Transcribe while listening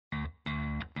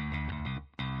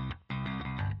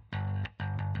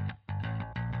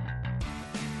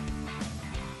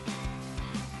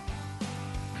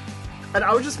And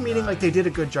I was just meaning like they did a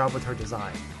good job with her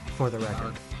design, for the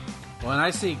record. When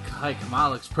I see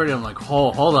Kamala looks pretty, I'm like,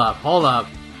 hold up.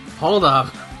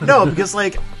 No, because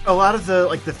like a lot of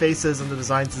the faces and the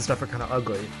designs and stuff are kind of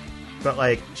ugly, but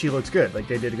like she looks good. Like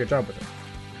they did a good job with it.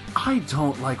 I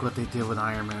don't like what they did with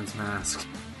Iron Man's mask.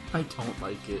 I don't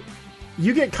like it.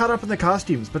 You get caught up in the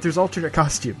costumes, but there's alternate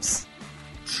costumes.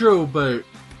 True, but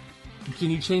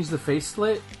can you change the face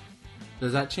slit?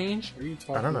 Does that change? What are you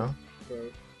talking I don't know.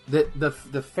 about?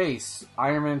 The face,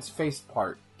 Iron Man's face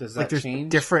part. Does that Like there's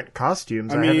change? different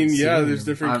costumes. I mean, haven't yeah, seen. there's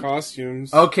different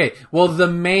costumes. Okay, well the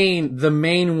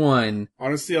main one.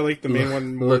 Honestly, I like the main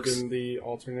one more than the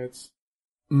alternates.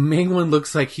 Main one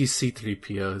looks like he's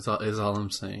C-3PO. Is all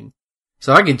I'm saying.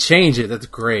 So I can change it. That's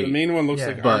great. The main one looks Yeah.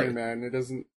 like But- Iron Man. It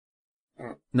doesn't.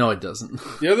 No, it doesn't.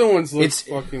 The other ones look It's-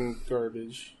 fucking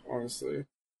garbage. Honestly.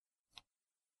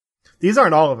 These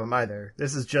aren't all of them either.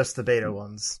 This is just the beta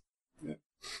ones.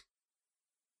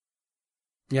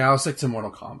 Yeah, I'll stick to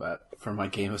Mortal Kombat for my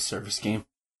game of service game.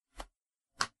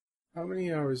 How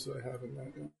many hours do I have in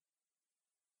that?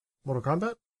 Mortal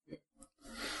Kombat?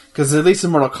 Because at least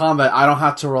in Mortal Kombat, I don't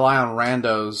have to rely on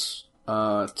randos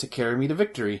to carry me to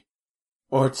victory,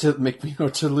 or to make me, or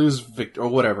to lose victory, or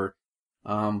whatever.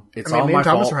 It's all me my and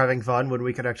Thomas fault. were having fun when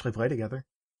we could actually play together.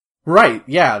 Right?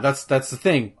 Yeah, that's the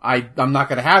thing. I'm not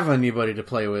gonna have anybody to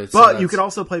play with. But you can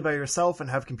also play by yourself and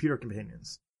have computer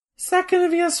companions. Is that gonna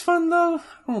be as fun though?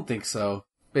 I don't think so.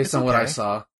 Based It's on what I okay.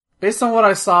 saw. Based on what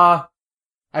I saw,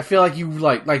 I feel like you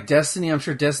like Destiny. I'm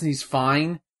sure Destiny's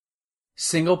fine,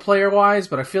 single player wise,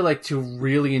 but I feel like to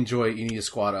really enjoy it, you need to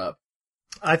squad up.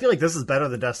 I feel like this is better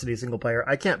than Destiny single player.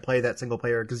 I can't play that single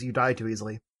player because you die too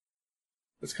easily.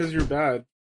 That's because you're bad.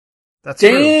 That's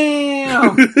true.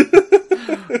 Damn.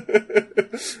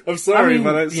 I'm sorry, I mean,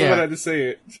 but someone yeah. had to say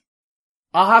it.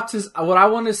 I'll have to. What I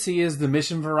want to see is the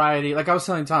mission variety. Like I was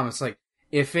telling Thomas, like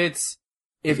if it's,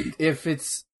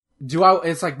 it's not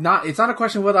a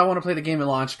question of whether I want to play the game at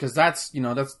launch because that's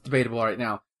debatable right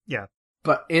now. Yeah.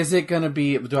 But is it going to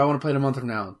be? Do I want to play it a month from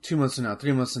now, 2 months from now,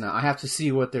 3 months from now? I have to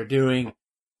see what they're doing,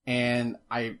 and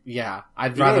I'd You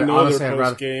rather don't know honestly, their I'd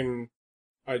rather. post-game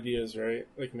ideas, right?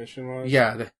 Like mission-wise?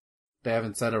 Yeah, they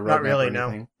haven't said a roadmap Not really, or no.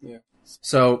 anything. Yeah.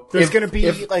 So There's going to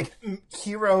be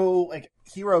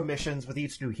hero missions with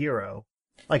each new hero,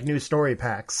 like new story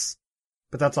packs,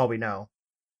 but that's all we know.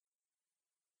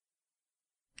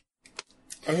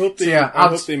 I hope they. So, yeah, I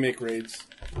hope they make raids.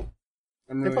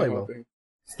 I'm They really probably will. hoping.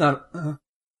 It's not.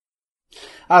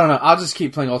 I don't know. I'll just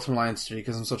keep playing Ultimate Alliance 3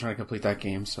 because I'm still trying to complete that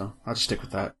game. So I'll just stick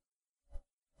with that.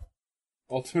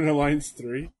 Ultimate Alliance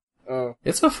 3? Oh.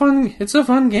 It's a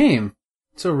fun game.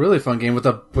 It's a really fun game with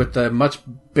a much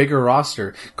bigger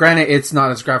roster. Granted, it's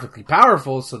not as graphically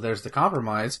powerful, so there's the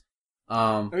compromise.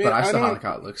 But I still like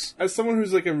how it looks. As someone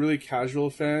who's like a really casual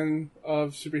fan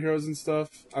of superheroes and stuff,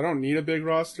 I don't need a big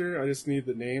roster. I just need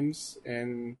the names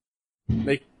and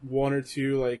make one or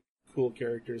two like cool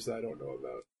characters that I don't know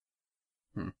about.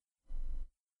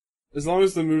 As long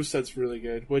as the moveset's really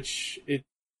good, which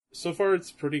so far it's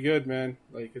pretty good, man.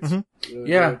 Like it's really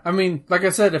Yeah, good. I mean, like I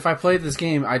said, if I played this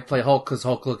game, I'd play Hulk because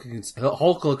Hulk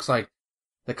looks like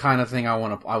the kind of thing I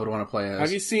would want to play as.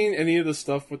 Have you seen any of the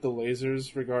stuff with the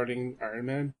lasers regarding Iron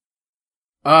Man?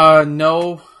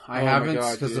 No, I Oh my haven't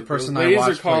God, because the dude. person Those I laser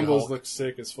watched played combos Hulk. look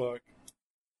sick as fuck.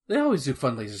 They always do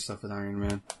fun laser stuff with Iron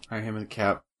Man. Him and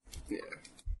Cap. Yeah.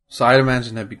 So I'd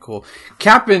imagine that'd be cool.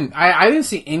 Captain, I didn't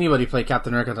see anybody play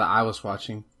Captain America that I was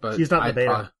watching, but He's not in the I'd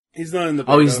beta. He's not in the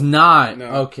Oh, beta. he's not. No.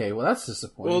 Okay, well that's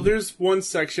disappointing. Well, there's one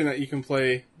section that you can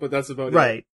play, but that's about it.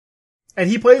 Right. And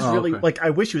he plays Oh, really, okay. like, I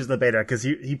wish he was in the beta, because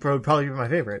he would probably be my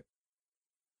favorite.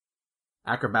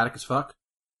 acrobatic as fuck.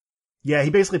 Yeah, he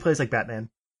basically plays like Batman,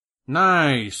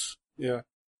 Nice. Yeah.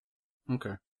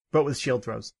 Okay, but with shield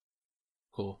throws.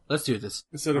 cool. Let's do this.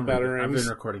 Instead of I've been batarangs.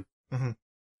 recording. Is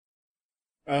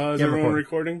Yeah, everyone record.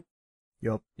 recording?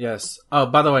 Yup. Yes. Oh,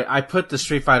 by the way, I put the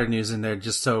Street Fighter news in there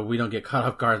just so we don't get caught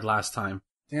off guard last time.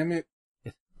 Damn it.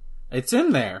 It's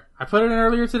in there. I put it in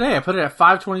earlier today. I put it at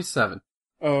 5:27.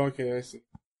 Oh, okay, I see.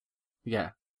 Yeah.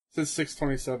 It says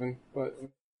 6:27, but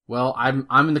Well, I'm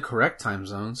in the correct time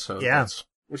zone, so Yeah. that's-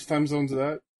 which time zone's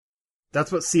that?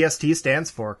 That's what CST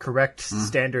stands for, correct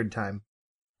standard time.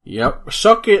 Yep.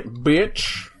 Suck it,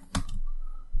 bitch. It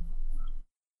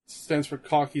stands for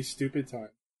cocky stupid time.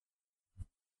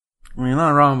 I mean, you're not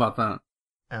wrong about that.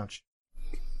 Ouch.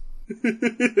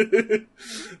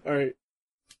 Alright.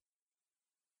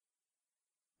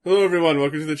 Hello everyone,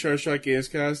 welcome to the Charge Shot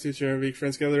Gamescast. Each and every week,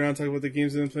 friends gather around, talk about the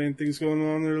games and playing things going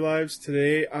on in their lives.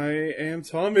 Today, I am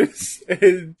Thomas,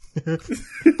 and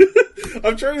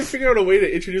I'm trying to figure out a way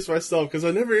to introduce myself because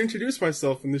I never introduced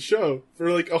myself in the show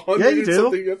for like 100 you and do.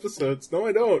 something episodes. No,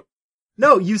 I don't.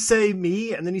 No, you say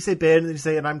me, and then you say Ben, and then you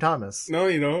say, and I'm Thomas. No,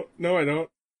 you don't. No, I don't.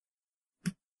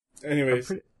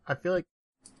 Anyways, I feel like,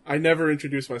 I never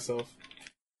introduced myself.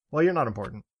 well, you're not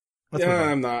important. Let's move Yeah, on.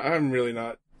 I'm not. I'm really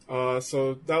not.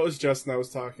 So that was Justin that was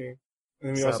talking. And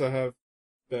then we Sup? also have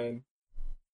Ben.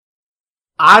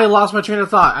 I lost my train of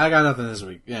thought. I got nothing this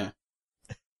week. Yeah.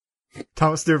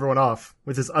 Thomas threw everyone off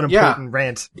with his unimportant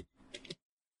rant.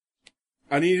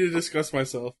 I need to discuss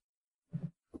myself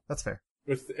That's fair.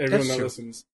 with everyone That's that true.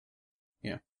 listens.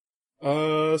 Yeah.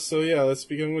 So yeah, let's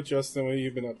begin with Justin. What have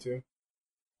you been up to?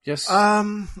 Yes.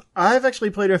 I've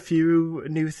actually played a few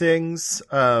new things.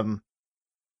 I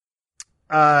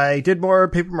did more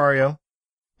Paper Mario.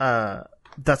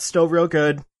 That's still real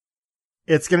good.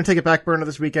 It's gonna take a back burner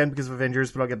this weekend because of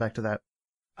Avengers, but I'll get back to that.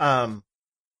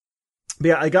 But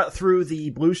yeah, I got through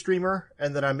the blue streamer,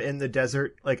 and then I'm in the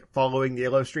desert, like, following the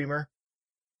yellow streamer.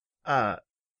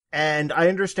 And I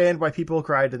understand why people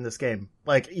cried in this game.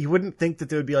 Like, you wouldn't think that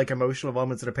there would be, like, emotional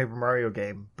moments in a Paper Mario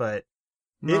game, but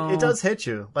No. it does hit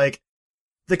you. Like,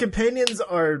 the companions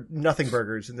are nothing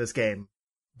burgers in this game,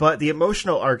 but the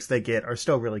emotional arcs they get are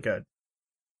still really good.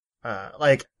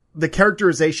 Like, the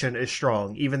characterization is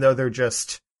strong, even though they're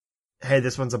just, hey,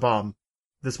 this one's a bomb.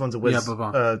 This one's a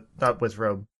not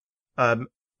Wizrobe.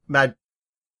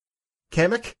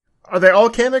 Kamek? Are they all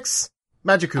Kameks?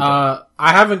 Magic Koopa.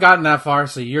 I haven't gotten that far,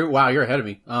 so you're ahead of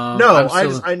me. No,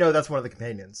 I know that's one of the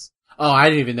companions. Oh, I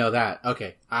didn't even know that.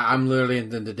 Okay. I'm literally in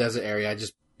the desert area. I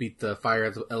just beat the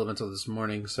fire elemental this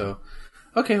morning, so.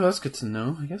 Okay, well, that's good to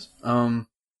know, I guess.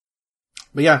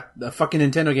 But yeah, the fucking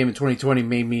Nintendo game in 2020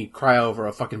 made me cry over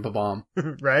a fucking bomb.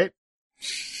 Right?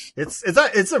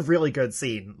 It's a really good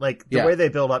scene. Like, the way they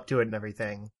build up to it and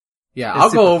everything. Yeah, It's I'll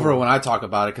super go over cool. it when I talk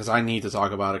about it, because I need to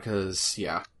talk about it, because,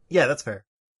 yeah. Yeah, that's fair.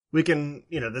 We can,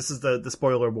 this is the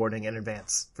spoiler warning in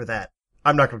advance for that.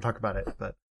 I'm not going to talk about it,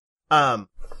 but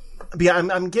yeah,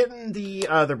 I'm getting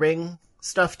the ring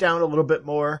stuff down a little bit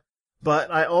more, but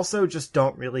I also just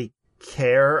don't really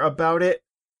care about it.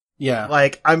 Yeah.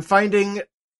 Like, I'm finding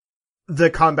the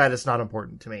combat is not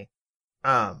important to me.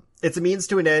 It's a means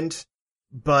to an end,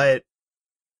 but,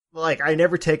 like, I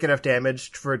never take enough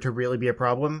damage for it to really be a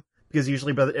problem, because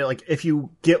usually, like, if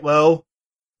you get low,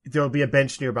 there'll be a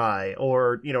bench nearby,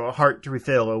 or, a heart to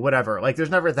refill, or whatever. Like, there's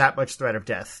never that much threat of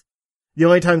death. The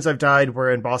only times I've died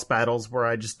were in boss battles where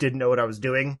I just didn't know what I was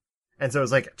doing, and so it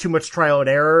was, like, too much trial and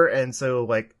error, and so,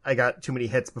 like, I got too many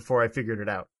hits before I figured it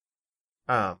out.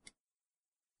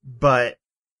 But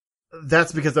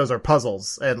that's because those are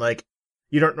puzzles, and, like,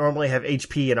 you don't normally have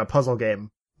HP in a puzzle game,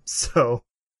 so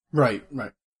Right.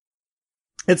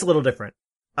 it's a little different.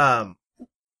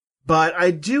 But I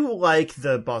do like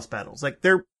the boss battles. Like,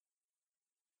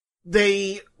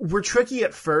 they were tricky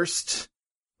at first,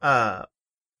 but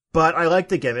I like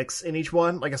the gimmicks in each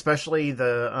one, like, especially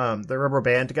the rubber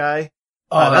band guy.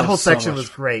 That whole section was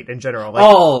great in general.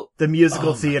 Like, the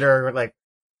musical theater, like,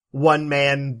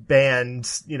 one-man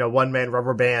band, one-man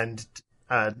rubber band,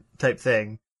 type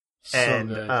thing. So And,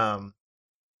 good.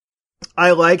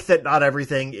 I like that not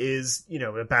everything is,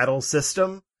 a battle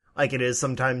system. Like, it is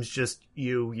sometimes just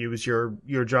you use your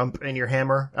jump and your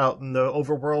hammer out in the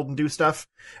overworld and do stuff.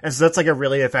 And so that's, like, a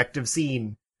really effective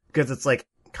scene, because it's, like,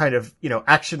 kind of,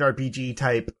 action RPG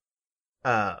type,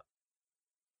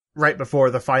 right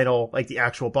before the final, like, the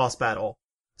actual boss battle.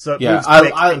 So it moves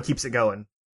quick and keeps it going.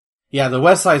 Yeah, the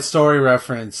West Side Story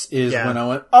reference is when I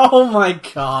went, oh my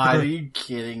god, are you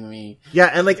kidding me? Yeah,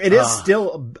 and, like, it is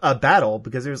still a battle,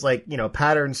 because there's, like,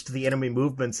 patterns to the enemy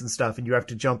movements and stuff, and you have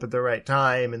to jump at the right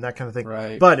time and that kind of thing.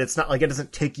 Right. But it's not like it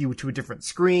doesn't take you to a different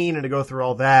screen and to go through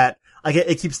all that. Like,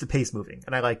 it keeps the pace moving,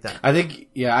 and I like that. I think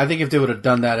if they would have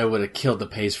done that, it would have killed the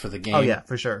pace for the game. Oh yeah,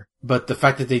 for sure. But the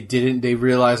fact that they didn't, they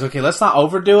realized, okay, let's not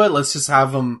overdo it, let's just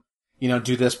have them,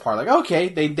 do this part. Like, okay,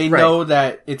 they know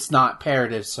that it's not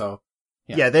imperative, so.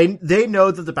 Yeah, they know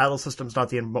that the battle system's not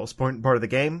the most important part of the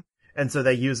game, and so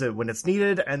they use it when it's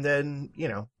needed, and then,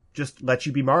 just let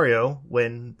you be Mario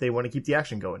when they want to keep the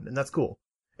action going, and that's cool.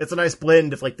 It's a nice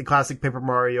blend of, like, the classic Paper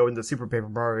Mario and the Super Paper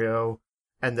Mario,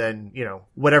 and then,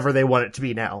 whatever they want it to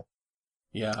be now.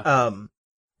 Yeah.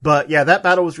 But yeah, that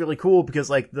battle was really cool, because,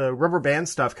 like, the rubber band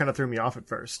stuff kind of threw me off at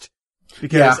first.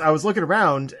 Because I was looking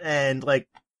around, and, like,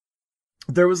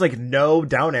 there was, like, no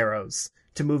down arrows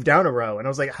to move down a row, and I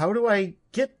was like, how do I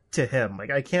get to him?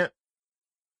 Like, I can't.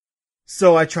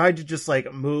 So I tried to just,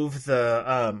 like, move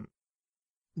the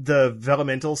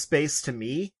developmental space to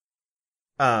me,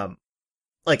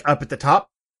 like, up at the top,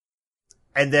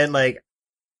 and then, like,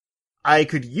 I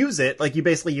could use it, like you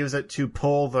basically use it to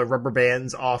pull the rubber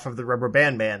bands off of the Rubber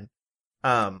Band Man.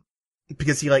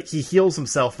 Because he heals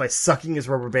himself by sucking his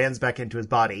rubber bands back into his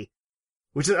body,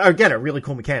 which is, again, a really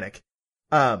cool mechanic.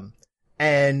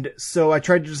 And so I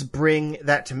tried to just bring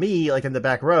that to me, like in the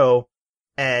back row,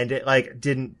 and it like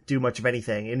didn't do much of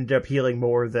anything. It ended up healing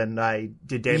more than I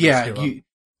did damage to him.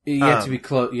 You have to be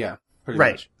close, yeah.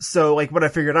 Right. Much. So like what I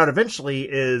figured out eventually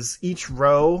is each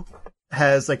row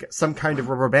has like some kind of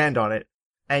rubber band on it,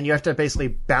 and you have to basically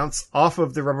bounce off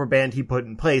of the rubber band he put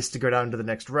in place to go down to the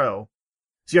next row.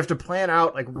 So you have to plan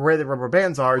out like where the rubber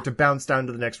bands are to bounce down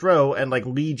to the next row and like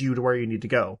lead you to where you need to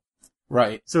go.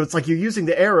 Right. So it's like you're using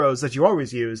the arrows that you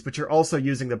always use, but you're also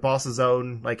using the boss's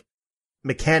own like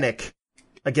mechanic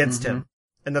against him.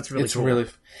 And that's really cool.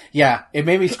 Yeah, it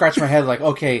made me scratch my head like,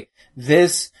 okay,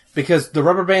 because the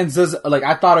rubber bands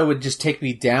I thought it would just take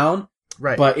me down.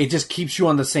 Right. But it just keeps you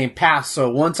on the same path. So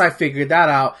once I figured that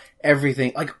out,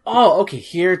 everything, like, oh, okay,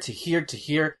 here to here to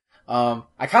here.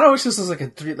 I kind of wish this was like a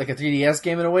 3DS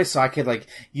game in a way, so I could like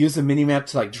use the minimap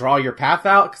to like draw your path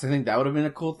out, because I think that would have been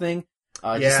a cool thing.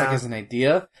 Just like as an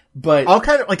idea. But I'll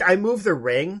kind of like, I move the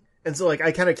ring, and so like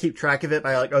I kind of keep track of it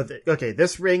by like, okay,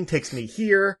 this ring takes me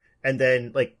here, and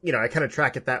then like, I kind of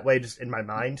track it that way just in my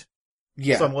mind.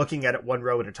 Yeah. So I'm looking at it one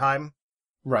row at a time.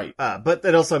 Right. But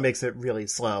that also makes it really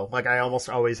slow. Like I almost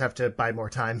always have to buy more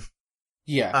time.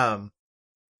 Yeah.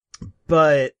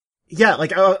 But yeah, like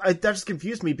that just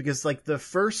confused me because like the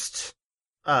first,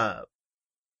 like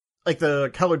the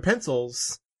colored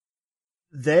pencils,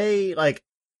 they like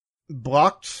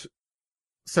blocked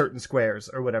certain squares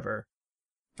or whatever.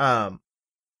 And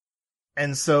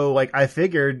so like I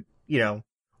figured,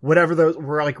 whatever those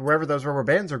were, like wherever those rubber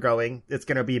bands are going, it's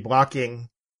going to be blocking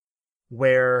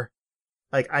where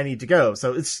like I need to go.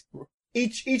 So it's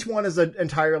each one is an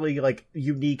entirely like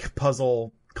unique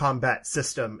puzzle combat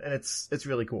system, and it's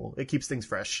really cool. It keeps things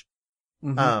fresh.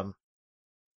 Mm-hmm.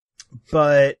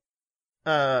 But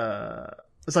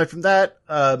aside from that,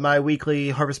 my weekly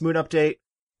Harvest Moon update,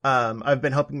 I've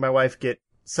been helping my wife get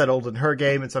settled in her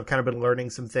game, and so I've kind of been learning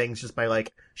some things just by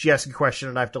like, she asks a question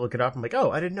and I have to look it up. I'm like,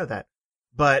 oh, I didn't know that.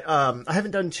 But I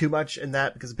haven't done too much in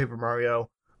that because of Paper Mario,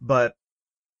 but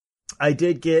I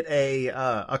did get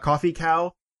a coffee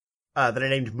cow that I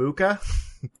named Mooka.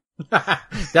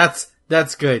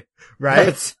 That's good.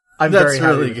 Right? I'm that's very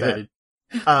happy really with good.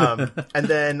 That. And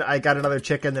then I got another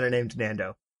chicken that I named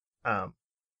Nando.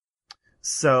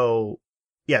 So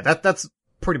yeah, that's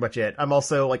pretty much it. I'm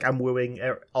also like, I'm wooing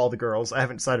all the girls. I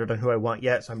haven't decided on who I want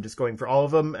yet, so I'm just going for all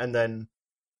of them. And then,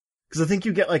 cause I think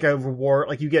you get like a reward,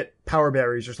 like you get power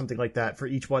berries or something like that for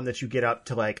each one that you get up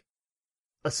to like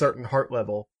a certain heart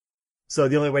level. So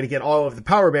the only way to get all of the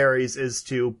power berries is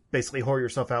to basically whore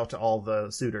yourself out to all the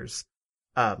suitors,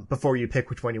 before you pick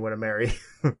which one you want to marry.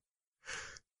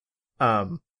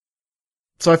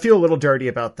 So I feel a little dirty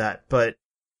about that, but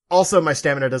also my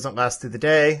stamina doesn't last through the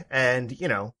day, and,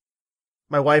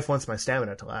 my wife wants my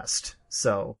stamina to last,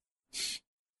 so,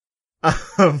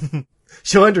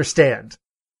 she'll understand.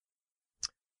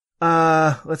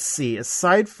 Let's see,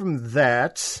 aside from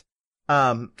that,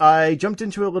 I jumped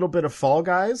into a little bit of Fall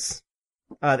Guys,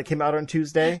 that came out on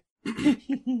Tuesday,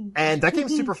 and that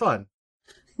game's super fun.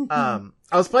 I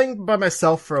was playing by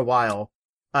myself for a while,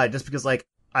 just because, like,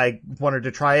 I wanted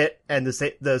to try it, and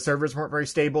the servers weren't very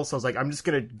stable, so I was like, I'm just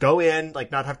gonna go in,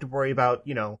 like, not have to worry about,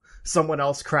 someone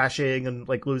else crashing and,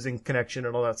 like, losing connection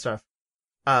and all that stuff.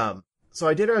 So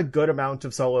I did a good amount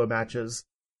of solo matches,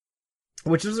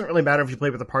 which doesn't really matter if you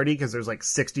play with a party, because there's, like,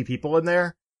 60 people in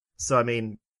there. So, I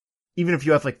mean, even if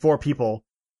you have, like, 4 people,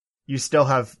 you still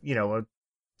have, a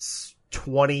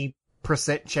 20%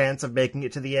 chance of making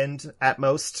it to the end, at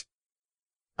most.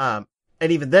 And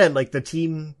even then, like, the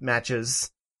team matches,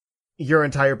 your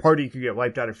entire party could get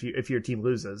wiped out if your team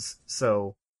loses.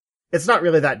 So it's not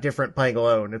really that different playing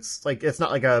alone. It's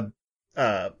not like a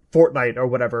Fortnite or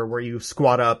whatever where you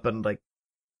squad up and like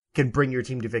can bring your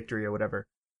team to victory or whatever.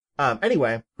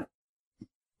 Anyway,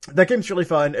 that game's really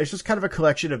fun. It's just kind of a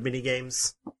collection of mini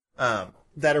games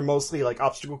that are mostly like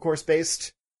obstacle course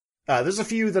based. There's a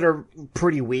few that are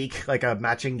pretty weak, like a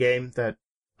matching game that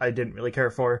I didn't really care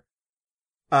for.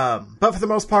 But for the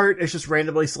most part, it's just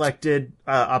randomly selected,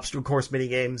 obstacle course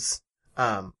minigames.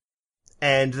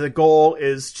 And the goal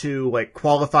is to, like,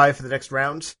 qualify for the next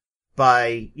round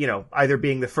by, either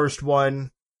being the first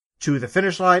one to the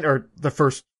finish line, or the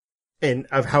first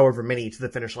of however many to the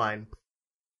finish line.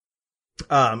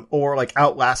 Or, like,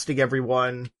 outlasting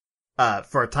everyone,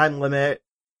 for a time limit.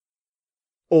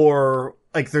 Or,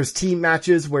 like, there's team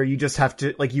matches where you just have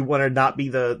to, like, you want to not be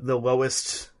the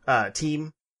lowest,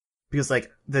 team. because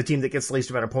like the team that gets the least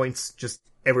amount of points, just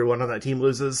everyone on that team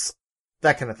loses,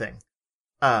 that kind of thing.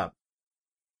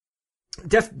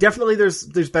 Definitely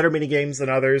there's better mini games than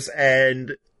others,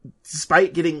 and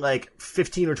despite getting like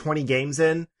 15 or 20 games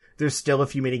in, there's still a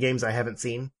few mini games I haven't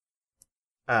seen.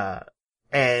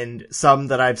 And some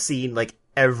that I've seen like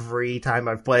every time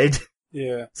I've played.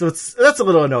 Yeah. So that's a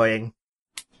little annoying.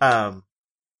 So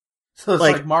it's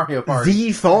like Mario Party.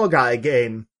 The Fall Guy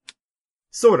game.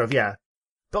 Sort of, yeah.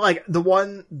 But like the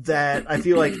one that I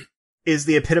feel like is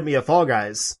the epitome of Fall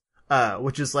Guys,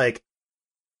 which is like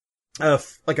a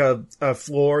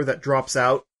floor that drops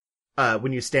out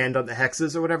when you stand on the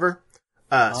hexes or whatever.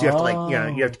 So you have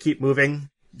to you have to keep moving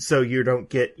so you don't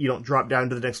drop down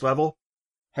to the next level.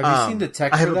 Have you seen the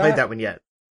tech? I haven't played that one yet.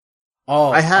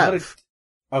 Oh, I have.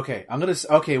 Okay,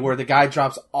 where the guy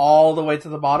drops all the way to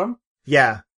the bottom?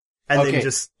 Yeah. And then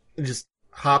just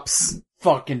hops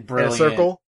fucking brilliant. in a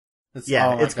circle. It's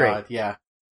great. Yeah.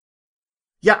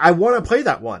 Yeah, I want to play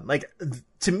that one. Like,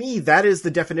 to me, that is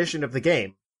the definition of the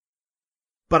game.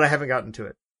 But I haven't gotten to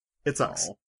it. It sucks.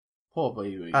 Oh, poor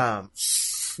baby.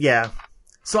 Yeah.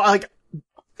 So, like,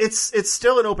 it's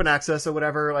still in open access or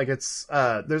whatever. Like, there's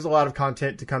a lot of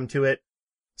content to come to it.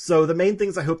 So the main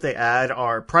things I hope they add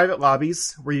are private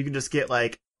lobbies, where you can just get,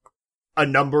 like, a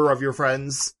number of your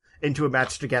friends into a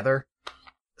match together.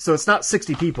 So it's not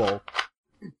 60 people,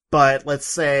 but let's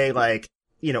say, like,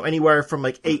 anywhere from,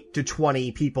 like, 8 to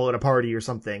 20 people at a party or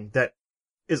something that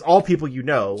is all people you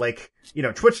know. Like,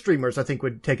 Twitch streamers, I think,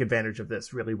 would take advantage of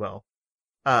this really well.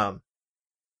 And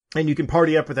you can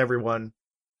party up with everyone,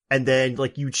 and then,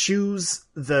 like, you choose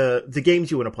the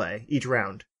games you want to play each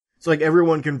round. So, like,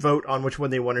 everyone can vote on which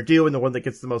one they want to do, and the one that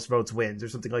gets the most votes wins, or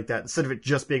something like that, instead of it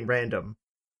just being random.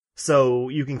 So,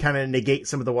 you can kind of negate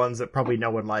some of the ones that probably no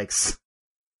one likes.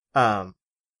 And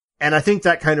I think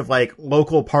that kind of, like,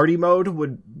 local party mode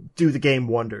would do the game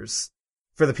wonders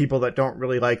for the people that don't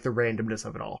really like the randomness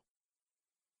of it all.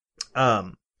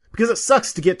 Because it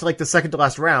sucks to get to, like, the second to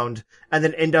last round, and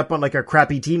then end up on, like, a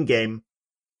crappy team game,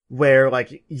 where,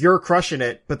 like, you're crushing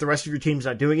it, but the rest of your team's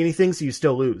not doing anything, so you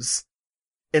still lose.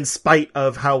 In spite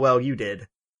of how well you did.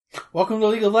 Welcome to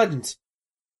League of Legends.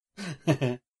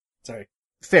 Sorry.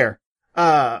 Fair.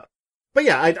 But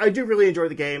yeah, I do really enjoy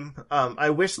the game.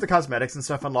 I wish the cosmetics and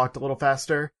stuff unlocked a little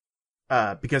faster.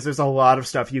 Because there's a lot of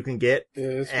stuff you can get. Yeah,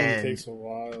 this one takes a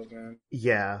while, man.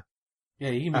 Yeah.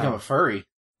 Yeah, you can become a furry.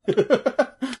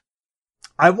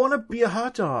 I want to be a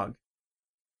hot dog.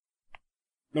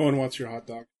 No one wants your hot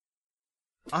dog.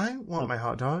 I want my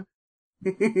hot dog.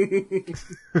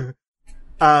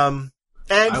 And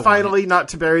finally, not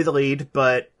to bury the lead,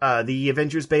 but the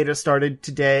Avengers beta started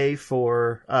today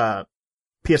for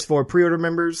PS4 pre-order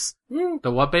members.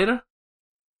 The what beta?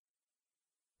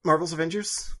 Marvel's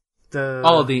Avengers. That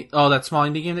small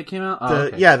indie game that came out?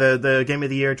 Okay. Yeah, the game of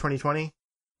the year 2020.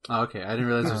 Oh, okay. I didn't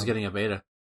realize it was getting a beta.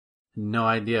 No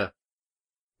idea.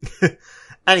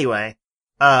 Anyway,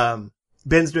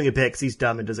 Ben's doing a bit because he's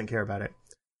dumb and doesn't care about it.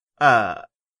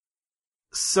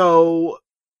 So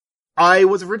I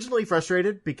was originally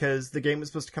frustrated because the game was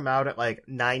supposed to come out at like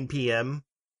 9 p.m.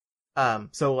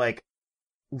 So like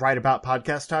right about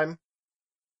podcast time.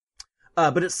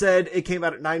 But it said it came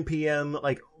out at 9 p.m.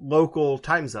 like local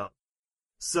time zone.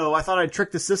 So I thought I'd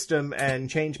trick the system and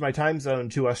change my time zone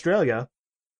to Australia,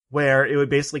 where it would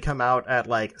basically come out at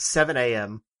like 7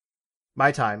 a.m.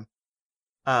 my time.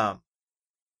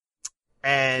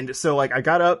 And so like I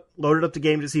got up, loaded up the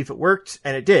game to see if it worked,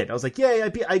 and it did. I was like, yay,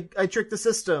 I tricked the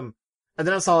system. And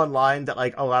then I saw online that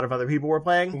like a lot of other people were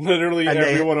playing. Literally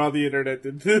everyone on the internet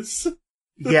did this.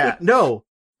 Yeah, no.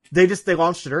 They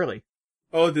launched it early.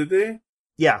 Oh, did they?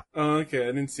 Yeah. Oh, okay. I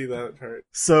didn't see that part.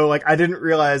 So like I didn't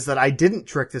realize that I didn't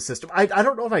trick the system. I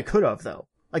don't know if I could have though.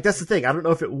 Like that's the thing. I don't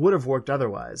know if it would have worked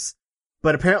otherwise.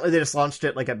 But apparently they just launched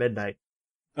it like at midnight.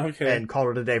 Okay. And called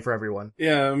it a day for everyone.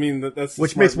 Yeah, I mean that's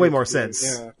which makes way more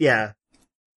sense. Yeah.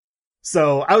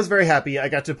 So I was very happy. I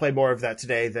got to play more of that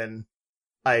today than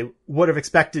I would have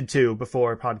expected to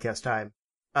before podcast time.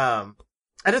 And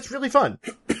it's really fun.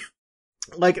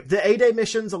 Like the A-Day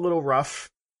mission's a little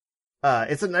rough.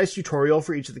 It's a nice tutorial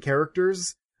for each of the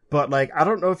characters, but like I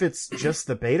don't know if it's just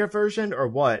the beta version or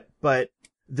what, but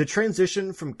the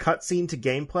transition from cutscene to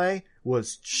gameplay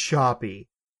was choppy.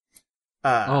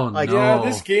 Yeah,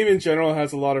 this game in general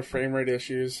has a lot of frame rate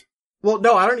issues. Well,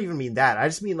 no, I don't even mean that. I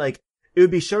just mean like it would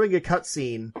be showing a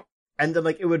cutscene, and then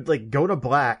like it would like go to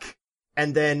black,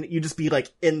 and then you just be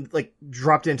like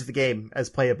dropped into the game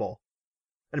as playable,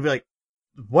 and I'd be like,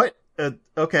 "What?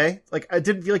 Okay." Like I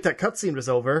didn't feel like that cutscene was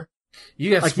over. You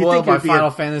get spoiled by Final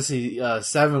Fantasy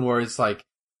VII, where it's like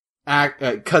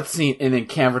cutscene, and then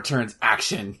camera turns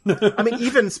action. I mean,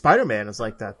 even Spider-Man is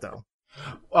like that, though.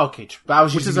 Okay, that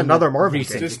was Which is another Marvel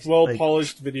recent. game. Just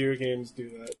well-polished video games do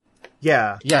that.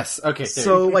 Yeah. Yes, okay.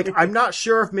 So, like, I'm not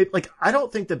sure if maybe, like, I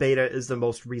don't think the beta is the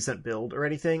most recent build or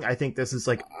anything. I think this is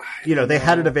like, they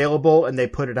had it available and they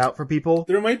put it out for people.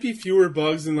 There might be fewer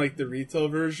bugs in, like, the retail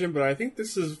version, but I think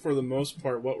this is, for the most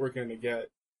part, what we're going to get.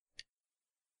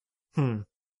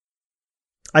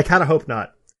 I kind of hope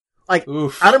not. Like,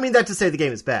 Oof. I don't mean that to say the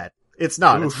game is bad. It's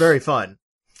not. Oof. It's very fun.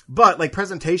 But, like,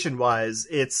 presentation-wise,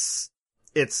 it's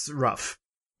rough.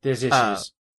 There's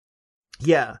issues.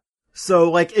 Yeah.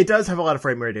 So, like, it does have a lot of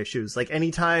frame rate issues. Like,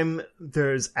 anytime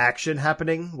there's action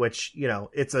happening, which,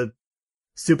 it's a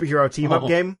superhero team-up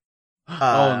game.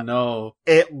 Oh, no.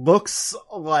 It looks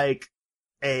like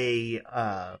a,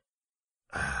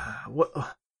 what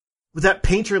was that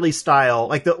painterly style,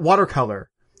 like the watercolor.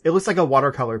 It looks like a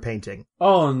watercolor painting.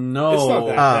 Oh, no. It's not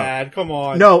that bad. Come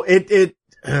on. No, do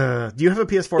you have a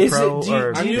PS4 Pro?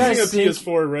 I'm using a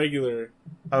PS4 regular.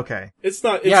 Okay. It's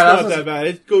not that bad.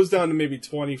 It goes down to maybe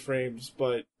 20 frames,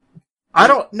 but I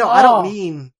don't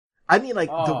mean like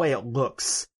the way it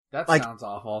looks. That like, sounds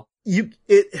awful. When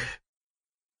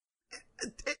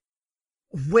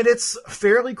it's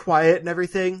fairly quiet and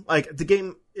everything, like, the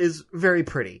game is very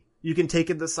pretty. You can take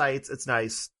in the sights, it's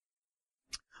nice.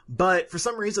 But for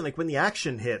some reason, like, when the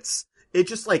action hits, it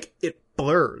just, like, it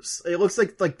blurs. It looks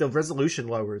like the resolution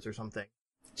lowers or something.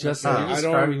 Just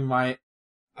describing my...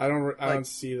 I don't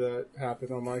see that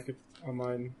happen on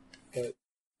mine, but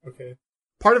okay.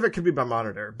 Part of it could be my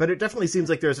monitor, but it definitely seems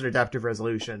like there's an adaptive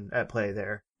resolution at play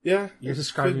there. Yeah. You're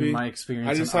describing my experience.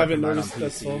 I just haven't noticed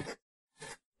that's all.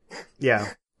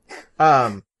 Yeah.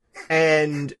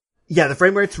 And yeah, the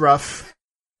frame rate's rough.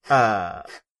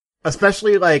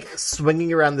 Especially like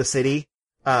swinging around the city.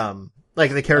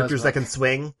 Like the characters that can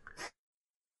swing.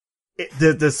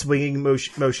 The swinging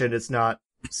motion is not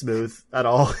smooth at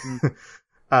all.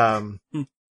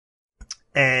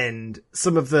 And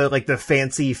some of the, like, the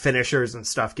fancy finishers and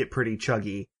stuff get pretty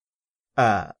chuggy.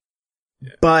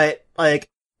 But, like,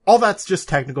 all that's just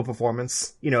technical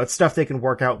performance. It's stuff they can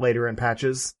work out later in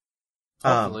patches.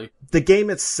 The game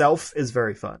itself is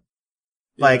very fun.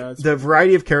 Like, the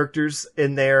variety of characters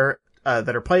in there,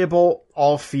 that are playable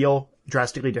all feel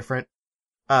drastically different.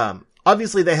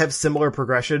 Obviously they have similar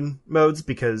progression modes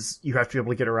because you have to be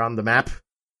able to get around the map.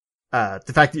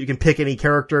 The fact that you can pick any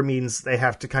character means they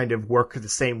have to kind of work the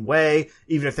same way,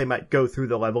 even if they might go through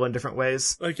the level in different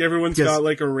ways. Like, everyone's got,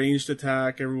 like, a ranged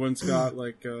attack, everyone's got,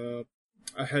 like, a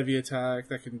heavy attack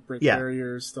that can break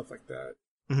barriers, stuff like that.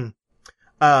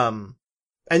 Mm-hmm.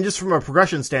 And just from a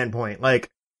progression standpoint, like,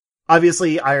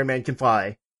 obviously Iron Man can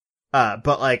fly,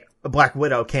 but, like, a Black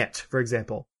Widow can't, for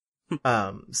example.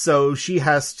 So she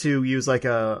has to use, like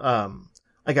a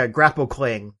grapple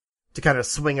cling to kind of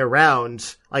swing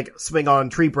around, like, swing on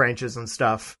tree branches and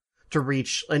stuff to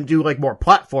reach, and do, like, more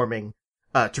platforming,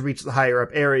 to reach the higher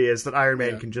up areas that Iron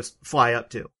Man can just fly up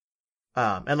to.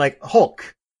 And, like,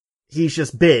 Hulk, he's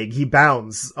just big, he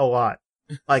bounds a lot.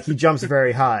 Like, he jumps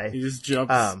very high. He just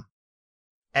jumps.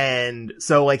 And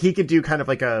so, like, he could do kind of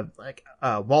like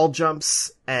wall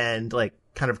jumps and, like,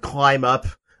 kind of climb up,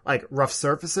 like, rough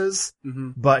surfaces.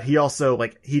 Mm-hmm. But he also,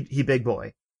 like, he big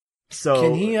boy. So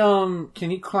can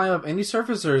he climb up any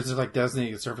surface, or is it like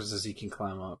designated surfaces he can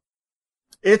climb up?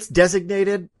 It's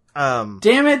designated. Damn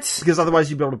it! Because otherwise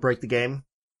you'd be able to break the game.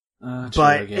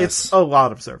 But it's a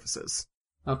lot of surfaces.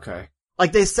 Okay.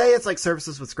 Like, they say it's like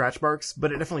surfaces with scratch marks,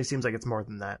 but it definitely seems like it's more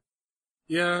than that.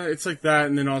 Yeah, it's like that,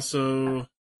 and then also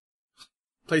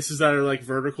places that are, like,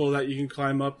 vertical that you can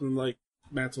climb up and, like,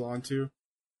 mantle onto.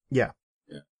 Yeah.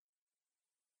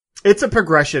 It's a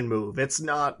progression move. It's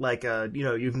not like a,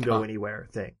 you can go anywhere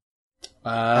thing.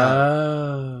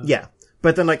 Yeah.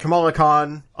 But then, like, Kamala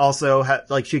Khan also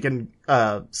she can,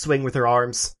 swing with her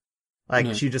arms.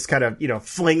 Like, she just kind of,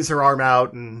 flings her arm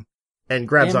out and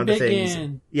grabs onto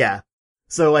things. Yeah.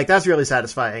 So, like, that's really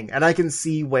satisfying. And I can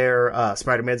see where,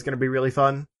 Spider-Man's gonna be really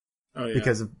fun. Oh, yeah.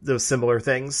 Because of those similar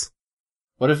things.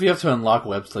 What if you have to unlock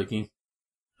web slicking?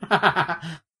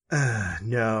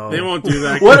 No. They won't do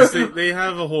that, because they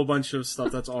have a whole bunch of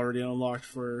stuff that's already unlocked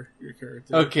for your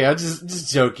character. Okay, I'm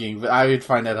just joking, but I would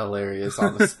find that hilarious,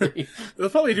 honestly. They'll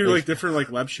probably do, like, different,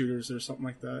 like, web shooters or something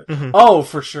like that. Mm-hmm. Oh,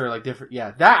 for sure, like, different,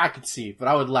 yeah, that I could see, but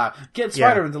I would laugh. Get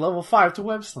Spider-Man to level 5 to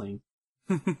web sling.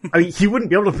 I mean, he wouldn't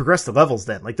be able to progress the levels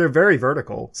then. Like, they're very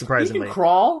vertical, surprisingly. He can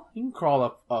crawl. He can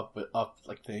crawl up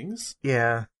like things.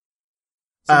 Yeah.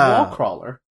 It's a wall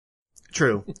crawler.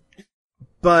 True.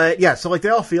 But yeah, so like they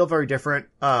all feel very different.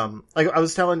 Like I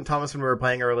was telling Thomas when we were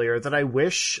playing earlier that I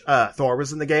wish Thor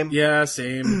was in the game. Yeah,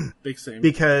 same. Big same.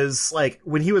 Because like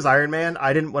when he was Iron Man,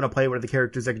 I didn't want to play one of the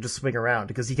characters that could just swing around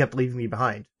because he kept leaving me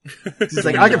behind. He's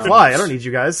like, I can fly, I don't need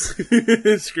you guys.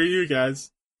 Screw you guys.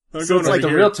 So it's like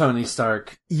the real Tony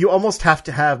Stark. You almost have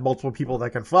to have multiple people that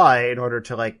can fly in order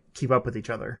to like keep up with each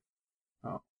other.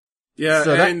 Oh. Yeah,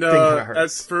 so and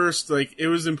at first, like, it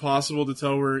was impossible to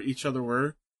tell where each other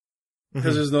were.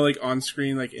 Because there's no, like,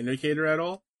 on-screen, like, indicator at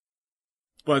all.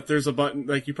 But there's a button,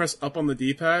 like, you press up on the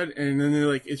D-pad, and then,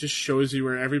 like, it just shows you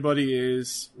where everybody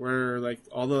is, where, like,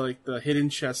 all the, like, the hidden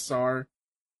chests are,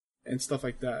 and stuff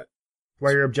like that.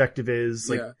 Where your objective is.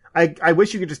 Like, yeah. I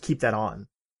wish you could just keep that on.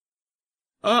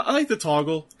 I like the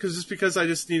toggle, because I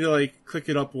just need to, like, click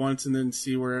it up once and then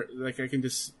see where, like, I can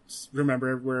just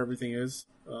remember where everything is.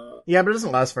 Yeah, but it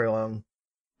doesn't last very long.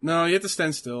 No, you have to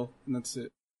stand still, and that's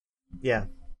it. Yeah.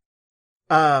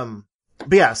 But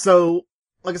yeah, so,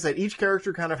 like I said, each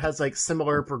character kind of has, like,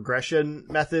 similar progression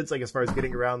methods, like, as far as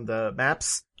getting around the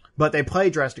maps, but they play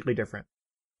drastically different.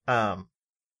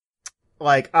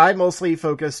 Like, I mostly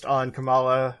focused on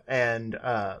Kamala and,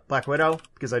 Black Widow,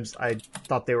 because I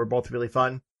thought they were both really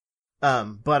fun.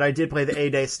 But I did play the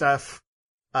A-Day stuff.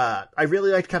 I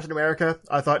really liked Captain America.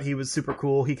 I thought he was super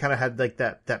cool. He kind of had, like,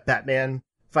 that Batman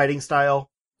fighting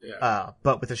style,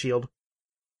 but with a shield.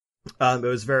 It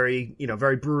was very,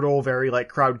 very brutal, very, like,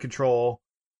 crowd control.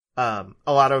 A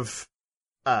lot of,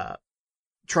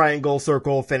 triangle,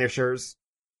 circle finishers.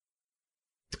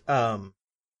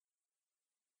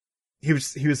 He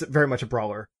was very much a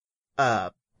brawler.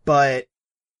 But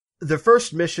the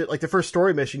first mission, like, the first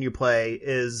story mission you play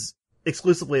is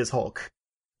exclusively as Hulk.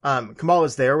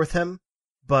 Kamala's there with him,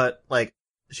 but, like,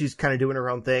 she's kind of doing her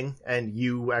own thing, and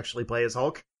you actually play as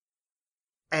Hulk.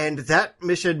 And that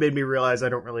mission made me realize I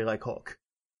don't really like Hulk.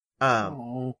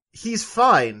 He's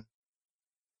fine,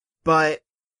 but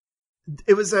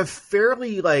it was a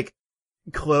fairly, like,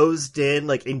 closed in,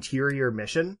 like, interior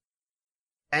mission,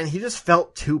 and he just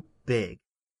felt too big.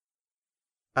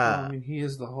 I mean, he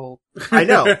is the Hulk. I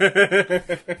know.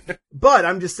 But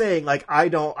I'm just saying, like, I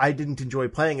didn't enjoy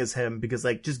playing as him because,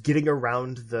 like, just getting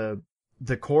around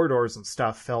the corridors and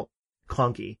stuff felt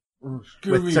clunky.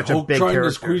 With such a big trying character.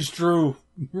 To squeeze through.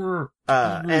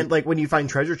 And like when you find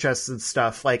treasure chests and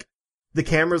stuff, like the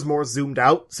camera's more zoomed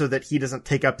out so that he doesn't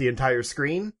take up the entire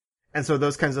screen. And so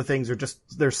those kinds of things are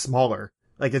they're smaller.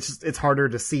 Like it's harder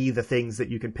to see the things that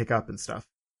you can pick up and stuff.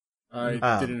 I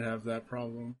didn't have that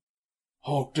problem.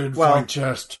 Hulk didn't find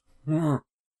chest. I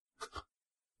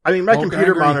mean, my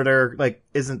computer monitor, like,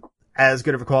 isn't as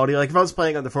good of a quality. Like, if I was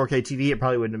playing on the 4K TV, it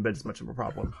probably wouldn't have been as much of a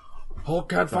problem. Hulk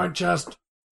can't find chest.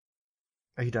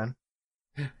 Are you done?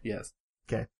 Yes.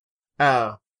 Okay.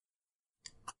 But,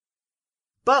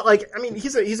 like, I mean,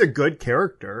 he's a good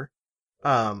character.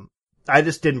 I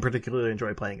just didn't particularly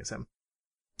enjoy playing as him.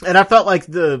 And I felt like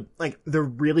the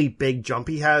really big jump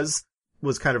he has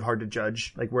was kind of hard to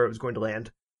judge, like, where it was going to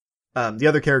land. The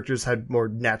other characters had more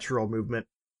natural movement.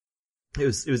 It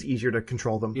was easier to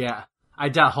control them. Yeah. I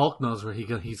doubt Hulk knows where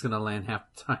he's gonna land half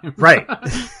the time. Right.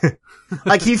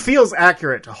 Like, he feels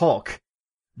accurate to Hulk,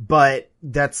 but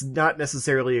that's not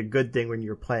necessarily a good thing when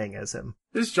you're playing as him.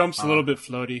 This jump's a little bit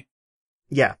floaty.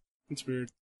 Yeah. It's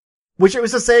weird. Which it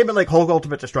was the same in, like, Hulk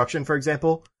Ultimate Destruction, for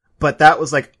example, but that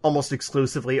was, like, almost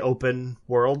exclusively open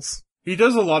worlds. He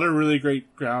does a lot of really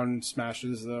great ground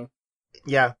smashes, though.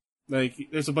 Yeah. Like,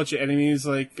 there's a bunch of enemies,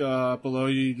 like, below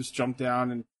you, you just jump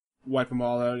down and wipe them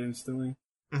all out instantly.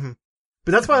 Mm-hmm.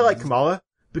 But that's why I like Kamala,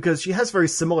 because she has very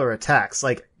similar attacks.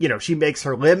 Like, she makes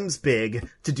her limbs big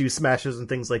to do smashes and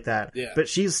things like that. Yeah. But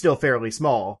she's still fairly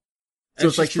small. So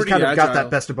it's like she's kind of got that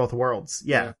best of both worlds.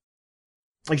 Yeah.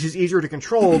 Like, she's easier to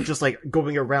control just, like,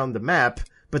 going around the map,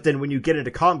 but then when you get into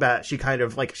combat, she kind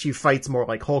of, like, she fights more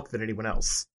like Hulk than anyone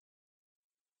else.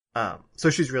 So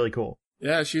she's really cool.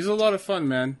 Yeah, she's a lot of fun,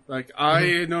 man. Like,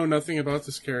 I know nothing about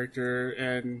this character,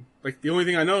 and, like, the only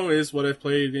thing I know is what I've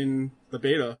played in the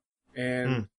beta.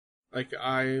 And, like,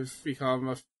 I've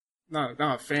become not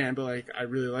a fan, but, like, I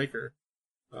really like her.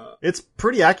 It's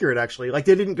pretty accurate, actually. Like,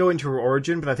 they didn't go into her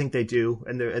origin, but I think they do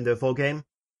in the full game.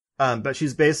 But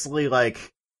she's basically,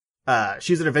 like,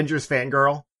 she's an Avengers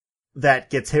fangirl that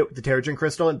gets hit with the Terrigen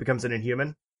Crystal and becomes an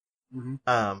Inhuman.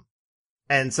 Mm-hmm.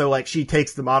 And so, like, she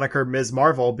takes the moniker Ms.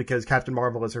 Marvel because Captain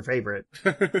Marvel is her favorite.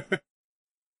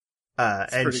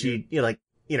 And she,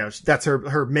 that's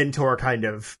her mentor, kind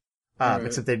of,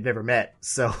 except they've never met.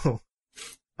 So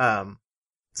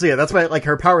yeah, that's why, like,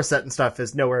 her power set and stuff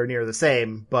is nowhere near the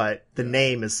same, but the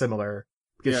name is similar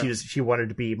because she wanted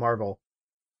to be Marvel.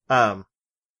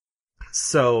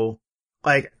 So,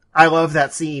 like, I love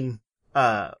that scene,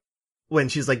 when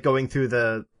she's like going through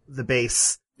the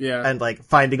base Yeah. and like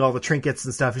finding all the trinkets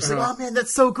and stuff. She's like, oh man,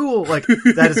 that's so cool. Like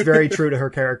that is very true to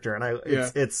her character. And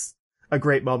it's a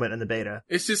great moment in the beta.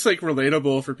 It's just like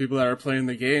relatable for people that are playing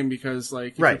the game because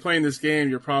like if you're playing this game,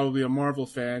 you're probably a Marvel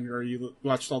fan or you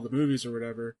watched all the movies or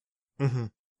whatever.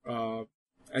 Mm-hmm.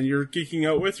 And you're geeking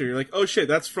out with her. You're like, oh shit,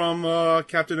 that's from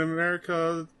Captain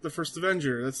America, the First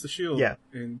Avenger. That's the Shield. Yeah.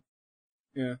 And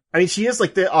yeah. I mean, she is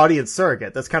like the audience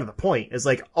surrogate. That's kind of the point. Is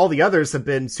like all the others have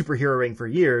been superheroing for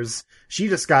years. She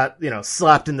just got,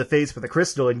 slapped in the face with a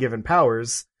crystal and given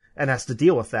powers and has to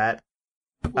deal with that.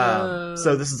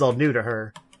 So this is all new to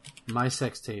her. My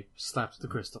sex tape slaps the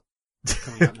crystal.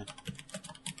 Coming out now.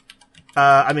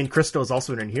 I mean, Crystal is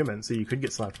also an Inhuman, so you could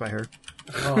get slapped by her.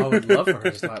 Oh, I would love for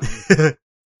her to slap me.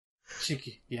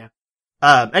 Cheeky, yeah.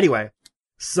 Anyway,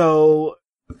 so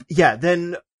yeah,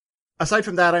 then aside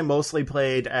from that, I mostly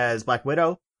played as Black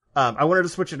Widow. I wanted to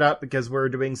switch it up because we're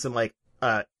doing some like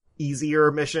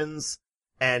easier missions,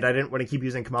 and I didn't want to keep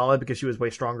using Kamala because she was way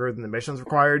stronger than the missions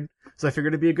required. So I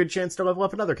figured it'd be a good chance to level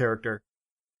up another character.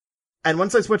 And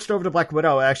once I switched over to Black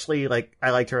Widow, actually, I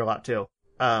liked her a lot too.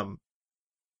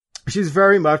 She's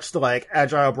very much the like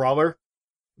agile brawler,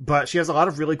 but she has a lot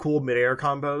of really cool mid-air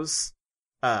combos.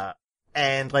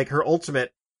 And like her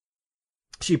ultimate,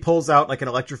 she pulls out like an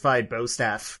electrified bow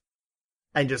staff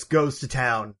and just goes to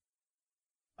town.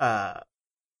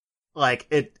 Like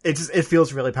it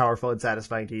feels really powerful and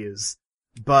satisfying to use.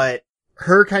 But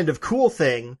her kind of cool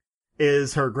thing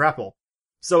is her grapple.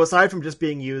 So aside from just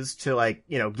being used to like,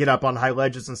 get up on high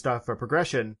ledges and stuff for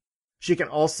progression, she can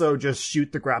also just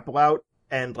shoot the grapple out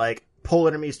and like pull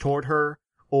enemies toward her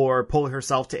or pull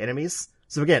herself to enemies.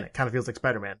 So again, it kind of feels like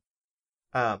Spider-Man.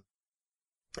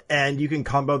 And you can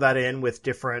combo that in with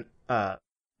different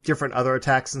other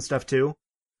attacks and stuff too.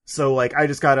 So like I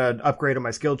just got an upgrade on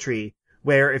my skill tree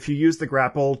where if you use the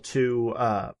grapple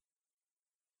to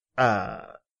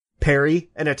parry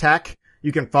an attack,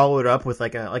 you can follow it up with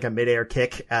like a mid-air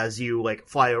kick as you like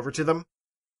fly over to them.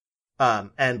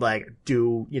 And like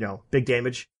do, big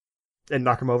damage and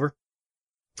knock them over.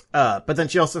 But then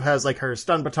she also has like her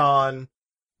stun baton,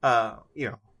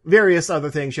 various other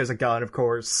things. She has a gun, of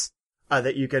course,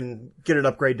 that you can get an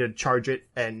upgrade to charge it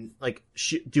and like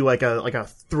do like a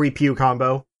 3 pew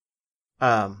combo.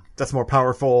 That's more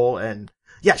powerful. And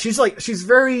yeah, she's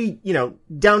very,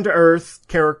 down to earth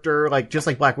character, like just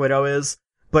like Black Widow is,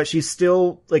 but she's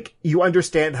still like, you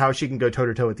understand how she can go toe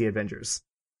to toe with the Avengers.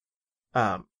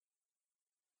 Cause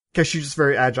she's just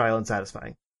very agile and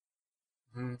satisfying.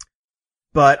 Mm-hmm.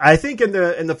 But I think in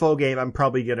the full game, I'm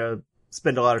probably gonna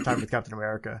spend a lot of time with Captain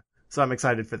America. So I'm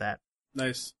excited for that.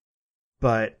 Nice.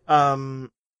 But,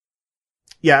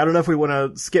 yeah, I don't know if we want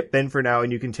to skip Ben for now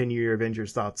and you continue your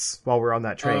Avengers thoughts while we're on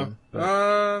that train.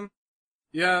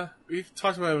 Yeah, we've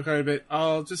talked about it quite a bit.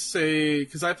 I'll just say,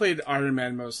 cause I played Iron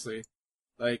Man mostly.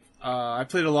 Like, I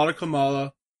played a lot of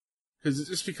Kamala,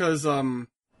 because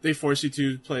they force you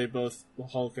to play both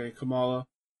Hulk and Kamala.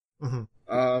 Mm-hmm.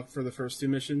 For the first 2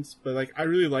 missions, but like I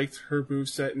really liked her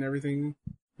moveset and everything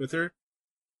with her.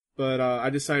 But I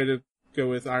decided to go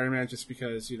with Iron Man just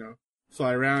because,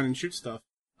 fly around and shoot stuff.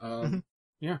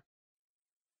 Yeah.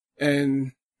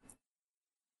 And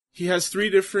he has 3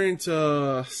 different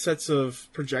sets of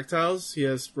projectiles. He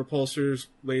has repulsors,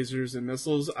 lasers, and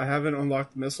missiles. I haven't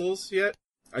unlocked missiles yet.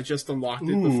 I just unlocked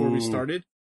it before we started.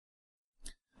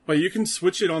 But you can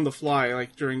switch it on the fly,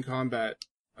 like during combat.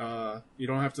 You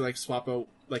don't have to like swap out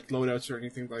like loadouts or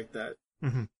anything like that.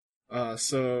 Mm-hmm.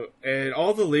 And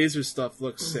all the laser stuff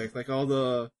looks sick. Like all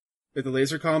the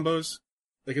laser combos,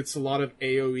 like it's a lot of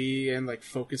AoE and like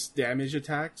focused damage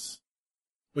attacks,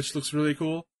 which looks really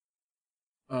cool.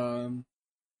 The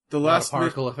last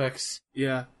particle effects.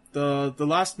 Yeah. The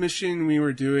last mission we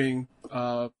were doing,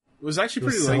 was actually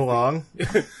pretty so long.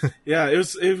 Yeah, it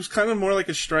was kind of more like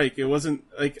a strike. It wasn't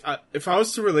like, if I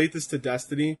was to relate this to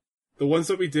Destiny, the ones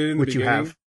that we did in the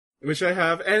beginning, which I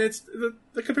have, and it's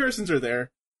the comparisons are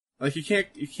there. Like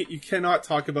you cannot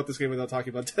talk about this game without talking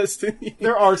about Destiny.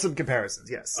 There are some comparisons,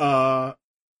 yes.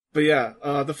 But yeah,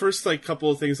 the first like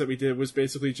couple of things that we did was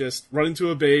basically just run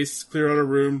into a base, clear out a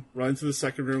room, run into the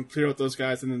second room, clear out those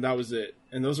guys, and then that was it.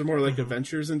 And those are more like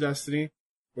adventures in Destiny,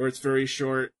 where it's very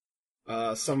short.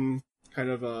 Some kind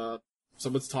of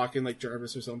someone's talking like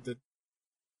Jarvis or something,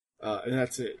 and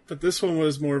that's it. But this one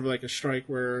was more of like a strike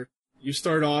where you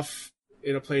start off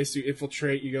in a place, you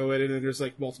infiltrate, you go in, and then there's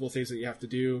like multiple things that you have to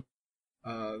do,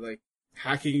 like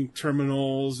hacking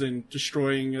terminals and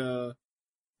destroying, I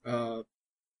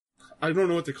don't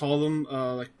know what to call them,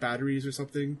 like batteries or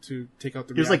something to take out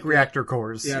the There's like reactor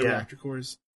cores. Yeah, reactor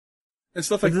cores. and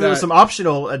stuff But like then there that. was some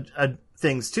optional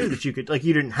things too that you could, like,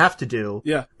 you didn't have to do.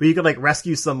 Yeah. But you could, like,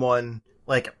 rescue someone,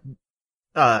 like,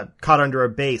 caught under a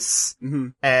base. Mm-hmm.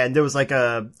 And there was, like,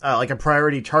 a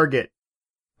priority target,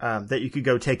 that you could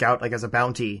go take out, like, as a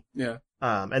bounty. Yeah.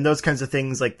 And those kinds of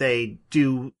things, like, they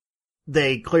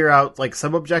clear out, like,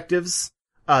 sub-objectives,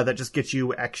 that just get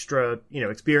you extra,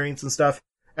 experience and stuff.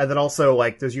 And then also,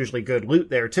 like, there's usually good loot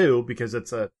there too, because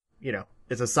it's a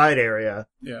side area.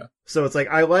 Yeah. So it's like,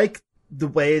 I like the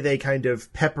way they kind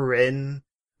of pepper in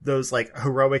those, like,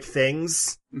 heroic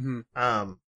things,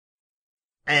 Mm-hmm.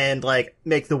 and, like,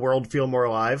 make the world feel more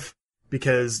alive.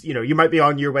 Because, you might be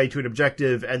on your way to an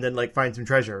objective and then, like, find some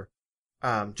treasure.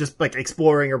 Just, like,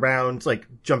 exploring around, like,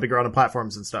 jumping around on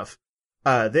platforms and stuff.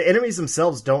 The enemies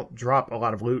themselves don't drop a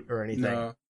lot of loot or anything.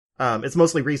 No. It's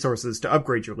mostly resources to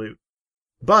upgrade your loot.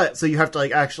 But, so you have to,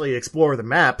 like, actually explore the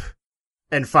map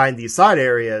and find these side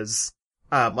areas,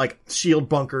 like shield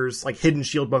bunkers, like hidden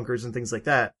shield bunkers and things like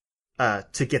that,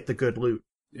 to get the good loot.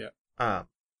 Yeah.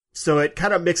 So it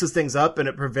kind of mixes things up and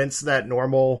it prevents that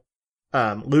normal,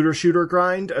 looter shooter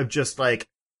grind of just, like,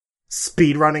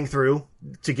 speed running through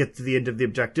to get to the end of the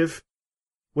objective,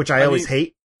 which I always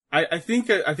hate. I think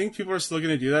people are still going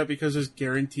to do that because there's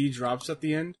guaranteed drops at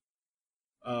the end.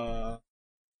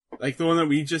 Like the one that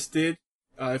we just did.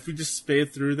 If we just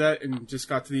sped through that and just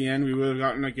got to the end, we would have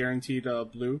gotten a guaranteed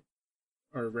blue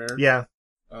or rare. Yeah.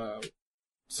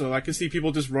 So I can see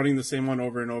people just running the same one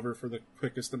over and over for the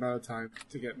quickest amount of time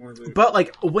to get more loot. But,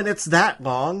 like, when it's that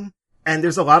long and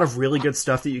there's a lot of really good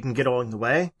stuff that you can get along the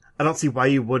way, I don't see why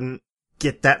you wouldn't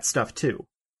get that stuff too.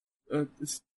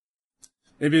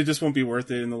 Maybe it just won't be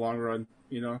worth it in the long run,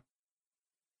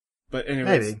 But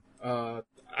anyways, Maybe.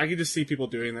 I could just see people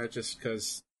doing that just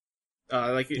because,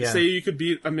 say you could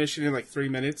beat a mission in like 3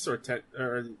 minutes, or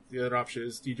the other option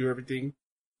is you do everything,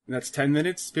 and that's 10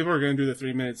 minutes. People are going to do the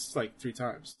 3 minutes like 3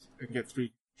 times and get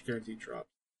 3 guaranteed drops.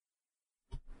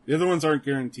 The other ones aren't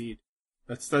guaranteed.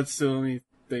 That's the only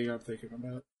thing I'm thinking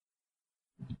about.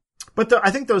 But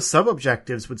I think those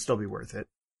sub-objectives would still be worth it.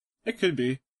 It could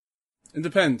be. It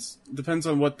depends. It depends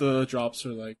on what the drops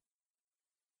are like.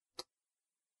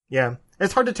 Yeah.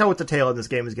 It's hard to tell what the tail of this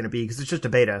game is going to be, because it's just a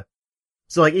beta.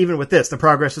 So, like, even with this, the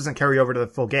progress doesn't carry over to the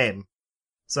full game.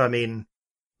 So, I mean,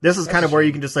 this is kind of where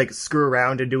you can just, like, screw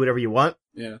around and do whatever you want.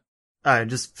 Yeah.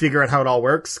 Just figure out how it all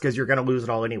works, because you're going to lose it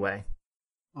all anyway.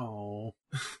 Oh.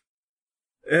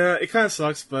 Yeah, it kind of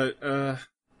sucks, but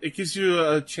it gives you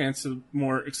a chance to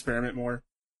experiment more.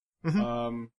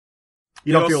 Mm-hmm.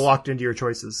 You don't feel locked into your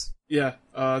choices. Yeah.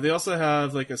 They also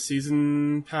have like a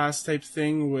season pass type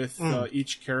thing with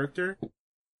each character.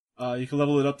 You can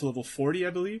level it up to level 40, I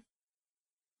believe.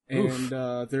 And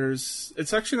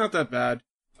it's actually not that bad.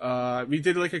 We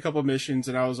did like a couple missions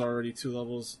and I was already 2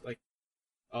 levels like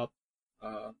up.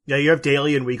 Yeah, you have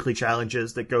daily and weekly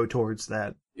challenges that go towards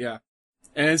that. Yeah.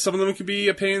 And some of them can be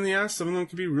a pain in the ass, some of them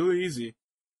can be really easy.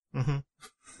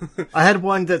 Mm-hmm. I had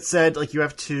one that said, like, you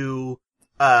have to,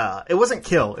 it wasn't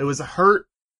kill, it was hurt,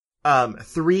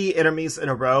 3 enemies in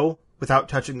a row without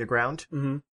touching the ground.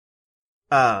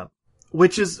 Mm-hmm.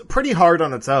 Which is pretty hard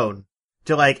on its own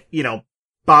to, like,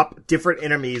 bop different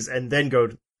enemies and then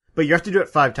but you have to do it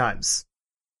 5 times.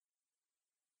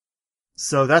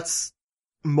 So that's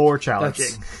more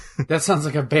challenging. That sounds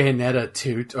like a Bayonetta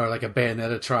toot, or like a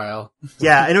Bayonetta trial.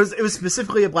 Yeah, and it was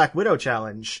specifically a Black Widow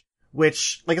challenge,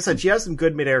 which, like I said, she has some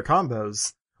good mid-air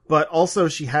combos, but also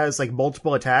she has, like,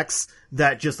 multiple attacks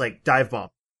that just, like, dive bomb.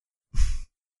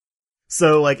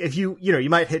 So, like, if you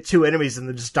might hit 2 enemies and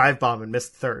then just dive bomb and miss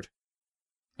the third.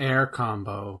 Air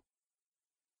combo.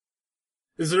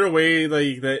 Is there a way,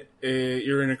 like, that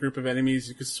you're in a group of enemies,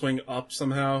 you could swing up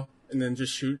somehow and then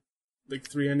just shoot, like,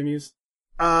 3 enemies?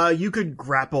 You could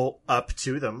grapple up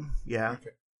to them, yeah. Okay.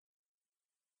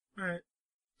 Alright.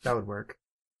 That would work.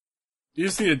 You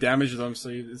just need to damage them,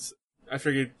 so I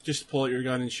figured just pull out your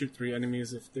gun and shoot 3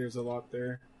 enemies if there's a lot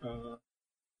there. I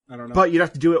don't know. But you'd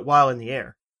have to do it while in the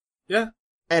air. Yeah.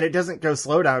 And it doesn't go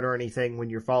slow down or anything when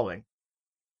you're falling.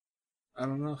 I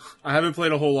don't know. I haven't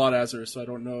played a whole lot as her, so I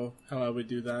don't know how I would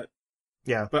do that.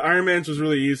 Yeah. But Iron Man's was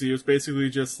really easy. It was basically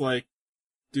just like,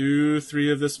 do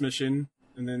 3 of this mission,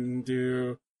 and then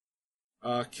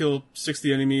kill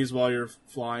 60 enemies while you're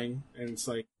flying, and it's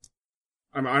like,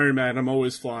 I'm Iron Man, I'm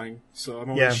always flying, so I'm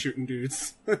always shooting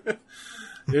dudes. It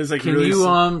was like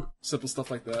simple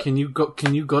stuff like that. Can you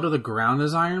go to the ground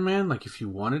as Iron Man, like if you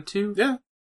wanted to? Yeah.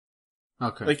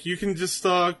 Okay. Like you can just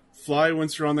fly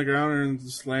once you're on the ground and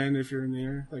just land if you're in the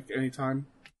air, like anytime.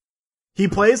 He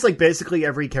plays like basically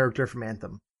every character from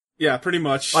Anthem. Yeah, pretty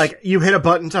much. Like you hit a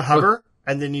button to hover,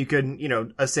 and then you can, you know,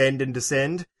 ascend and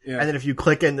descend. Yeah. And then if you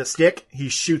click in the stick, he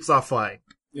shoots off flying.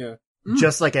 Yeah.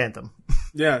 Just like Anthem.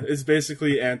 Yeah, it's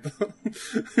basically Anthem.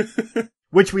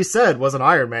 Which we said was an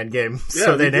Iron Man game,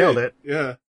 so they nailed it.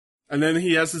 Yeah. And then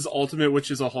he has his ultimate, which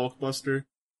is a Hulkbuster.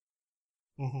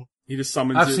 Mm-hmm. He just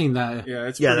summons I've it. seen that. Yeah,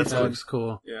 it's Yeah, pretty that's That fun. looks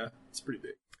cool. Yeah, it's pretty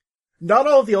big. Not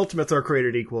all of the ultimates are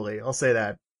created equally, I'll say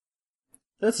that.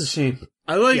 That's a shame.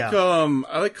 I like Yeah.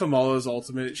 I like Kamala's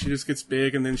ultimate. She just gets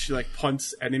big and then she like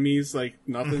punts enemies like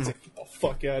nothing's like, get the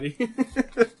fuck out of here.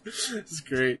 It's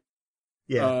great.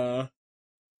 Yeah.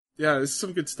 Yeah, it's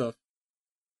some good stuff.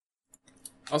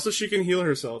 Also, she can heal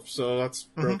herself, so that's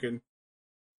broken.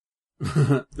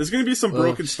 There's gonna be some Well,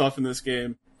 broken stuff in this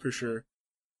game, for sure.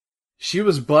 She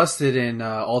was busted in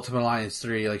Ultimate Alliance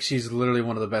 3. Like, she's literally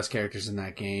one of the best characters in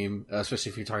that game, especially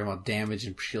if you're talking about damage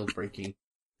and shield breaking.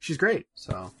 She's great.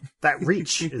 So, That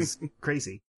reach is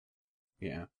crazy.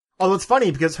 yeah. Although it's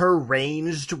funny because her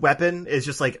ranged weapon is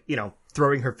just like, you know,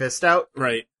 throwing her fist out.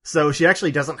 Right. So she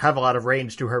actually doesn't have a lot of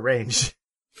range to her range.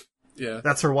 Yeah.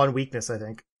 That's her one weakness, I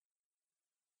think.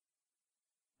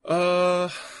 I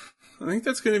think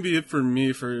that's gonna be it for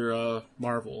me for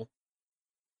Marvel.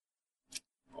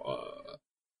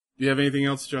 Do you have anything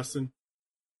else, Justin?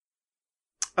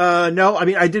 No, I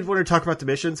mean, I did want to talk about the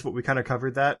missions, but we kind of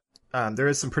covered that. There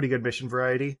is some pretty good mission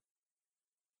variety.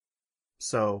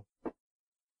 So,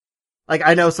 like,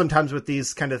 I know sometimes with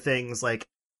these kind of things, like,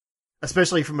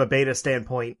 especially from a beta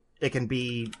standpoint, it can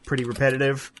be pretty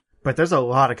repetitive, but there's a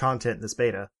lot of content in this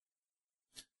beta.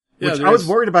 Yeah, Which I was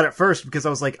worried about at first because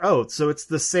I was like, oh, so it's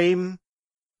the same,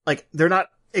 like, they're not,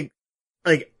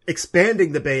 like,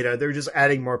 expanding the beta, they're just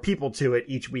adding more people to it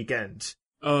each weekend.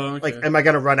 Oh, okay. Like, am I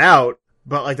gonna run out?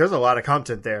 But, like, there's a lot of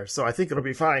content there, so I think it'll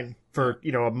be fine for,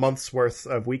 you know, a month's worth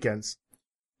of weekends.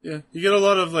 Yeah, you get a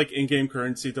lot of like in-game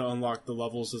currency to unlock the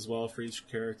levels as well for each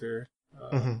character.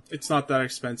 It's not that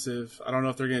expensive. I don't know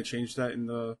if they're going to change that in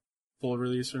the full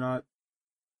release or not.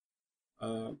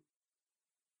 And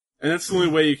that's the only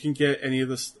way you can get any of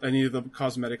the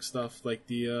cosmetic stuff, like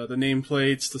the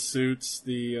nameplates, the suits,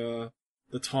 the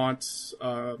taunts,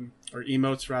 or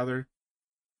emotes rather,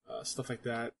 stuff like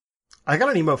that. I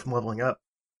got an emote from leveling up.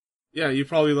 Yeah, you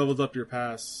probably leveled up your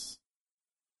pass.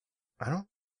 I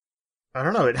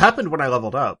don't know. It happened when I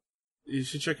leveled up. You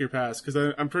should check your pass, because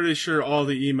I'm pretty sure all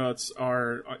the emotes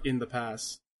are in the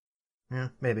pass. Yeah,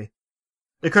 maybe.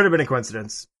 It could have been a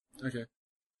coincidence. Okay.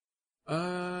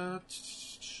 I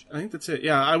think that's it.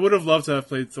 Yeah, I would have loved to have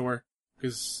played Thor,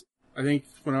 because I think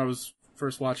when I was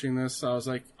first watching this, I was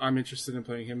like, I'm interested in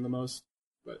playing him the most.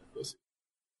 But we'll see.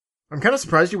 I'm kind of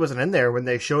surprised he wasn't in there when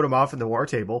they showed him off in the war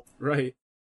table. Right.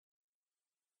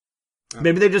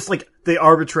 Maybe they just, like, they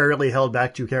arbitrarily held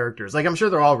back 2 characters. Like, I'm sure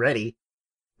they're all ready,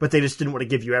 but they just didn't want to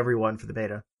give you everyone for the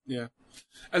beta. Yeah.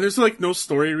 And there's, like, no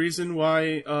story reason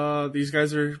why these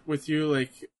guys are with you,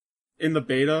 like, in the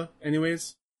beta,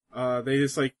 anyways. They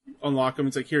just, like, unlock them.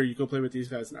 It's like, here, you go play with these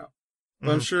guys now.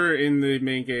 But I'm sure in the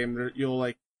main game, you'll,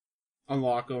 like,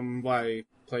 unlock them by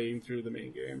playing through the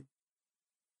main game.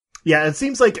 Yeah, it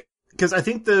seems like, because I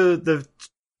think the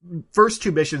first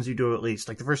 2 missions you do at least,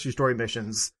 like the first 2 story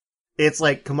missions, it's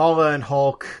like Kamala and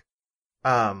Hulk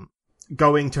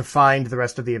going to find the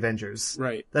rest of the Avengers.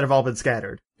 Right. That have all been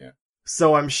scattered. Yeah.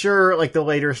 So I'm sure, like, the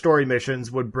later story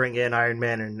missions would bring in Iron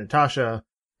Man and Natasha,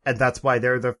 and that's why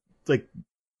they're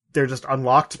they're just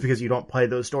unlocked because you don't play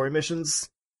those story missions.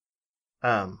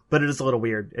 But it is a little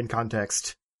weird in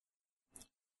context.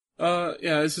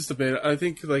 Yeah, it's just a beta. I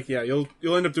think, like, yeah, you'll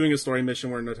end up doing a story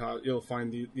mission where you'll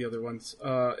find the other ones.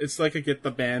 It's like a get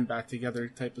the band back together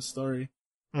type of story.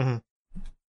 Mm-hmm.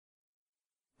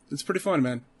 It's pretty fun,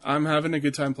 man. I'm having a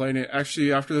good time playing it.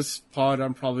 Actually, after this pod,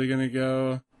 I'm probably gonna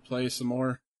go play some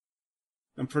more.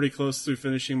 I'm pretty close to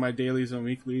finishing my dailies and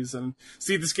weeklies, and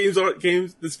see, this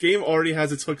game already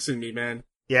has its hooks in me, man.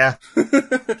 Yeah.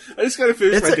 I just gotta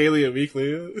finish It's my a- daily and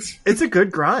weekly. It's a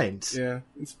good grind. Yeah,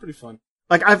 it's pretty fun.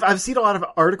 Like, I've seen a lot of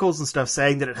articles and stuff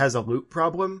saying that it has a loot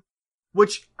problem,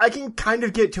 which I can kind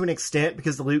of get to an extent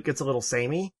because the loot gets a little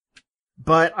samey.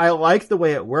 But I like the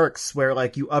way it works, where,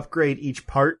 like, you upgrade each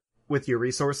part with your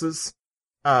resources.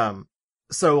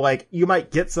 So, like, you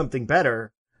might get something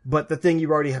better, but the thing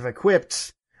you already have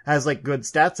equipped has, like, good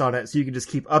stats on it, so you can just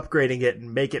keep upgrading it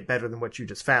and make it better than what you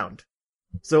just found.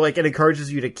 So, like, it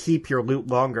encourages you to keep your loot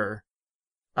longer.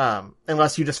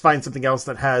 Unless you just find something else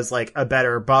that has, like, a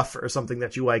better buff or something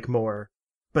that you like more,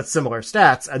 but similar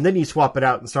stats, and then you swap it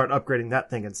out and start upgrading that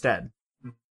thing instead.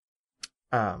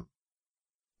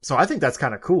 So I think that's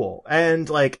kind of cool. And,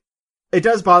 like, it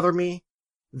does bother me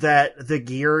that the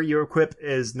gear you equip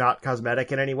is not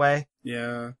cosmetic in any way,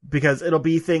 Yeah. because it'll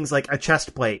be things like a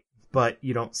chest plate but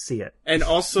you don't see it. And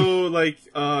also, like,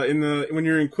 when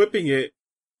you're equipping it,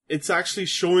 it's actually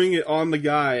showing it on the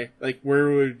guy, like, where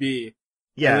it would be.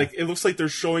 Yeah. And, like, it looks like they're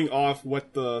showing off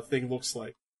what the thing looks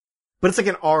like. But it's like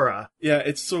an aura. Yeah,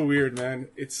 it's so weird, man.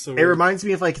 It's so It weird. reminds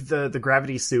me of like the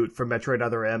gravity suit from Metroid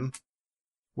Other M,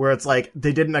 where it's like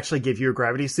they didn't actually give you a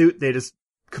gravity suit, they just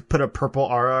put a purple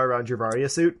aura around your Varia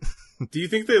suit. Do you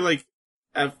think they, like,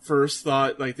 at first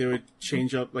thought, like, they would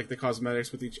change up, like, the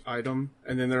cosmetics with each item,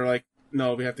 and then they're like,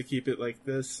 no, we have to keep it like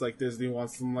this, like Disney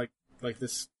wants them like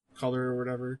this color or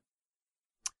whatever?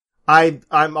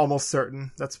 I'm almost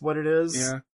certain that's what it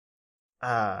is.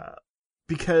 Yeah.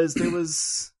 Because there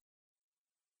was...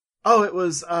 Oh, it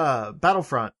was,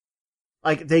 Battlefront.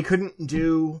 Like, they couldn't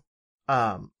do,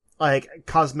 like,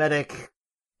 cosmetic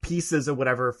pieces or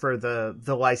whatever for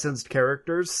the licensed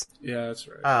characters. Yeah, that's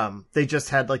right. They just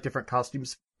had, like, different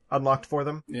costumes unlocked for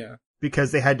them. Yeah.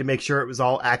 Because they had to make sure it was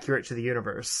all accurate to the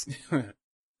universe.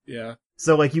 Yeah.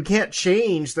 So, like, you can't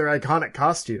change their iconic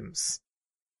costumes.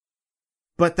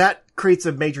 But that creates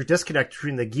a major disconnect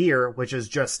between the gear, which is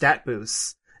just stat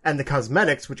boosts, and the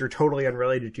cosmetics, which are totally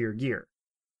unrelated to your gear.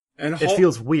 And It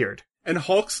feels weird. And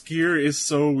Hulk's gear is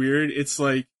so weird. It's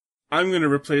like, I'm gonna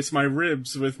replace my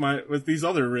ribs with these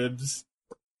other ribs.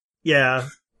 Yeah.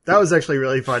 That was actually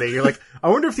really funny. You're like, I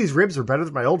wonder if these ribs are better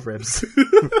than my old ribs.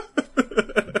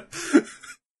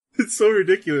 It's so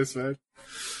ridiculous, man.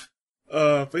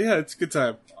 But yeah, it's a good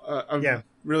time. I'm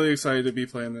really excited to be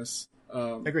playing this.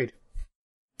 Agreed.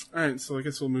 Alright, so I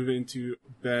guess we'll move into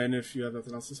Ben if you have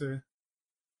nothing else to say.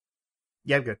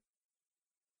 Yeah, I'm good.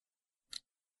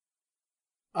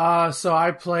 So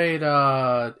I played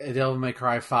Devil May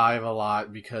Cry 5 a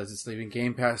lot because it's leaving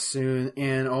Game Pass soon,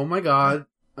 and oh my god,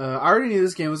 I already knew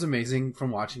this game was amazing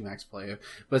from watching Max play it,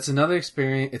 but it's another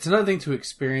experience. It's another thing to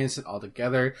experience it all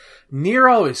together.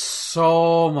 Nero is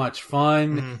so much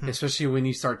fun, especially when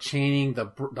you start chaining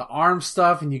the arm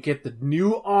stuff and you get the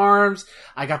new arms.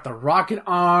 I got the rocket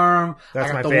arm. That's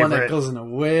I got my the favorite. one that goes in a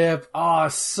whip. Oh,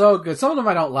 so good. Some of them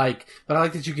I don't like, but I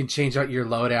like that you can change out your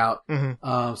loadout.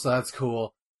 So that's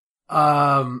cool.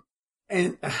 And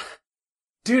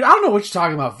dude, I don't know what you're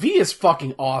talking about. V is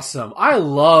fucking awesome. I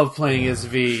love playing as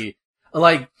V.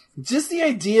 Like, just the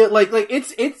idea, like,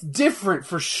 it's different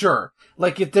for sure.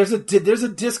 Like, if there's a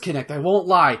disconnect, I won't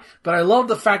lie. But I love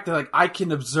the fact that, like, I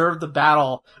can observe the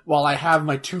battle while I have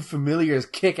my two familiars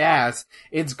kick ass.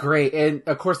 It's great. And,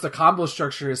 of course, the combo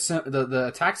structure is, the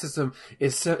attack system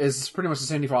is pretty much the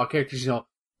same for all characters, you know.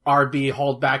 RB,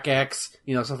 hold back X,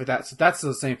 you know, stuff like that. So that's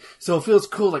the same. So it feels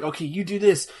cool. Like, okay, you do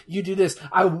this.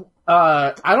 I don't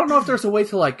know if there's a way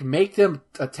to, like, make them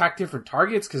attack different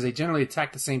targets, because they generally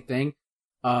attack the same thing.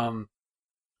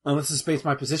 Unless it's based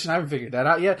my position. I haven't figured that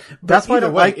out yet. But that's why I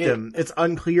don't like them. them. It's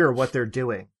unclear what they're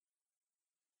doing.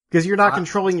 Because you're not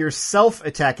controlling yourself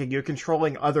attacking, you're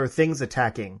controlling other things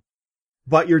attacking.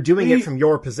 But you're doing it from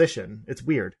your position. It's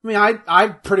weird. I mean, I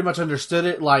pretty much understood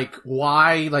it, like,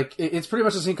 why, like, it's pretty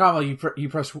much the same combo. You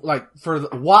press, like, for the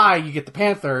Y, you get the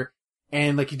Panther,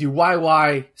 and, like, you do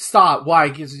Y, stop, Y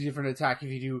gives you a different attack. If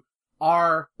you do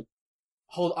R,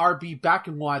 hold RB back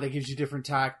and Y, that gives you a different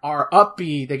attack. R up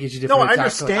B, that gives you a different attack. No, I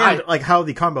understand, like, how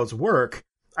the combos work.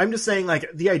 I'm just saying, like,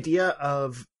 the idea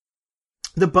of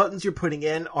the buttons you're putting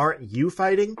in aren't you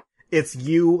fighting, it's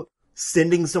you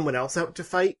sending someone else out to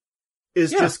fight.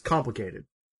 Is just complicated.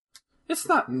 It's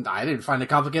not, I didn't find it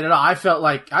complicated at all. I felt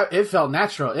like, it felt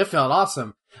natural. It felt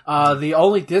awesome. The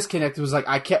only disconnect was, like,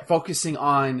 I kept focusing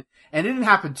on, and it didn't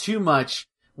happen too much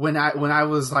when I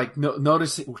was, like,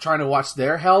 noticing, trying to watch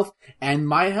their health and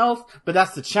my health, but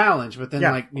that's the challenge. But then,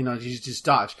 like, you know, you just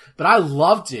dodge. But I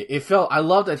loved it. I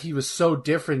loved that he was so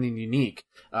different and unique.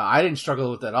 I didn't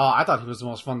struggle with it at all. I thought he was the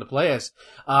most fun to play as.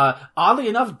 Oddly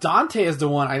enough, Dante is the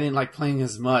one I didn't like playing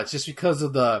as much, just because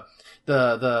of the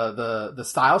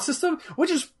style system, which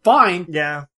is fine.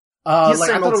 Yeah.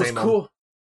 Like, I thought it was cool.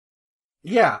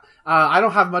 Yeah. I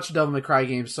don't have much Devil May Cry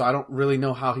games, so I don't really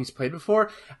know how he's played before.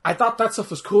 I thought that stuff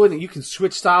was cool, and that you can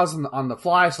switch styles on the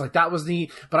fly, so, like, that was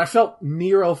neat. But I felt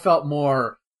Nero felt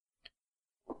more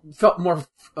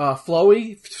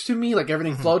flowy to me, like,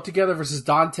 everything flowed together, versus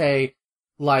Dante.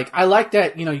 Like, I like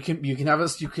that, you know, you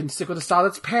can stick with a style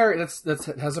that's parry,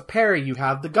 that has a parry, you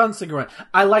have the gunslinger run.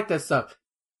 I like that stuff.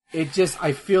 It just,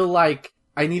 I feel like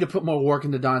I need to put more work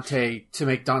into Dante to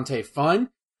make Dante fun.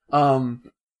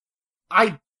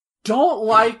 I don't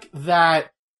like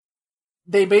that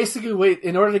they basically wait,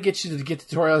 in order to get you to get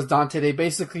tutorials as Dante, they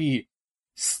basically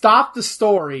stop the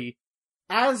story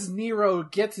as Nero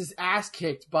gets his ass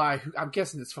kicked by, I'm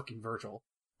guessing it's fucking Virgil.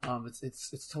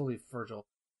 It's totally Virgil.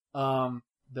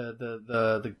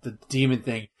 the demon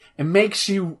thing, and makes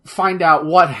you find out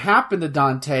what happened to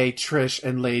Dante, Trish,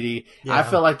 and Lady. Yeah. I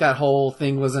felt like that whole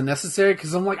thing was unnecessary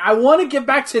because I'm like, I want to get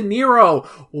back to Nero.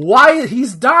 Why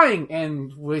he's dying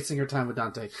and wasting your time with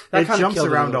Dante. That kind of jumps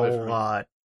around a lot.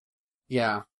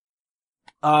 Yeah.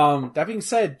 That being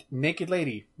said, Naked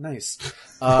Lady, nice.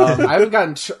 I haven't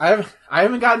gotten to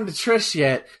Trish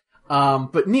yet.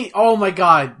 But oh my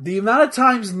god, the amount of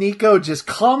times Nico just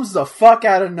comes the fuck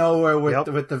out of nowhere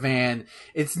with the van,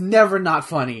 it's never not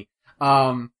funny.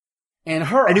 And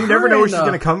you never know where she's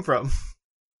gonna come from.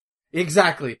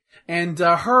 Exactly. And,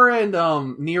 her and,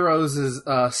 Nero's,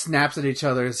 snaps at each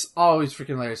other is always freaking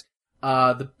hilarious.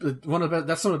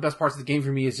 That's some of the best parts of the game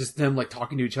for me is just them, like,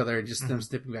 talking to each other and just them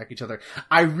snipping back at each other.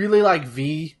 I really like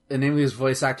V, the name of his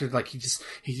voice actor, like, he just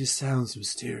sounds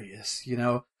mysterious, you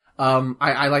know?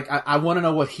 I want to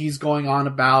know what he's going on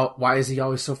about. Why is he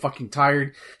always so fucking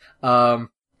tired? I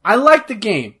like the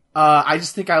game. I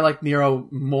just think I like Nero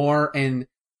more, and,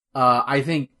 I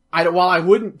think, while I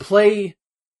wouldn't play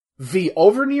V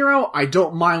over Nero, I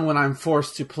don't mind when I'm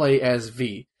forced to play as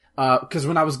V. Cause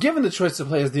when I was given the choice to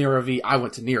play as Nero or V, I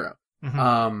went to Nero.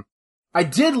 Mm-hmm. I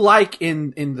did like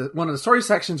in one of the story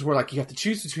sections where, like, you have to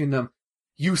choose between them.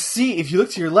 You see, if you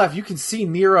look to your left, you can see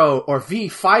Nero or V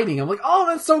fighting. I'm like, oh,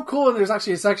 that's so cool. And there's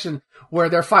actually a section where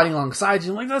they're fighting alongside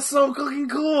you. I'm like, that's so fucking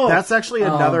cool. That's actually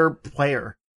another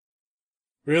player.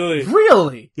 Really?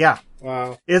 Really? Yeah.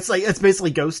 Wow. It's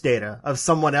basically ghost data of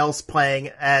someone else playing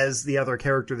as the other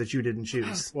character that you didn't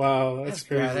choose. Wow, that's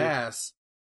crazy. Badass.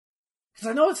 Because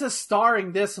I know it says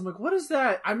starring this. I'm like, what is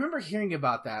that? I remember hearing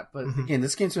about that. But again,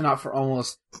 this game's been out for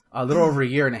almost a little over a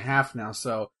year and a half now.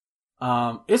 So,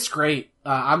 it's great.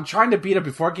 I'm trying to beat it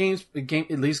before at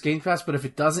least Game Pass, but if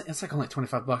it doesn't, it's like only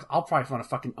 $25. I'll probably want to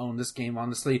fucking own this game,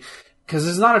 honestly. Cause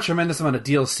there's not a tremendous amount of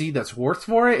DLC that's worth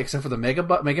for it, except for the Mega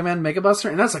Man Mega Buster,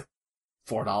 and that's like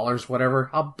 $4, whatever.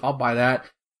 I'll buy that.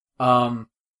 But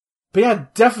yeah,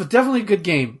 definitely a good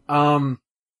game.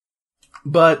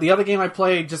 But the other game I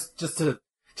played just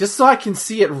so I can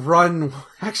see it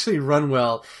actually run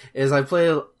well, is I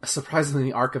played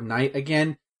surprisingly Arkham Knight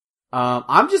again.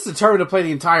 I'm just determined to play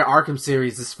the entire Arkham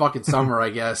series this fucking summer, I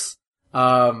guess.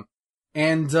 God, I'm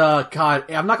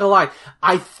not gonna lie.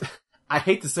 I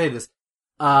hate to say this.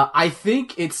 I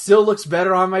think it still looks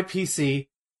better on my PC.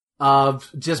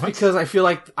 Because I feel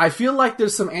like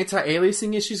there's some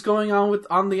anti-aliasing issues going on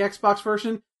on the Xbox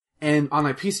version. And on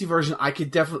my PC version, I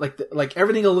could definitely, like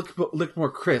everything will look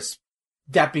more crisp.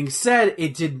 That being said,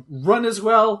 it didn't run as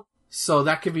well. So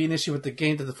that could be an issue with the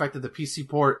game, to the fact that the PC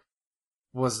port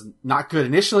was not good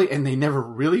initially and they never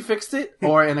really fixed it,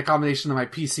 or in a combination of my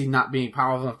PC not being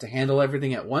powerful enough to handle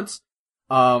everything at once.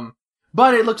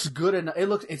 But it looks good, and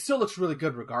it still looks really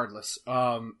good regardless.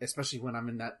 Especially when I'm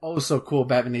in that oh so cool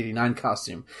Batman '89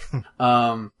 costume.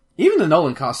 Even the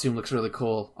Nolan costume looks really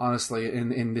cool, honestly,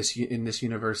 in this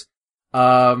universe.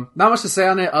 Not much to say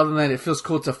on it other than it feels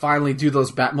cool to finally do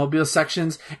those Batmobile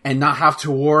sections and not have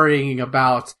to worrying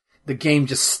about the game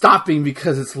just stopping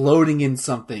because it's loading in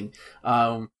something.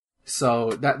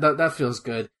 So that feels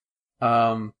good.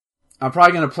 I'm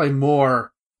probably gonna play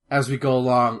more as we go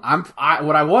along.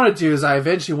 What I want to do is I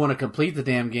eventually want to complete the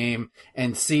damn game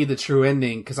and see the true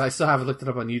ending, because I still haven't looked it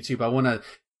up on YouTube.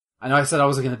 I know I said I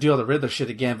wasn't going to do all the Riddler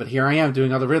shit again, but here I am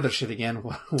doing all the Riddler shit again.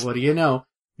 What do you know?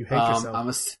 You hate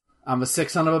yourself. I'm a sick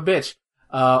son of a bitch.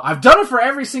 I've done it for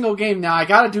every single game now. I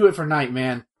gotta do it for Night,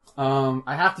 man.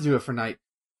 I have to do it for Night.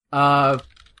 But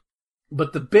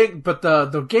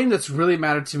the game that's really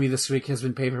mattered to me this week has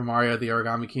been Paper Mario: The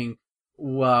Origami King,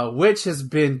 which has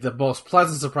been the most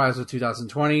pleasant surprise of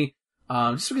 2020.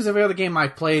 Just because every other game I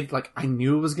played, like, I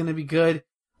knew it was going to be good,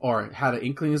 or had an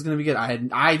inkling it was going to be good.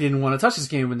 I didn't want to touch this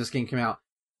game when this game came out.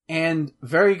 And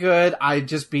very good. I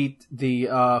just beat the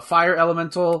fire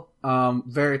elemental.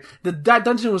 That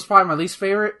dungeon was probably my least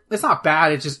favorite. It's not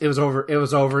bad. It was over. It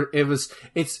was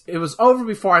over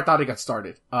before I thought it got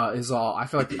started. Is all. I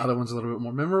feel like the other one's a little bit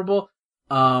more memorable.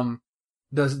 The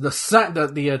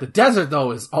desert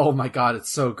though is, oh my god,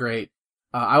 it's so great.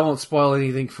 I won't spoil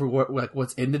anything for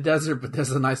what's in the desert, but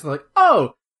there's a nice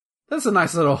that's a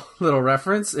nice little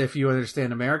reference if you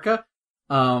understand America.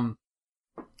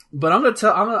 But I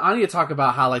need to talk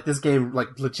about how, like, this game,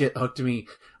 like, legit hooked me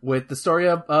with the story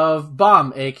of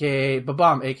Bomb, aka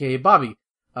Bobby,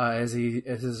 as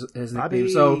his nickname.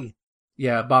 So,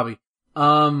 yeah, Bobby.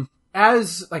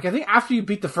 As, like, I think after you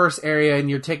beat the first area and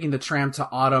you're taking the tram to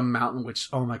Autumn Mountain, which,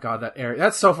 oh my god, that area,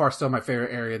 that's so far still my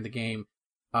favorite area in the game,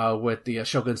 with the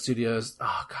Shogun Studios.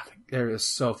 Oh god, that area is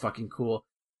so fucking cool.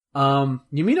 You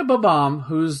meet a Bomb,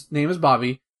 whose name is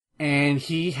Bobby, and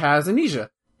he has amnesia.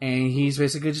 and he's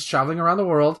basically just traveling around the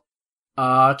world,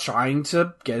 trying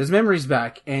to get his memories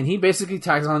back. And he basically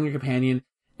tags on your companion,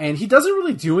 and he doesn't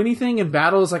really do anything in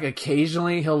battles. Like,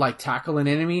 occasionally he'll, like, tackle an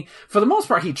enemy. For the most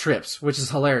part, he trips, which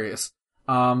is hilarious.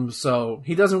 So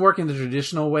he doesn't work in the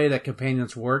traditional way that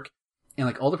companions work in,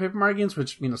 like, older Paper Mario games,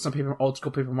 which, some old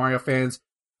school Paper Mario fans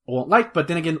won't like. But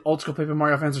then again, old school Paper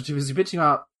Mario fans are too busy bitching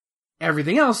about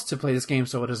everything else to play this game,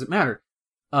 so it doesn't matter.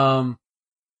 And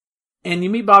you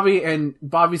meet Bobby, and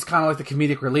Bobby's kind of like the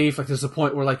comedic relief. Like, there's a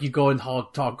point where, like, you go in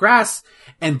tall grass,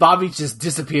 and Bobby just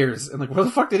disappears. And, like, where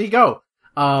the fuck did he go?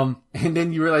 And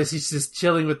then you realize he's just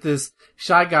chilling with this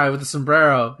shy guy with a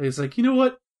sombrero. And he's like, you know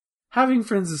what? Having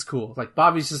friends is cool. Like,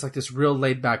 Bobby's just like this real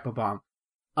laid-back Bob-omb.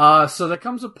 So there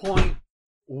comes a point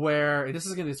where, and this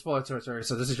is gonna be spoiler territory,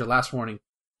 so this is your last warning.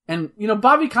 And,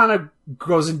 Bobby kind of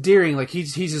grows endearing. Like,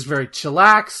 he's just very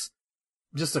chillax,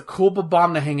 just a cool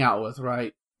Bob-omb to hang out with,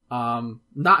 right?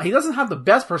 He doesn't have the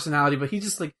best personality, but he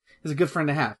just, like, is a good friend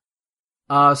to have.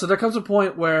 So there comes a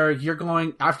point where you're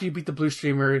going, after you beat the blue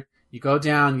streamer, you go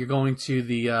down, you're going to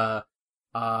the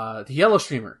yellow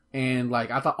streamer. And,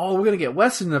 like, I thought, we're gonna get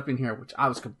Weston up in here, which I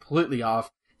was completely off,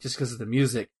 just because of the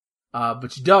music.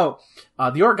 But you don't.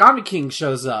 The Origami King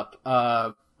shows up.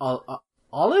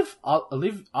 Olive, I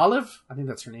think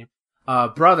that's her name.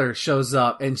 Brother shows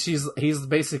up, and he's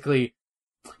basically,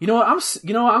 I'm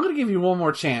gonna give you one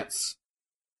more chance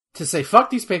to say, fuck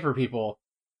these paper people,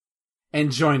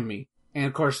 and join me. And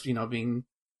of course, being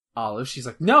Olive, she's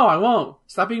like, no, I won't.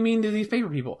 Stop being mean to these paper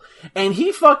people. And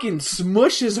he fucking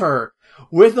smushes her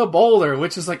with a boulder,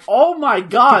 which is like, oh my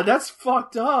god, that's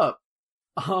fucked up.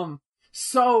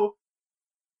 So,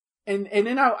 and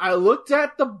then I looked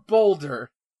at the boulder,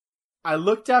 I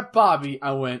looked at Bobby,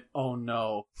 I went, oh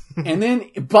no. And then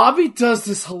Bobby does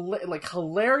this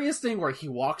hilarious thing where he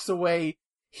walks away,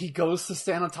 he goes to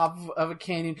stand on top of a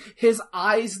canyon, his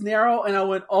eyes narrow, and I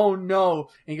went, oh no.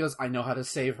 And he goes, I know how to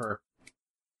save her.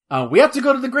 We have to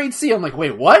go to the Great Sea. I'm like,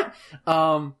 wait, what?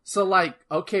 So, like,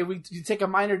 okay, you take a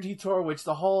minor detour, which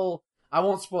I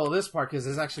won't spoil this part because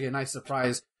it's actually a nice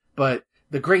surprise, but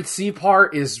the Great Sea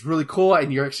part is really cool,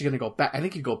 and you're actually gonna go back. I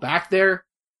think you go back there,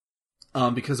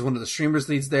 because one of the streamers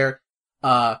leads there.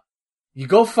 You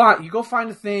go find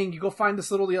a thing, you go find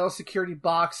this little yellow security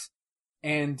box,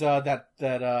 and, that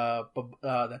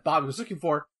Bobby was looking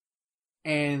for,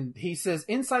 and he says,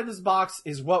 inside this box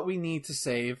is what we need to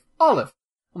save Olive.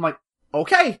 I'm like,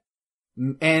 okay.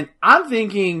 And I'm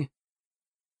thinking,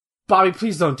 Bobby,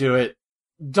 please don't do it.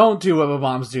 Don't do what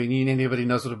Bob-ombs do. Anybody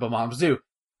knows what Bob-ombs do.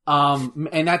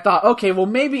 And I thought, okay, well,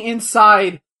 maybe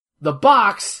inside the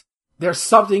box, there's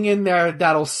something in there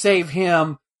that'll save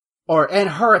him and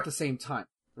her at the same time,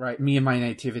 right? Me and my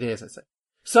nativity, as I said.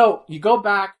 So you go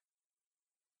back,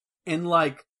 and,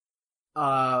 like,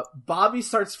 Bobby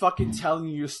starts fucking telling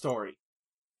you a story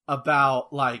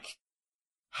about, like,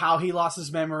 how he lost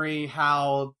his memory,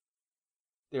 how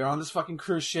they're on this fucking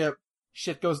cruise ship,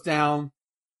 shit goes down,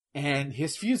 and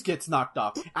his fuse gets knocked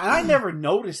off. And I never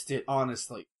noticed it,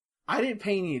 honestly. I didn't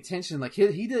pay any attention. Like,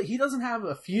 he doesn't have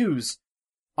a fuse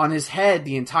on his head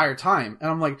the entire time. And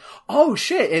I'm like, oh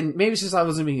shit. And maybe it's just I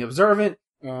wasn't being observant.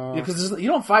 Because you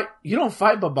don't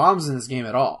fight Bob-ombs in this game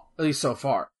at all. At least so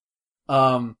far.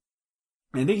 I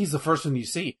think he's the first one you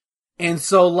see. And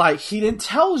so, like, he then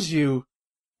tells you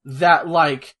that,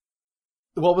 like,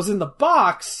 what was in the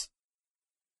box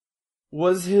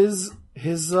was his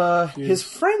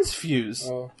friend's fuse.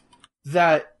 Oh.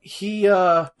 That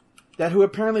who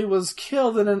apparently was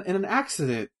killed in an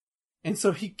accident. And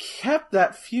so he kept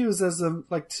that fuse as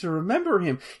to remember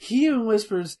him. He even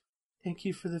whispers, thank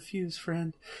you for the fuse,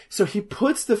 friend. So he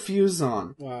puts the fuse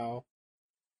on. Wow.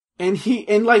 And he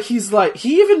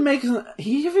even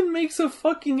makes a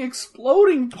fucking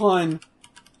exploding pun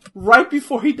right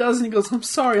before he does, and he goes, I'm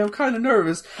sorry, I'm kind of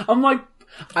nervous. I'm like,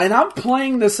 and I'm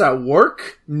playing this at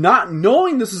work, not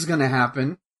knowing this is gonna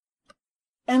happen,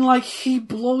 and, like, he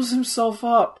blows himself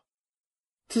up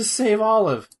to save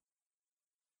Olive.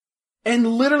 And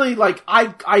literally, like,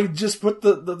 I just put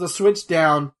the switch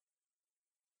down,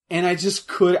 and I just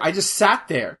sat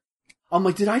there. I'm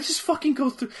like, did I just fucking go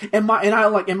through, am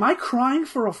I crying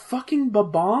for a fucking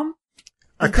Bob-omb?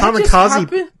 A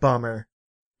kamikaze bomber.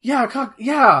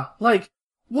 Yeah, like,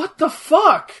 what the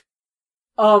fuck?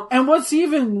 And what's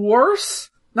even worse,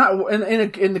 not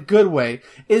in the good way,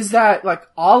 is that, like,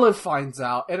 Olive finds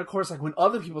out, and of course, like, when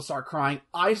other people start crying,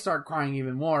 I start crying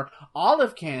even more.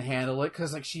 Olive can't handle it,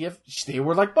 cause, like, they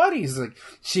were like buddies, like,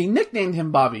 she nicknamed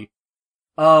him Bobby.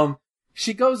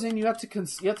 She goes in, you have to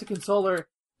console her,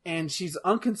 and she's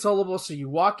unconsolable, so you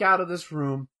walk out of this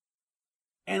room,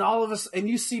 and and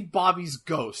you see Bobby's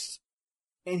ghost.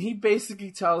 And he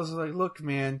basically tells her, like, look,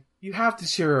 man, you have to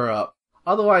cheer her up.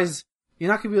 Otherwise, you're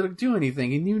not gonna be able to do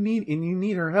anything, and you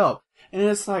need her help. And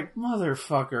it's like,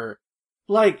 motherfucker.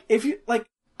 Like,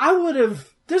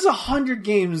 there's 100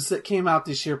 games that came out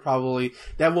this year probably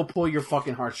that will pull your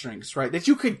fucking heartstrings, right? That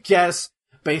you could guess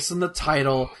based on the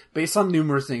title, based on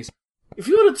numerous things. If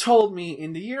you would have told me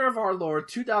in the year of our Lord,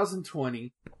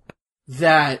 2020,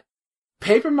 that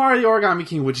Paper Mario Origami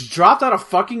King, which dropped out of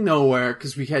fucking nowhere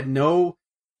because we had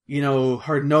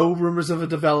heard no rumors of a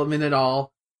development at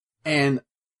all, and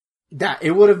that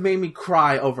it would have made me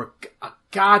cry over a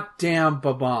goddamn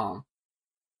Bob-omb,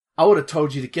 I would have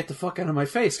told you to get the fuck out of my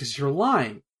face because you're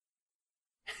lying.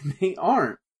 And they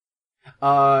aren't.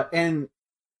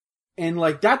 And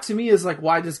like that to me is like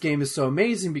why this game is so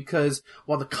amazing, because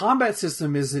while the combat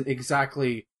system isn't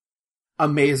exactly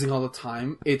amazing all the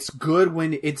time, it's good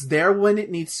when it's there when it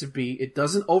needs to be. It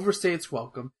doesn't overstay its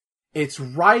welcome. Its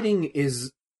writing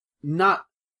is not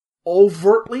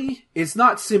overtly, it's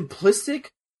not simplistic,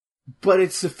 but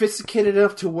it's sophisticated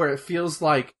enough to where it feels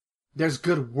like there's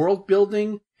good world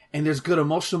building and there's good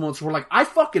emotional moments where, like, I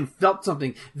fucking felt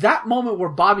something. That moment where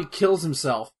Bobby kills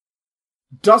himself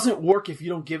doesn't work if you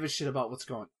don't give a shit about what's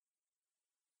going on.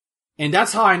 And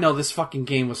that's how I know this fucking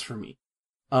game was for me.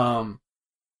 And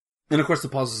of course the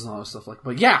puzzles and all that stuff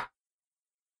but yeah.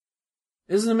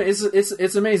 It's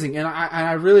amazing. And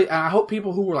I hope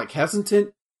people who were like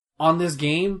hesitant on this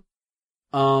game,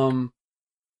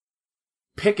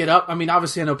 pick it up. I mean,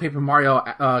 obviously I know Paper Mario,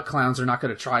 clowns are not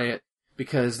gonna try it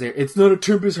because it's not a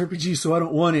turn-based RPG, so I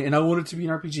don't want it, and I want it to be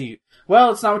an RPG.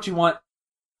 Well, it's not what you want.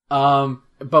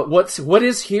 But what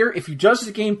is here, if you judge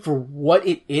the game for what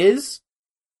it is,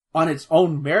 on its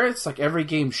own merits, like every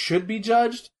game should be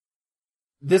judged,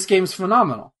 this game's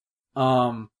phenomenal.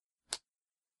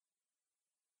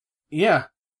 Yeah.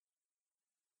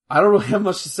 I don't really have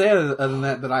much to say other than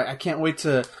that, but I can't wait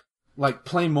to, like,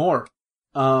 play more.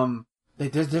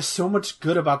 There's so much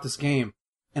good about this game.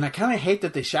 And I kinda hate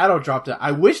that they shadow dropped it.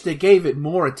 I wish they gave it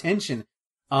more attention,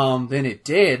 than it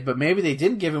did, but maybe they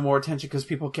didn't give it more attention because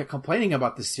people kept complaining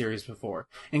about this series before.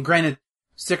 And granted,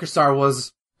 Sticker Star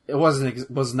was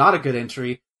not a good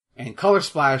entry, and Color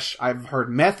Splash I've heard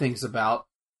meh things about,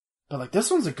 but like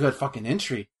this one's a good fucking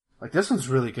entry. Like this one's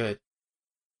really good.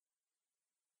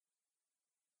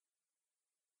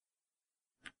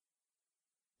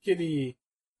 Kitty.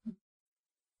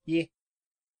 Yeah.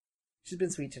 She's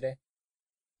been sweet today.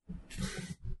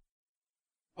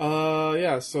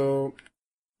 Yeah, so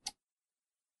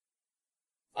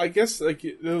I guess like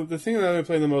the thing that I've been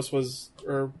playing the most thing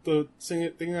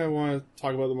that I want to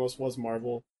talk about the most was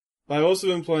Marvel. But I've also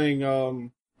been playing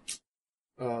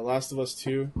Last of Us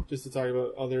 2, just to talk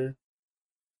about other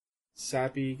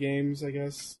sappy games, I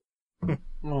guess.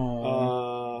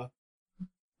 Aww.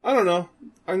 I don't know.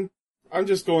 I'm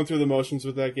just going through the motions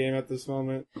with that game at this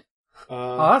moment.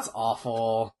 Oh, that's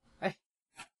awful.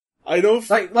 I know,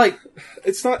 like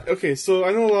it's not okay. So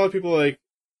I know a lot of people like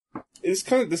this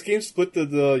game split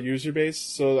the user base.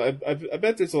 So I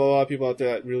bet there's a lot of people out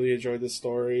there that really enjoy the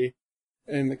story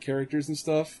and the characters and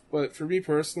stuff. But for me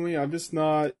personally, I'm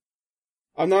not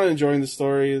enjoying the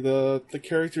story. The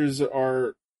characters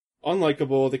are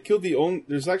unlikable. They killed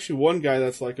there's actually one guy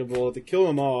that's likable. They kill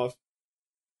him off,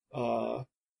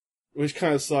 which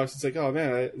kind of sucks. It's like, oh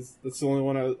man, that's the only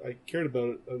one I cared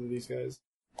about of these guys.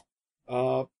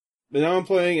 But now I'm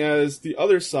playing as the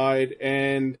other side,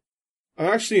 and I'm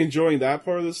actually enjoying that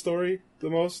part of the story the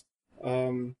most.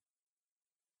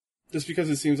 Just because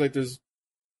it seems like there's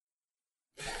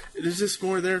just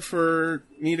more there for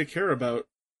me to care about.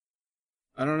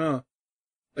 I don't know.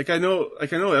 I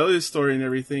know Ellie's story and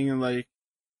everything, and like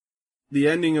the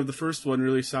ending of the first one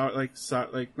really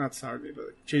not soured me, but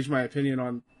like, changed my opinion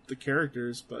on the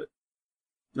characters. But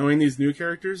knowing these new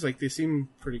characters, like they seem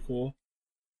pretty cool.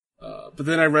 But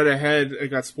then I read ahead, I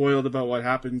got spoiled about what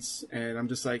happens, and I'm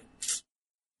just like,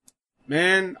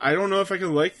 man, I don't know if I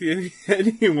can like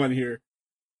anyone here.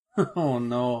 Oh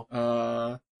no.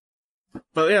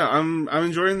 But yeah, I'm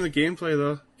enjoying the gameplay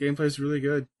though. Gameplay's really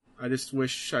good. I just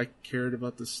wish I cared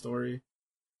about the story.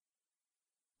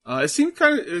 It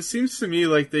seems to me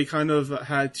like they kind of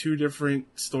had two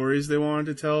different stories they wanted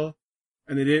to tell,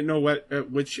 and they didn't know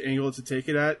at which angle to take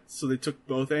it at, so they took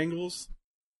both angles.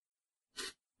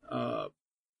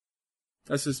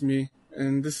 That's just me.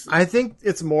 And I think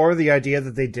it's more the idea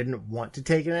that they didn't want to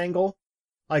take an angle.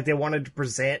 Like they wanted to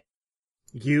present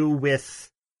you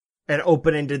with an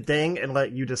open-ended thing and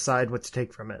let you decide what to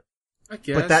take from it. I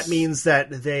guess. But that means that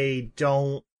they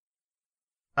don't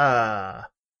have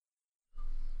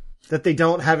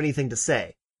anything to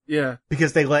say. Yeah.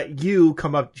 Because they let you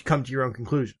come to your own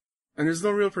conclusion. And there's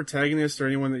no real protagonist or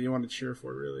anyone that you want to cheer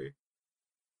for, really.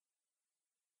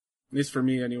 At least for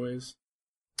me, anyways.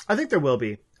 I think there will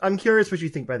be. I'm curious what you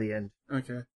think by the end.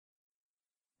 Okay.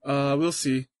 We'll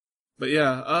see. But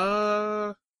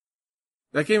yeah,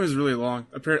 that game is really long.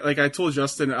 Like, I told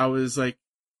Justin I was, like,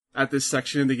 at this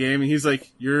section in the game, and he's like,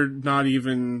 you're not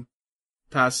even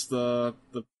past the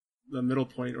middle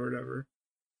point or whatever.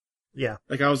 Yeah.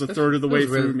 Like, I was a third of the way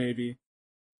through, maybe.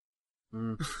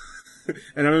 Mm.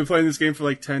 And I've been playing this game for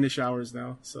like 10-ish hours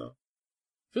now, so.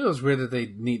 Feels weird that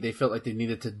they felt like they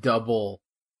needed to double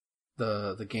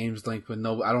the game's length when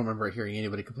I don't remember hearing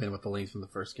anybody complain about the length from the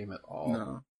first game at all.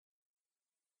 No.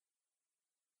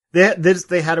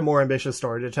 They had a more ambitious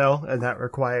story to tell, and that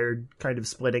required kind of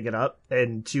splitting it up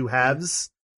in two halves.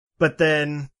 But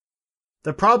then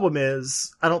the problem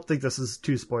is, I don't think this is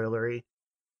too spoilery.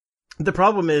 The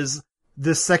problem is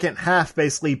the second half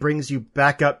basically brings you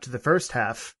back up to the first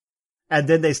half, and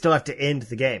then they still have to end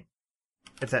the game,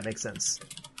 if that makes sense.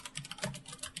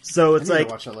 So it's I need like,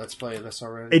 to watch a Let's Play of this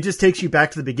already. it just takes you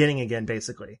back to the beginning again,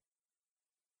 basically.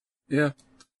 Yeah.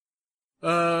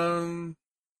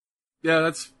 Yeah,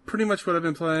 that's pretty much what I've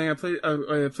been playing. I played a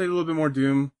little bit more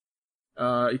Doom,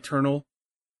 Eternal.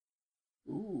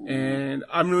 Ooh. And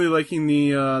I'm really liking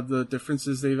the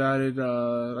differences they've added.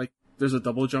 Like, there's a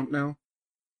double jump now.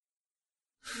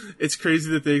 It's crazy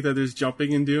to think that there's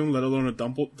jumping in Doom, let alone a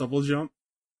double jump.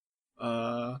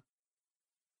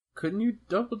 Couldn't you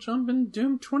double jump in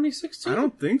Doom 2016? I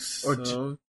don't think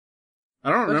so. I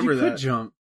don't remember you that. Could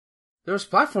jump. There was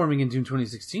platforming in Doom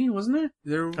 2016, wasn't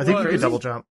there? I think you could double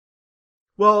jump.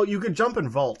 Well, you could jump in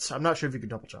vaults. I'm not sure if you could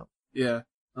double jump. Yeah.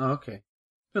 Oh, okay.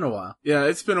 It's been a while. Yeah,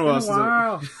 it's been a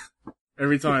while.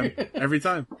 Every time.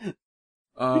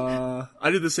 I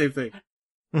did the same thing.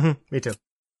 Mm-hmm. Me too.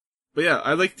 But yeah,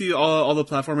 I like all the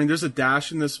platforming. There's a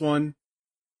dash in this one.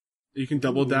 You can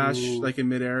double dash like in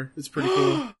midair. It's pretty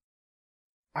cool.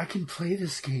 I can play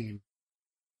this game.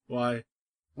 Why?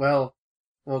 Well,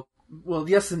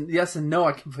 yes and no.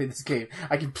 I can play this game.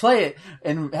 I can play it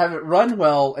and have it run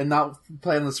well and not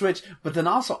play on the Switch. But then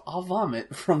also, I'll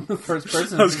vomit from the first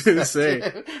person. I was gonna say,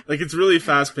 like, it's really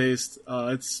fast paced.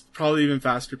 It's probably even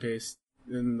faster paced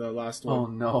than the last one. Oh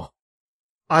no!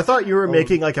 I thought you were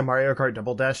making like a Mario Kart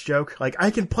Double Dash joke. Like,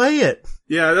 I can play it.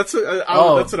 Yeah, that's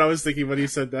what I was thinking when you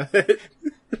said that.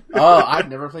 Oh, I've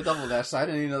never played Double Dash, so I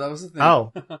didn't even know that was a thing.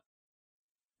 Oh.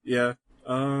 Yeah.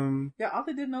 Yeah, I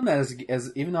didn't know that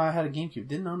as even though I had a GameCube,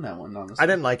 didn't own that one. Honestly, I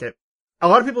didn't like it. A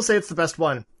lot of people say it's the best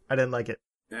one. I didn't like it.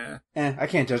 Yeah. I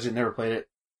can't judge it. Never played it.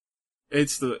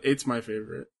 It's my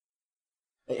favorite.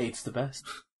 It's the best.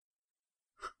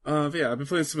 But yeah, I've been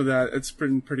playing some of that. It's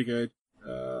been pretty good.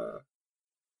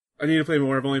 I need to play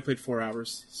more. I've only played 4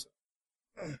 hours.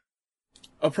 So.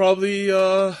 I'll probably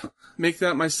make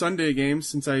that my Sunday game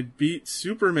since I beat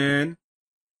Superman.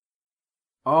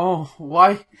 Oh,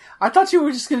 why? I thought you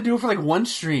were just gonna do it for like one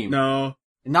stream. No.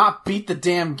 Not beat the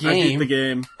damn game. I beat the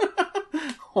game.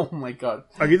 Oh my god.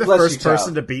 Are you the first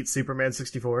person to beat Superman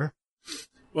 64?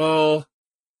 Well,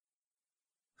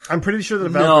 I'm pretty sure the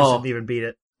developers didn't even beat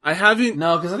it. I haven't.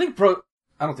 No, because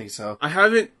I don't think so. I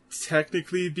haven't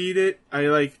technically beat it.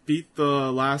 I beat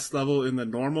the last level in the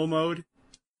normal mode,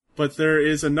 but there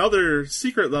is another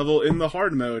secret level in the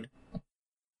hard mode.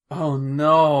 Oh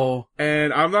no.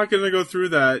 And I'm not gonna go through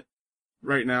that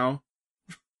right now.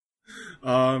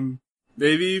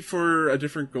 Maybe for a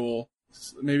different goal.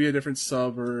 Maybe a different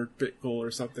sub or bit goal or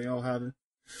something I'll have it.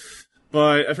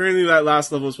 But apparently that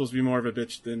last level is supposed to be more of a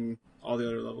bitch than all the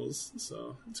other levels,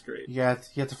 so it's great. Yeah,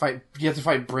 you have to fight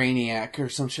Brainiac or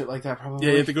some shit like that probably.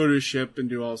 Yeah, you have to go to a ship and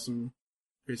do all some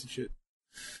crazy shit.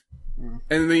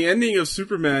 And the ending of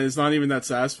Superman is not even that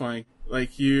satisfying.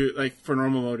 For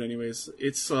normal mode anyways.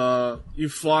 It's, you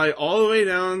fly all the way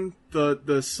down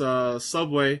this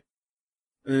subway,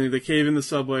 and they cave in the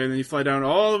subway, and then you fly down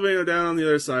all the way down on the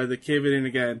other side, they cave it in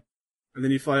again. And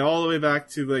then you fly all the way back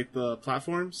to, the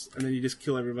platforms, and then you just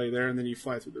kill everybody there, and then you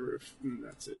fly through the roof. And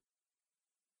that's it.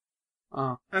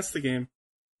 That's the game.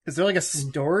 Is there a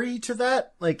story to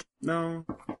that? No.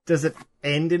 Does it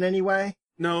end in any way?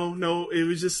 No, it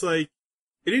was just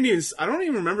it didn't even, I don't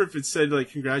even remember if it said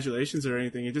congratulations or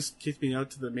anything. It just kicked me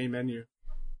out to the main menu.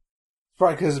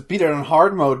 Probably because beat it on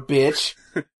hard mode, bitch.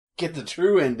 Get the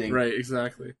true ending. Right,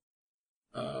 exactly.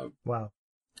 Wow.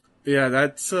 Yeah,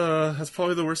 that's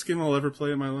probably the worst game I'll ever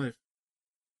play in my life.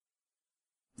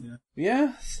 Yeah.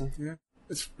 Yeah. Yeah.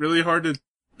 It's really hard to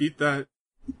beat that.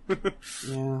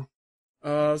 Yeah.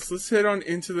 So let's head on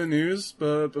into the news,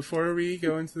 but before we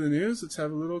go into the news, let's have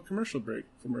a little commercial break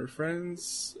from our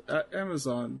friends at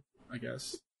Amazon, I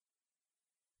guess.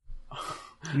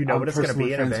 You know I'm what it's going to personally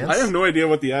be in friends with- advance? I have no idea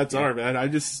what the ads are, man. I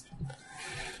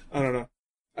don't know.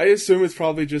 I assume it's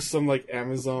probably just some like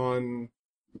Amazon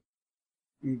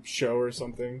show or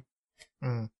something.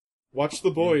 Mm. Watch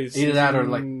The Boys. Either that or,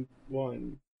 season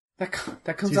 1. That comes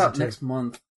Season out 2. next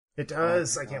month. It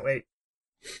does. I can't wait.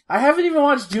 I haven't even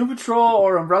watched Doom Patrol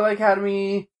or Umbrella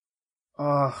Academy.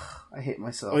 Ugh, I hate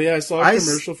myself. Oh yeah, I saw a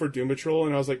commercial for Doom Patrol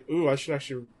and I was like, ooh, I should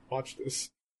actually watch this.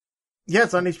 Yeah,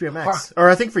 it's on HBO Max. Or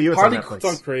I think for you it's Harley- on Netflix. It's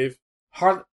on Crave.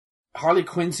 Harley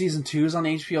Quinn season 2 is on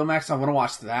HBO Max. I want to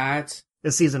watch that.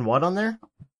 Is season 1 on there?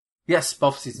 Yes,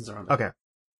 both seasons are on there. Okay,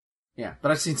 Yeah, but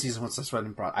I've seen season 1, so that's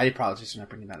why I apologize for not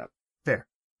bringing that up. fair.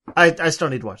 I still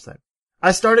need to watch that.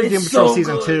 I started It's Doom Patrol so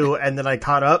season good. 2, and then I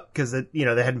caught up because they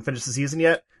hadn't finished the season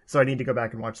yet, so I need to go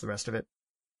back and watch the rest of it.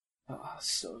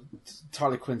 So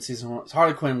Harley Quinn season 1.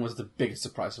 Harley Quinn was the biggest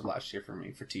surprise of last year for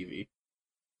me for TV.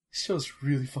 This show's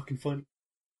really fucking funny.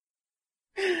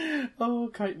 Oh,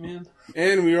 Kite Man.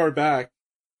 And we are back.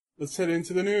 Let's head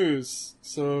into the news.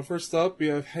 So first up, we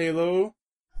have Halo,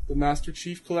 the Master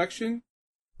Chief Collection.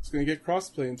 It's going to get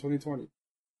crossplay in 2020.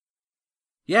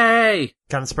 Yay!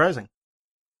 Kind of surprising.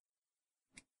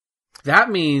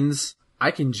 That means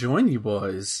I can join you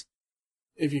boys.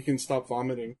 If you can stop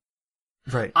vomiting.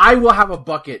 Right. I will have a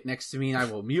bucket next to me and I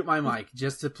will mute my mic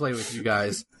just to play with you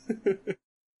guys.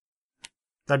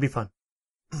 That'd be fun.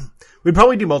 We'd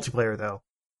probably do multiplayer though,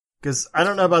 because I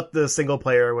don't know about the single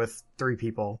player with 3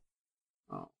 people.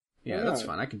 Oh, yeah, that's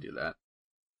fine. I can do that.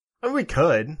 I mean, we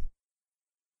could.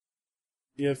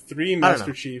 You have 3 don't know.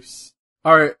 Master Chiefs.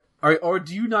 Or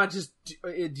do you not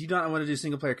want to do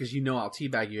single player because you know I'll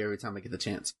teabag you every time I get the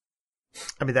chance?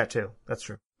 I mean, that too. That's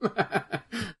true.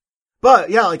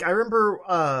 But yeah, like I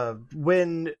remember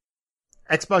when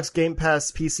Xbox Game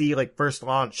Pass PC like first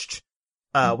launched,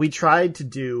 we tried to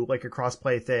do like a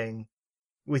crossplay thing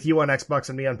with you on Xbox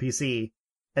and me on PC,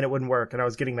 and it wouldn't work, and I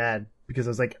was getting mad because I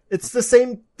was like, it's the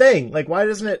same thing. Like, why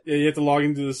doesn't it? Yeah, you have to log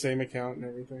into the same account and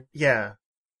everything. Yeah.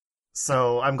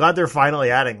 So I'm glad they're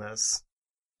finally adding this.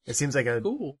 It seems like a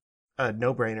Cool.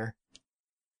 no-brainer.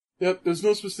 Yep, there's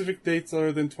no specific dates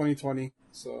other than 2020,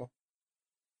 so...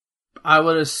 I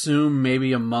would assume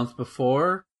maybe a month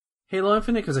before Halo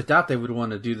Infinite, because I doubt they would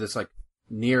want to do this like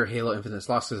near Halo Infinite's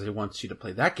launch, because they want you to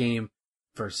play that game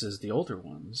versus the older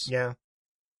ones. Yeah.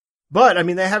 But, I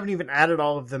mean, they haven't even added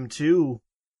all of them to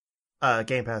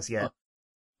Game Pass yet.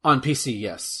 On PC,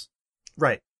 yes.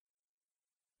 Right.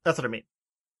 That's what I mean.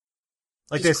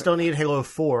 Like, Just they still need Halo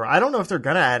 4. I don't know if they're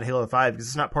gonna add Halo 5, because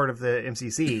it's not part of the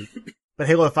MCC. But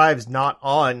Halo 5 is not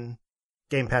on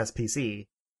Game Pass PC.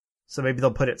 So maybe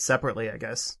they'll put it separately, I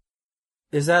guess.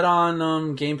 Is that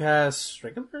on Game Pass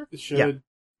regular? It should.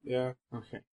 Yeah.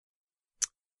 Okay.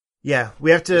 Yeah,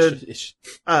 we have to It should.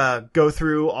 go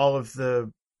through all of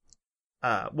the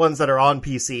ones that are on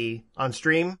PC on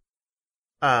stream.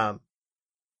 Like,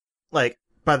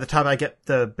 by the time I get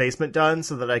the basement done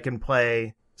so that I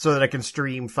can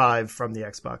stream 5 from the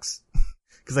Xbox.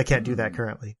 Because I can't do that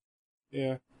currently.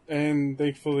 Yeah. And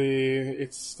thankfully,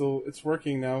 it's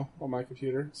working now on my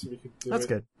computer, so we could do That's it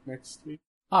good. next week.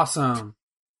 Awesome.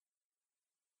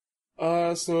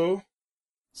 So,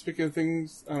 speaking of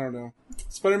things, I don't know.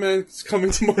 Spider-Man is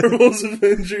coming to Marvel's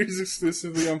Avengers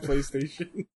exclusively on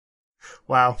PlayStation.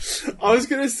 Wow. I was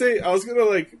gonna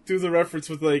like do the reference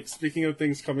with like speaking of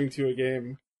things coming to a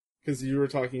game, because you were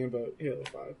talking about Halo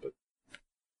 5, but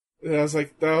I was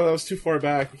like, that was too far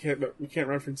back. We can't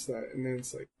reference that. And then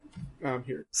it's like, now I'm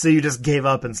here. So you just gave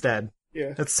up instead.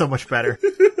 Yeah. That's so much better.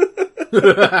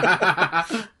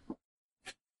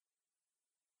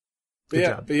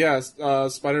 Good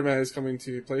job. Spider-Man is coming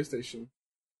to PlayStation.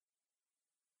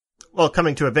 Well,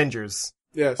 coming to Avengers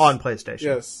Yes. on PlayStation.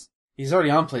 Yes. He's already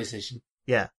on PlayStation.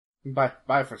 Yeah. You can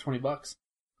buy it for $20.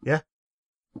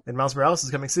 And Miles Morales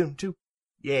is coming soon, too.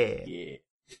 Yeah. Yeah.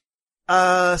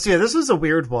 So yeah, this was a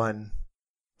weird one.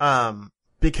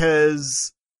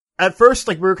 Because at first,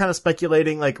 like, we were kind of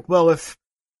speculating, like, well, if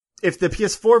the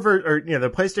PS4 the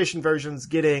PlayStation version's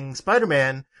getting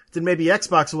Spider-Man, then maybe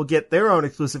Xbox will get their own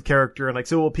exclusive character, and like,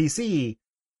 so will PC.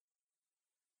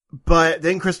 But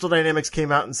then Crystal Dynamics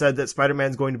came out and said that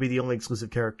Spider-Man's going to be the only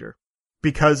exclusive character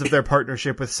because of their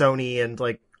partnership with Sony and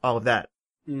like all of that.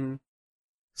 Mm-hmm.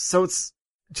 So it's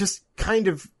just kind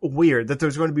of weird that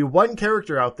there's going to be one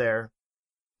character out there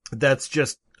that's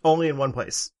just only in one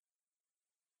place.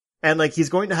 And like, he's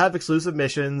going to have exclusive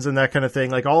missions and that kind of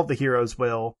thing, like all of the heroes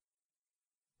will.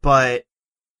 But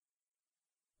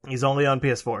he's only on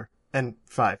PS4 and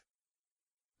 5.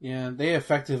 Yeah, they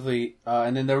effectively,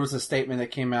 and then there was a statement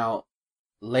that came out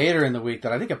later in the week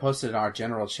that I think I posted in our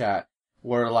general chat,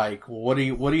 were like, what do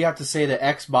you have to say to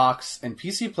Xbox and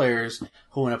PC players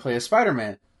who want to play as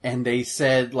Spider-Man? And they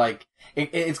said, like,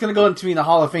 it's going to go into me in the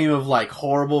Hall of Fame of, like,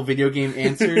 horrible video game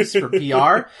answers for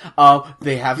PR.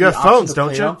 They have you the have option phones, to don't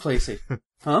play you? it on PlayStation.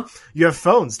 Huh? You have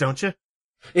phones, don't you?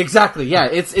 Exactly, yeah,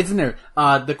 it's in there.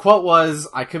 The quote was,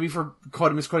 I could be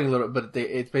misquoting a little bit, but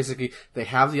it's basically, they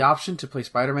have the option to play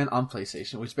Spider-Man on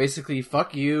PlayStation, which basically,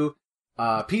 fuck you,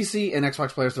 PC and Xbox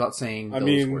players without saying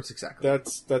those words exactly.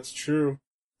 That's true.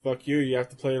 Fuck you, you have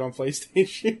to play it on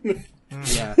PlayStation.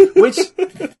 Yeah. Which,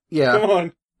 yeah. Come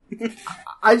on.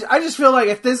 I just feel like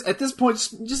at this point,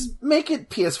 just make it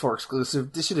PS4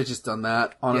 exclusive. They should have just done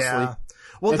that, honestly. Yeah.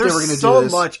 Well, if they were there's gonna so do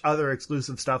this. much other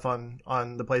exclusive stuff on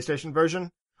the PlayStation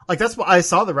version. Like, that's what I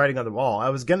saw the writing on the wall. I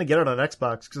was gonna get it on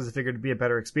Xbox because I figured it'd be a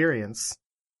better experience.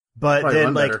 But Probably then,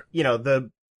 run like, better.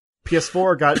 the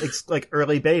PS4 got, like,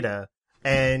 early beta,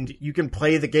 and you can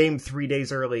play the game 3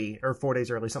 days early, or 4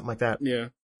 days early, something like that. Yeah.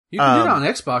 You can do it on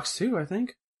Xbox too, I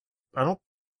think. I don't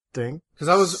think. Because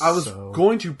I was so.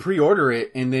 going to pre-order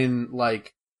it, and then,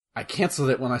 like, I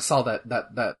canceled it when I saw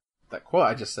that quote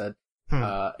I just said.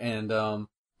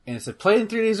 And it said, play it in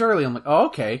 3 days early. I'm like, oh,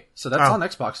 okay. So that's on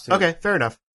Xbox too. Okay, fair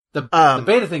enough. The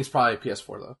beta thing's probably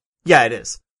PS4 though. Yeah, it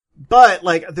is. But,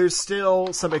 like, there's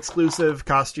still some exclusive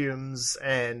costumes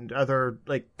and other,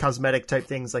 like, cosmetic type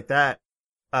things like that,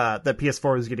 that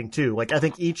PS4 is getting too. Like, I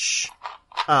think each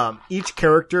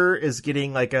character is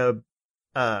getting, like, a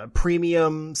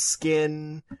premium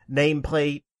skin,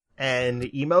 nameplate, and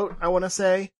emote, I want to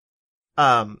say,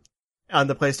 on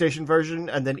the PlayStation version,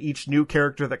 and then each new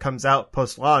character that comes out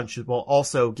post-launch will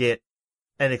also get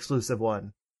an exclusive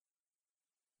one,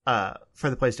 for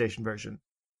the PlayStation version.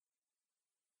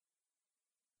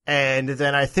 And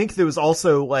then I think there was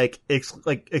also, like,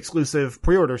 exclusive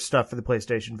pre-order stuff for the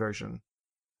PlayStation version.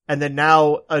 And then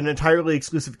now an entirely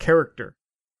exclusive character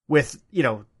with,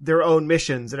 their own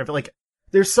missions and everything. Like,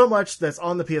 there's so much that's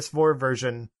on the PS4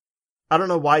 version. I don't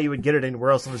know why you would get it anywhere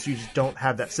else unless you just don't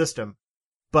have that system.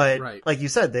 But, Right. like you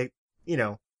said, they,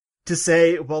 to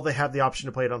say, well, they have the option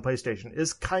to play it on PlayStation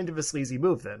is kind of a sleazy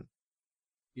move then.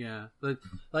 Yeah.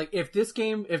 Like, if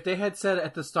they had said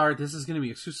at the start, this is going to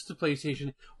be exclusive to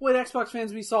PlayStation, would Xbox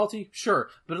fans be salty? Sure.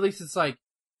 But at least it's like,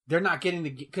 they're not getting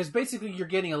because basically you're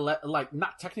getting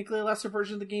not technically a lesser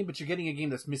version of the game, but you're getting a game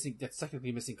that's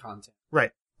technically missing content.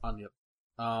 Right. On the,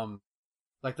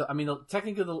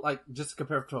 technically, just to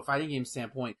compare it to a fighting game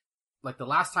standpoint, like the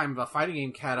last time a fighting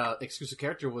game had a exclusive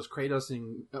character was Kratos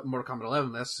in Mortal Kombat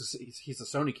 11. That's just, he's a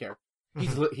Sony character.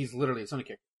 He's literally a Sony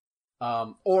character.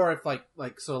 Or if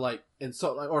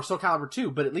or Soul Calibur 2,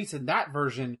 but at least in that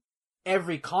version,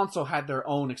 every console had their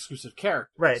own exclusive character.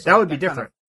 Right. So that would be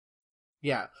different.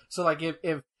 Yeah. So like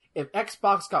if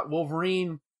Xbox got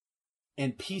Wolverine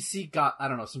and PC got, I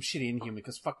don't know, some shitty Inhuman,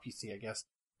 because fuck PC, I guess.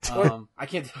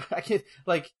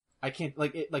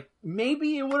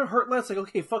 Maybe it would have hurt less. Like,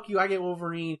 okay, fuck you, I get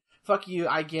Wolverine. Fuck you,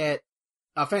 I get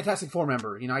a Fantastic Four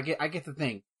member. I get the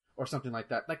Thing or something like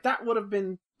that. Like, that would have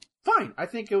been fine. I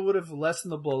think it would have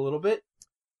lessened the blow a little bit.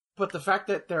 But the fact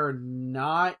that they're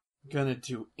not gonna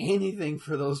do anything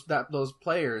for those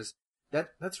players,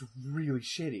 that's really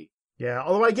shitty. Yeah,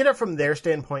 although I get it from their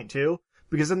standpoint too,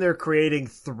 because then they're creating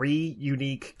 3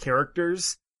 unique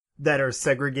characters that are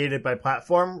segregated by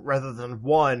platform rather than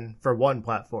one for one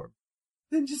platform.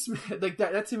 Then just, like,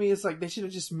 that to me is like, they should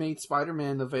have just made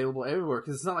Spider-Man available everywhere,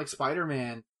 because it's not like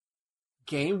Spider-Man,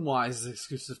 game-wise, is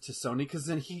exclusive to Sony, because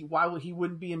then he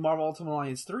wouldn't be in Marvel Ultimate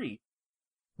Alliance 3.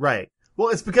 Right. Well,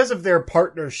 it's because of their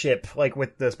partnership, like,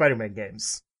 with the Spider-Man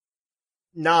games.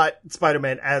 Not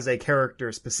Spider-Man as a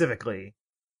character specifically.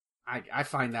 I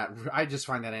just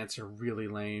find that answer really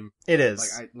lame. It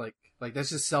is. Like that's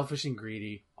just selfish and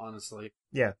greedy, honestly.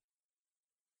 Yeah.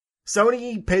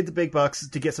 Sony paid the big bucks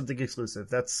to get something exclusive.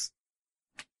 That's,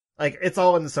 like, it's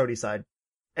all on the Sony side.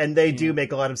 And they do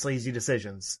make a lot of sleazy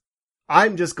decisions.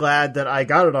 I'm just glad that I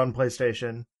got it on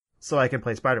PlayStation so I can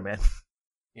play Spider-Man.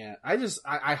 Yeah,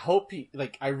 I hope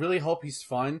I really hope he's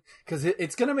fun, because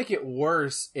it's gonna make it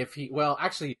worse if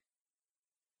actually,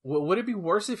 would it be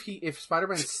worse if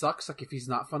Spider-Man sucks, like if he's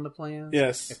not fun to play as?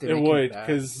 Yes, it would,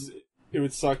 because it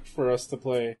would suck for us to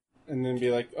play and then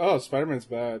be like, oh, Spider-Man's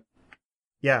bad.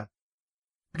 Yeah.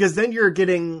 Because then you're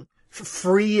getting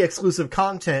free exclusive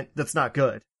content that's not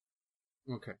good.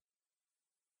 Okay.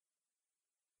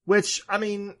 Which, I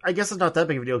mean, I guess it's not that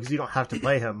big of a deal because you don't have to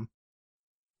play him.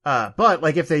 But,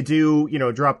 like, if they do,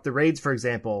 drop the raids, for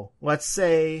example, let's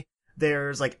say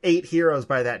there's, like, 8 heroes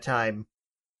by that time.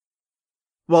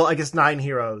 Well, I guess 9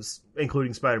 heroes,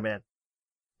 including Spider-Man.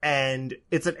 And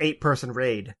it's an 8-person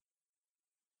raid.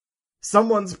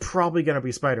 Someone's probably gonna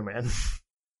be Spider-Man.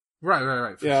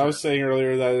 Right. Yeah, I was saying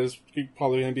earlier that there's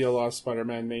probably going to be a lot of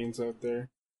Spider-Man mains out there.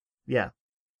 Yeah.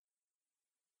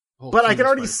 Whole But I team can of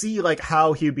already Spider- see like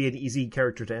how he'd be an easy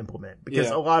character to implement because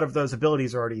Yeah. a lot of those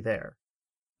abilities are already there.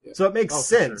 Yeah. So it makes Oh, for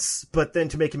sense, but then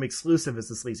to make him exclusive is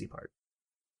the sleazy part.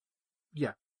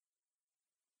 Yeah.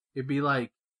 It'd be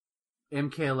like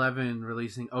MK11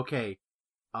 releasing, okay,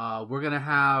 we're gonna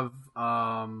have,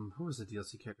 who was the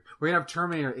DLC character? We're gonna have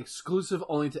Terminator exclusive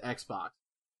only to Xbox.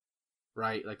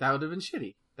 Right? Like, that would have been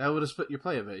shitty. That would have split your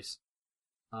player base.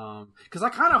 Cause I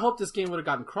kinda hoped this game would have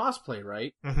gotten crossplay,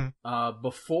 right? Mm-hmm.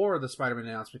 Before the Spider-Man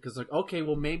announcement, because like, okay,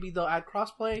 well maybe they'll add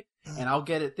crossplay, and I'll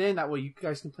get it then, that way you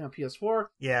guys can play on PS4.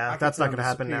 Yeah, that's not going to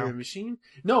happen now. Machine.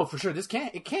 No, for sure.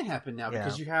 It can't happen now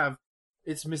because you have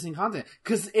it's missing content.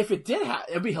 Because if it did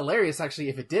it'd be hilarious actually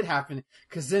if it did happen.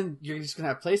 Because then you're just gonna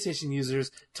have PlayStation users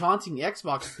taunting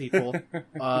Xbox people,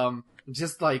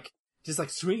 just like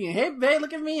swinging. Hey, babe,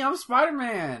 look at me, I'm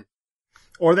Spider-Man.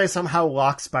 Or they somehow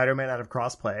lock Spider-Man out of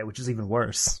crossplay, which is even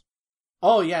worse.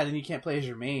 Oh yeah, then you can't play as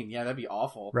your main. Yeah, that'd be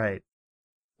awful. Right.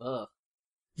 Ugh.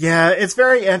 Yeah, it's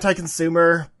very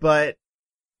anti-consumer, but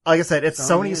like I said, it's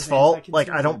Sony Sony's is fault. Like,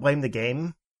 I anti-consumer. don't blame the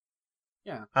game.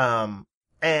 Yeah.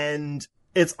 And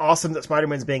it's awesome that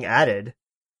Spider-Man's being added.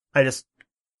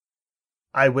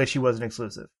 I wish he wasn't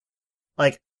exclusive.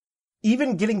 Like,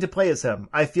 even getting to play as him,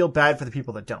 I feel bad for the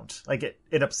people that don't. Like,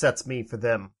 it upsets me for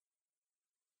them.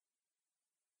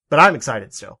 But I'm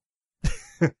excited still.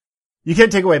 You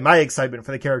can't take away my excitement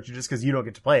for the character just because you don't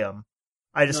get to play him.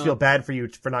 I just feel bad for you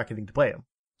for not getting to play him.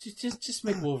 Just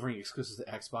make Wolverine exclusive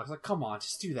to Xbox. Like, come on,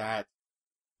 just do that.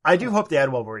 I do hope they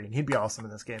add Wolverine. He'd be awesome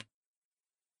in this game.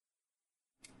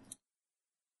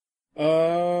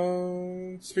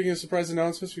 Speaking of surprise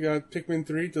announcements, we got Pikmin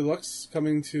 3 Deluxe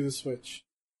coming to the Switch.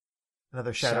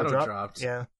 Another shadow Shadow drop. dropped.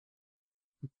 Yeah.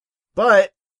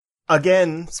 But,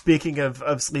 again, speaking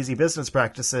of sleazy business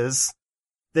practices,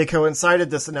 they coincided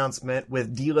this announcement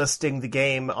with delisting the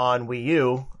game on Wii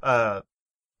U, the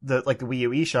Wii U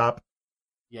eShop,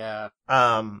 Yeah.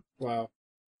 Wow.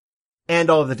 and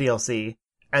all of the DLC,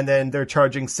 and then they're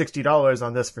charging $60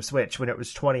 on this for Switch when it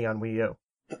was $20 on Wii U.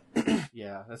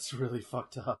 Yeah, that's really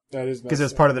fucked up. That is Because it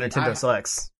was messed part up. of the Nintendo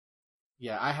Selects.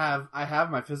 Yeah, I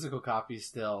have my physical copy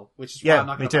still, which is why Yeah, I'm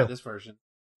not me gonna buy too. this version.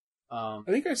 I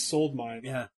think I sold mine.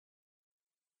 Yeah.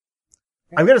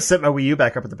 I'm gonna set my Wii U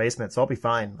back up at the basement, so I'll be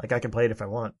fine. Like, I can play it if I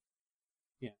want.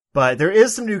 Yeah. But there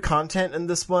is some new content in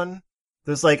this one.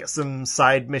 There's, like, some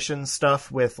side mission stuff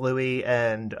with Louis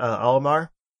and, Olimar.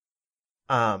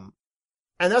 And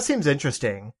that seems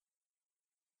interesting.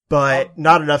 But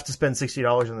not enough to spend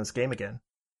 $60 on this game again.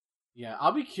 Yeah,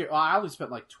 I'll be curious. I only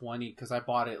spent like 20 because I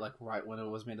bought it like right when it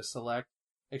was made a select.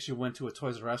 Actually went to a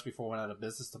Toys R Us before it went out of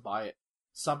business to buy it.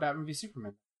 Saw Batman v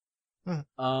Superman.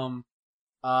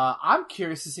 I'm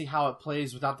curious to see how it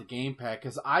plays without the gamepad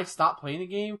because I stopped playing the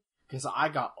game because I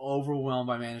got overwhelmed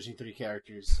by managing 3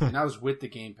 characters and I was with the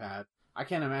gamepad. I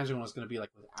can't imagine what it's going to be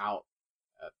like without.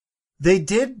 They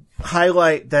did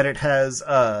highlight that it has,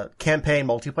 campaign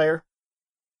multiplayer.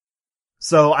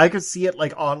 So I could see it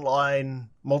like online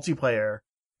multiplayer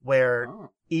where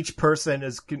each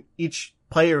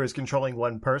player is controlling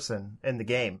one person in the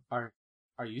game. Are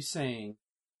you saying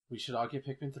we should all get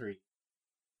Pikmin 3?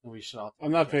 And we should all.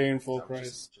 I'm not paying full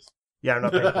price. Yeah, I'm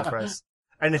not paying full price.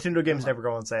 And Nintendo games never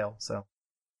go on sale, so.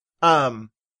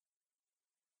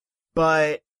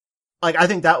 But, like, I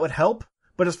think that would help.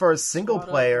 But as far as single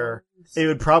player, it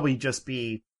would probably just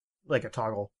be like a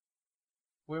toggle.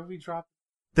 Where we drop?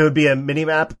 There would be a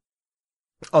mini-map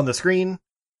on the screen,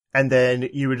 and then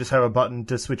you would just have a button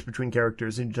to switch between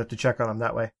characters, and you'd have to check on them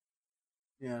that way.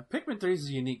 Yeah, Pikmin 3 is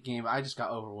a unique game. I just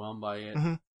got overwhelmed by it.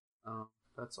 Mm-hmm.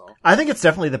 That's all. I think it's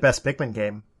definitely the best Pikmin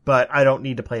game, but I don't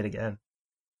need to play it again.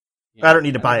 Yeah, I don't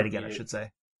need to buy it again, I should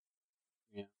say.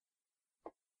 Yeah.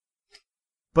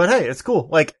 But hey, it's cool.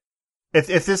 Like,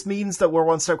 if this means that we're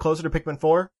one step closer to Pikmin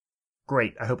 4,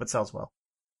 great. I hope it sells well.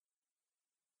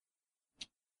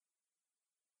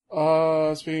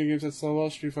 Speaking of games that sell well,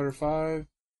 Street Fighter V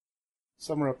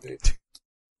summer update.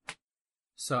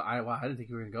 So I didn't think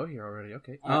you were gonna go here already.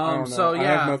 Okay. I don't know. So yeah, I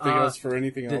have nothing else for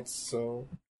anything else. So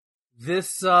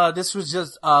this was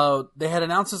just they had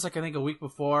announced this like I think a week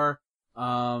before.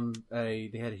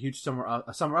 They had a huge summer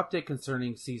update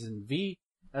concerning Season V,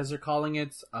 as they're calling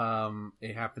it.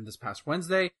 It happened this past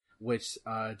Wednesday, which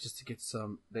just to get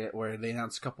where they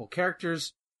announced a couple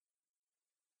characters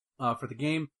for the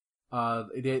game.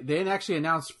 They actually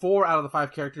announced 4 out of the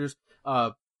 5 characters.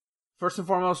 First and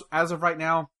foremost, as of right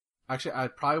now, actually, I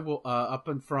probably will up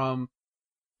and from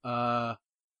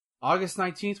August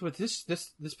 19th. With this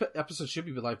episode should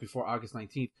be live before August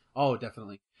 19th. Oh,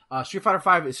 definitely. Street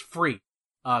Fighter V is free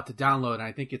to download, and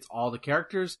I think it's all the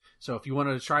characters. So if you want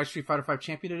to try Street Fighter V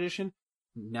Champion Edition,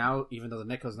 now, even though the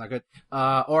netcode's not good,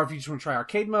 or if you just want to try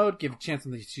arcade mode, give it a chance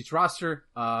on the Streets roster,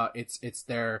 it's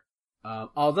there.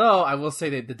 Although, I will say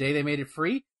that the day they made it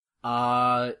free,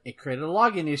 it created a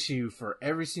login issue for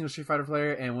every single Street Fighter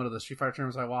player, and one of the Street Fighter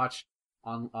tournaments I watch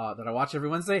that I watch every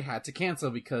Wednesday had to cancel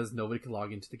because nobody could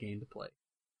log into the game to play.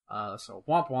 So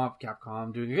womp womp,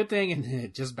 Capcom doing a good thing, and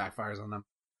it just backfires on them.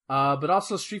 But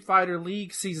also Street Fighter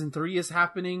League Season 3 is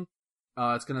happening.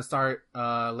 It's gonna start,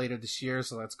 later this year,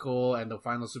 so that's cool, and the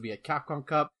finals will be at Capcom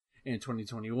Cup in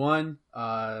 2021,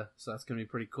 so that's gonna be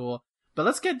pretty cool. But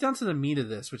let's get down to the meat of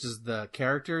this, which is the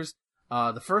characters.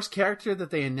 The first character that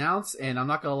they announced, and I'm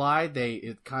not gonna lie,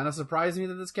 it kind of surprised me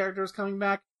that this character is coming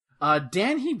back.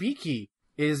 Dan Hibiki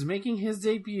is making his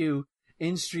debut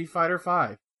in Street Fighter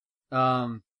V.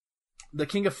 The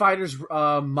King of Fighters,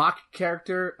 mock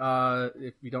character,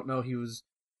 if you don't know,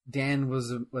 Dan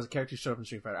was a character who showed up in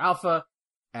Street Fighter Alpha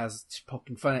as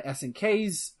poking fun at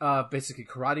SNKs, basically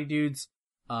karate dudes.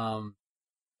 And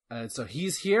so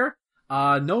he's here.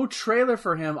 No trailer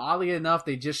for him. Oddly enough,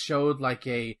 they just showed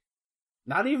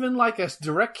not even like a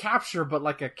direct capture, but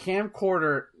like a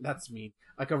camcorder. That's mean.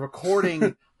 Like a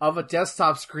recording of a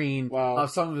desktop screen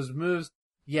of some of his moves.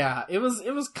 Yeah, it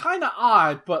was kind of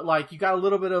odd, but like you got a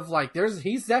little bit of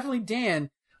he's definitely Dan.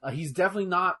 He's definitely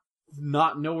not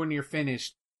nowhere near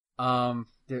finished. So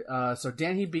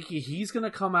Dan Hibiki, he's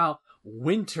gonna come out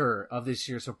winter of this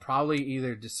year, so probably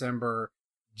either December,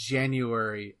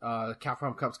 January.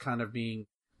 Capcom Cup's kind of being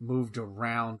moved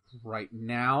around right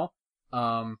now.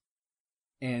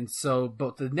 And so,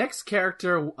 but the next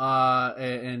character,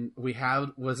 and we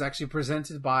was actually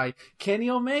presented by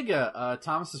Kenny Omega,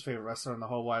 Thomas's favorite wrestler in the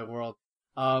whole wide world.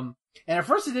 And at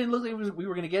first it didn't look like we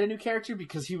were going to get a new character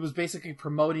because he was basically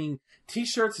promoting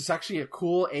t-shirts. It's actually a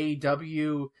cool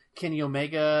AEW Kenny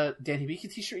Omega Dan Hibiki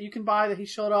t-shirt you can buy that he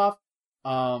showed off.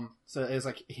 So it's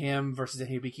like him versus Dan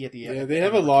Hibiki at the end. Yeah, they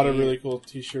have a lot of really cool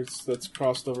t-shirts that's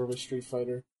crossed over with Street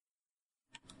Fighter.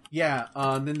 Yeah,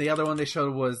 then the other one they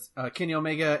showed was Kenny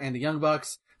Omega and the Young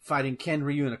Bucks fighting Ken,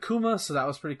 Ryu, and Akuma, so that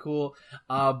was pretty cool.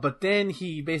 But then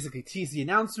he basically teased the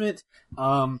announcement.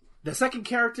 The second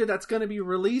character that's going to be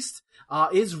released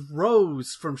is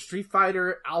Rose from Street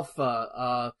Fighter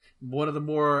Alpha, one of the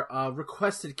more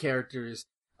requested characters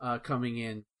coming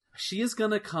in. She is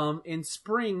going to come in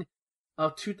spring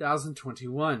of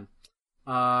 2021.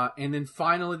 And then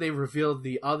finally they revealed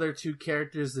the other two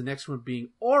characters, the next one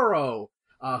being Oro,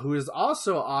 who is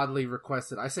also oddly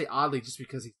requested. I say oddly just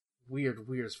because he's weird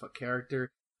as fuck character.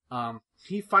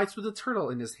 He fights with a turtle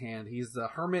in his hand. He's the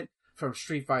Hermit from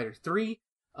Street Fighter 3.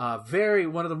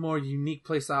 One of the more unique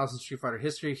playstyles in Street Fighter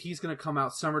history. He's gonna come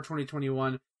out summer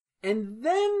 2021. And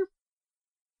then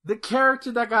the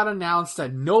character that got announced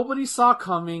that nobody saw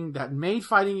coming, that made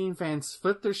fighting game fans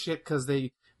flip their shit because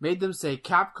they made them say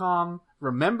Capcom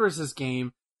remembers this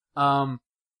game.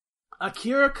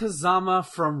 Akira Kazama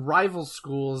from Rival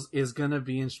Schools is gonna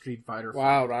be in Street Fighter 4.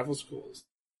 Wow, Rival Schools.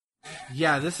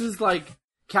 Yeah, this is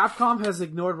Capcom has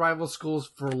ignored Rival Schools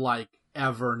for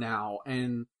ever now,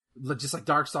 and just like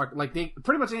Darkstalker, they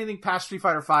pretty much anything past Street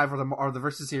Fighter 5 or the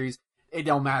Versus series, it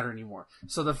don't matter anymore.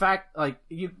 So the fact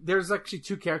there's actually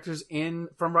two characters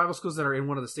from Rival Schools that are in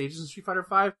one of the stages in Street Fighter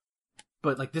 5,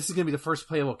 but this is gonna be the first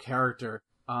playable character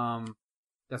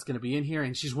that's gonna be in here,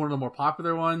 and she's one of the more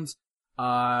popular ones.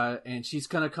 And she's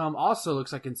gonna come also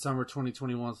looks like in summer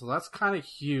 2021, so that's kind of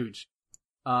huge.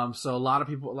 So a lot of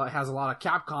people has a lot of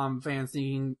Capcom fans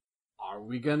thinking, are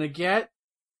we gonna get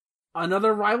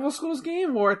another Rival Schools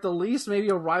game, or at the least maybe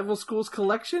a Rival Schools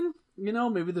collection?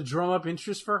 Maybe to drum up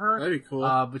interest for her. That'd be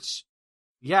cool.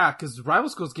 Because Rival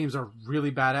Schools games are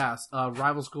really badass.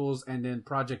 Rival Schools and then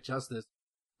Project Justice.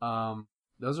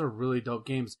 Those are really dope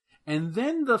games. And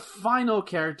then the final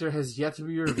character has yet to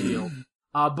be revealed.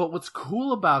 But what's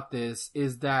cool about this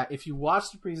is that if you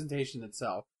watch the presentation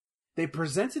itself, they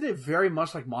presented it very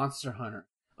much like Monster Hunter.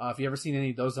 If you ever seen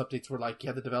any of those updates where you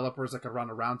have the developers around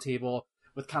a round table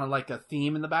with kind of a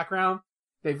theme in the background,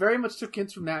 they very much took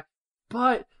hints from that.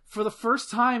 But for the first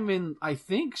time in, I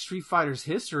think, Street Fighter 5's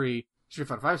history,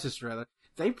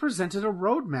 they presented a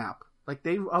roadmap.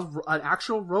 An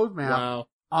actual roadmap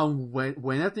on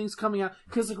when that thing's coming out.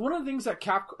 Because one of the things that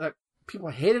people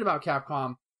hated about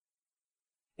Capcom,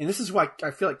 and this is why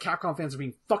I feel like Capcom fans are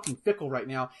being fucking fickle right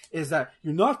now, is that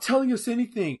you're not telling us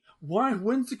anything. Why?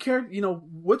 When's the character?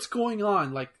 What's going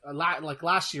on? Like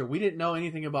last year, we didn't know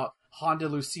anything about Honda,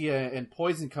 Lucia, and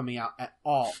Poison coming out at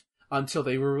all until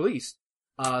they were released.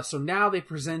 So now they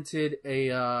presented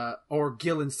or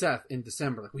Gil and Seth in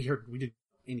December. We didn't know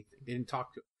anything. They didn't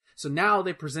talk to it. So now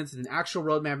they presented an actual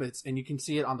roadmap, and you can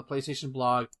see it on the PlayStation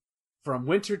blog, from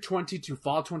winter 20 to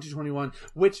fall 2021,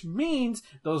 which means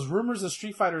those rumors of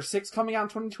Street Fighter 6 coming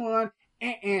out in 2021,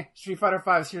 Street Fighter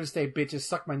 5 is here to stay, bitches,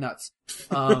 suck my nuts.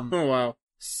 Oh, wow.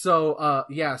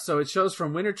 So it shows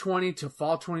from winter 20 to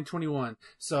fall 2021.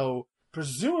 So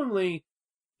presumably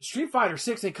Street Fighter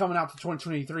 6 ain't coming out to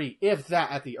 2023, if that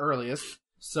at the earliest.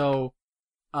 So,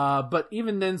 but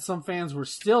even then, some fans were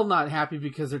still not happy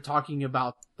because they're talking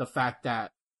about the fact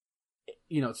that,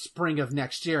 spring of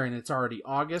next year and it's already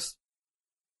August.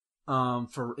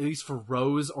 For at least for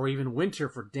Rose, or even winter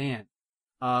for Dan.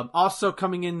 Also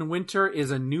coming in winter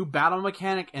is a new battle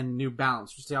mechanic and new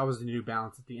balance. Which always the new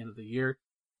balance at the end of the year.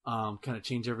 Kind of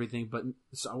change everything, but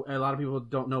so a lot of people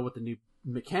don't know what the new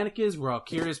mechanic is. We're all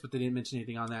curious, but they didn't mention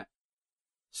anything on that.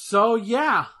 So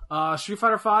yeah, Street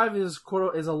Fighter V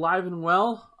is alive and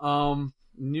well.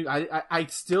 I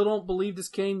still don't believe this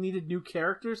game needed new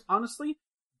characters, honestly,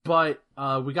 but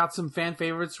we got some fan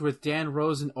favorites with Dan,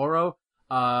 Rose, and Oro.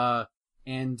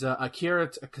 And Akira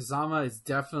Kazama is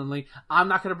definitely... I'm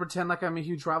not going to pretend like I'm a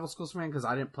huge Rival Schools fan because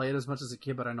I didn't play it as much as a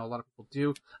kid, but I know a lot of people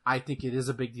do. I think it is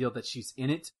a big deal that she's in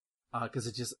it because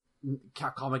it just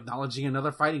Capcom acknowledging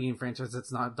another fighting game franchise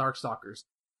that's not Darkstalkers.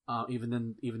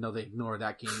 Even though they ignore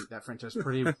that franchise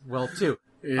pretty well too.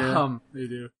 Yeah, they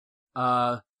do.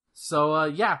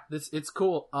 It's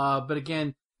cool. But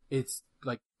again, it's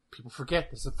like people forget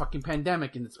there's a fucking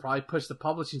pandemic, and it's probably pushed the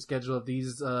publishing schedule of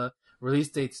these release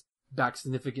dates back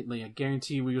significantly. I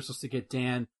guarantee we were supposed to get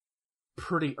Dan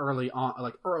pretty early on,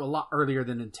 a lot earlier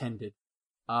than intended.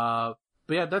 But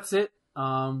yeah, that's it.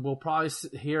 We'll probably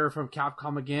hear from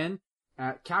Capcom again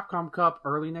at Capcom Cup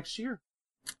early next year.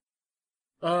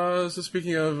 So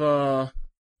speaking of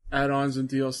add-ons and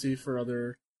DLC for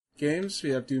other games,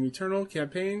 we have Doom Eternal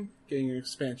campaign getting an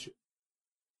expansion.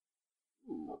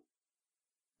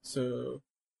 So,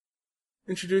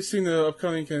 introducing the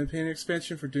upcoming campaign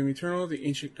expansion for Doom Eternal, The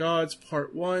Ancient Gods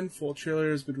Part 1. Full trailer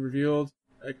has been revealed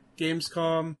at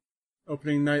Gamescom,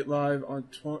 opening night live on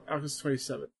August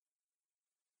 27th.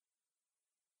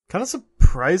 Kind of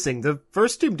surprising. The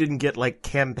first Doom didn't get,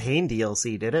 campaign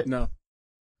DLC, did it? No.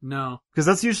 Because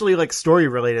that's usually,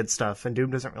 story-related stuff, and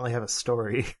Doom doesn't really have a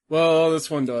story. Well,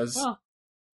 this one does. Well,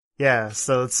 yeah,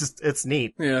 so it's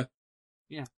neat. Yeah.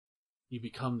 Yeah. You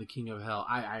become the king of hell.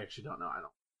 I actually don't know.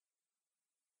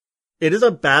 It is a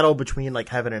battle between,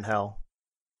 heaven and hell,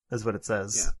 is what it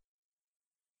says.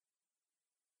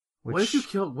 Yeah. What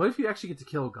if you actually get to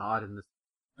kill God in this?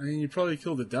 I mean, you probably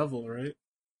kill the devil, right?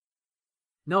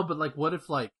 No, but what if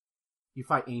you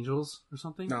fight angels or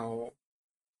something? No.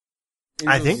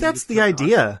 I think that's the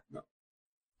idea. No.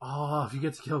 Oh, if you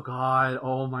get to kill God,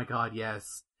 oh my God,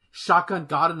 yes. Shotgun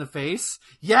God in the face?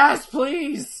 Yes,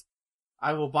 please!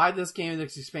 I will buy this game in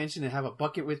this expansion and have a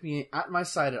bucket with me at my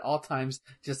side at all times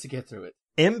just to get through it.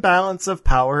 Imbalance of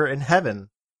power in heaven.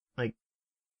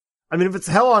 If it's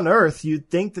hell on earth, you'd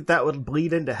think that would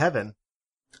bleed into heaven.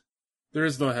 There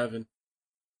is no heaven.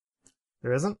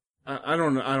 There isn't? I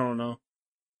don't know.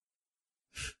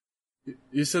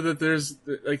 You said that there's,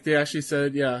 they actually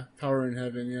said, yeah, power in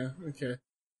heaven, yeah, okay.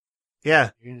 Yeah.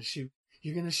 You're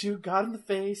gonna shoot God in the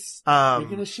face. You're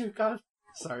gonna shoot God.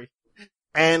 Sorry.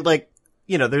 And,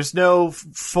 there's no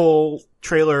full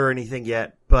trailer or anything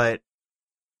yet, but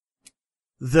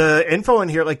the info in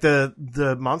here,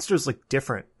 the monsters look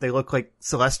different. They look like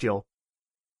celestial.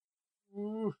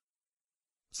 Ooh.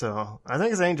 So, I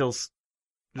think it's angels.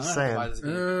 Just saying. I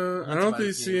don't think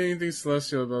you see anything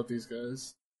celestial about these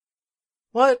guys.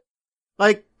 What?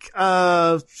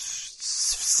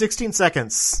 16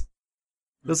 seconds.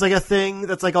 There's a thing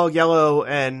that's all yellow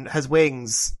and has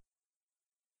wings.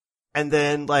 And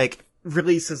then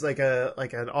releases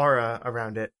an aura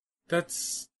around it. That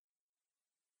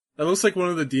looks like one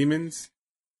of the demons.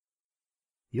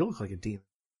 You look like a demon.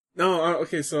 No,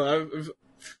 okay, so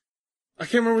I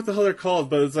can't remember what the hell they're called,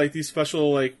 but it's these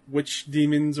special witch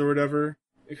demons or whatever.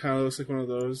 It kind of looks like one of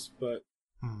those, but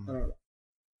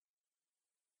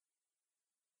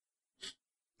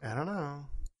I don't know.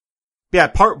 Yeah,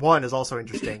 part 1 is also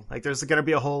interesting. There's gonna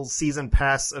be a whole season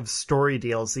pass of story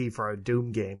DLC for a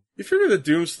Doom game. You figure the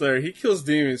Doomslayer, he kills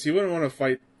demons. He wouldn't want to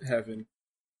fight heaven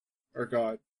or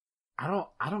God. I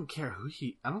don't care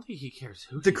I don't think he cares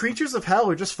who. The creatures of hell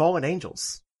are just fallen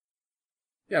angels.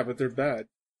 Yeah, but they're bad.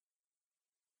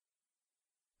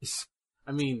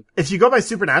 I mean, if you go by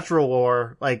supernatural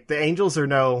lore, the angels are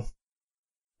no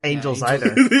angels either.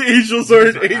 The angels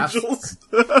aren't angels.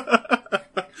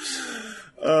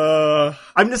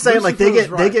 I'm just saying,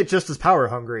 they get just as power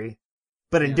hungry,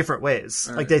 but in different ways.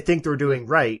 Right. They think they're doing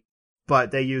right,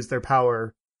 but they use their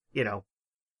power,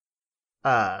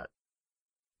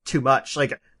 too much.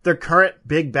 Like, their current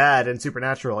big bad in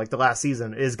Supernatural, like the last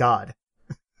season, is God.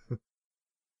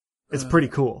 It's pretty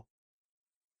cool.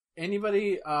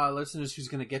 Anybody, listeners who's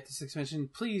gonna get this expansion,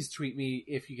 please tweet me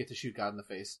if you get to shoot God in the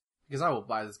face. Because I will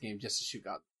buy this game just to shoot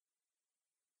God.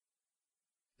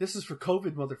 This is for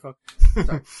COVID, motherfucker.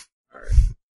 Sorry.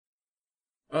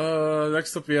 Alright.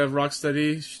 Next up we have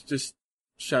Rocksteady, just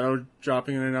shadow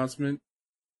dropping an announcement.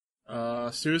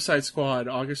 Suicide Squad,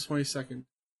 August 22nd.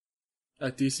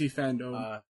 At DC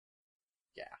Fandom.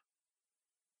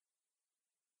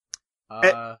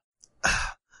 Yeah.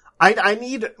 I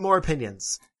need more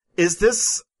opinions. Is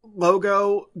this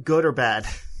logo good or bad?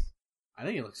 I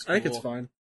think it looks cool. I think it's fine.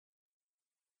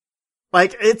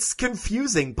 Like, it's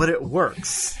confusing, but it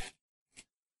works.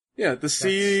 Yeah, the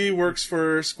C works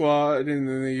for Squad, and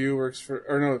then the U works for...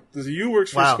 Or no, the U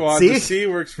works for Wow. Squad, See? the C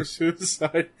works for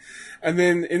Suicide, and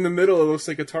then in the middle it looks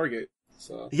like a target.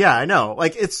 So Yeah, I know.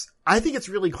 Like, I think it's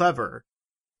really clever,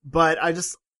 but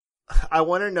I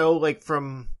want to know, like,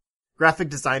 from graphic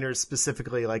designers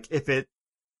specifically, like, if it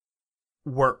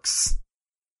works.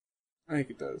 I think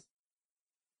it does.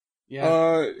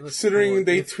 Yeah. Considering cool.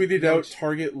 they It's tweeted huge. out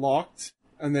target locked,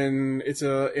 and then it's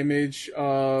a image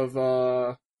of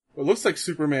what looks like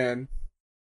Superman,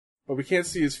 but we can't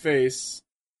see his face,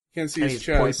 can't see And his he's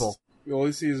chest. purple. We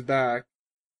only see his back,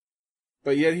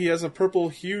 but yet he has a purple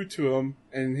hue to him,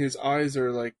 and his eyes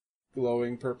are like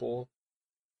glowing purple.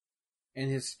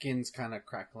 And his skin's kind of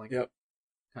crackling. Yep.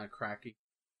 Kind of cracky.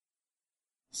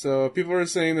 So people are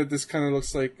saying that this kind of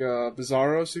looks like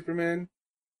Bizarro Superman.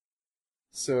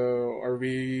 So are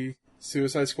we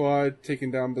Suicide Squad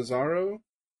taking down Bizarro?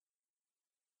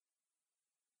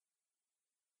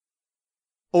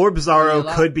 Or Bizarro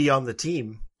Yeah, could be on the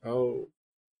team. Oh.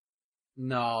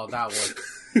 No, that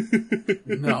would...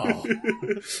 No.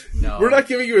 No. We're not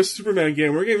giving you a Superman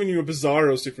game. We're giving you a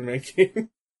Bizarro Superman game.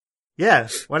 Yeah,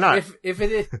 why not? If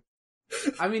it is...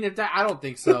 I mean, if that... I don't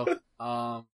think so.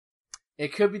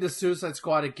 It could be the Suicide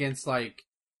Squad against, like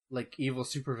evil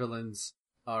supervillains,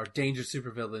 or dangerous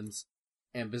supervillains,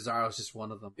 and Bizarro's just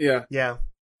one of them. Yeah. Yeah.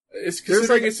 It's There's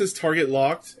considering like- it says target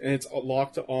locked, and it's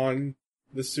locked on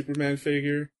the Superman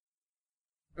figure.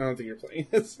 I don't think you're playing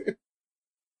this.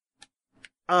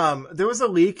 There was a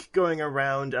leak going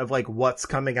around of, like, what's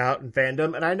coming out in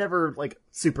fandom, and I never, like,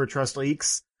 super trust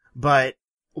leaks, but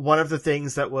one of the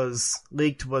things that was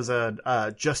leaked was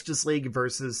a Justice League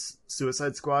versus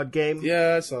Suicide Squad game.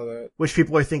 Yeah, I saw that. Which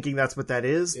people are thinking that's what that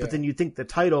is, Yeah. but then you'd think the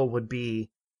title would be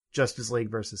Justice League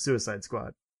versus Suicide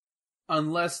Squad.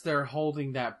 Unless they're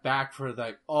holding that back for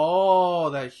that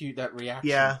reaction.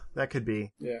 Yeah, that could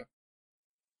be. Yeah.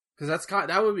 Because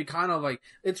that would be kind of like,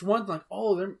 it's one like,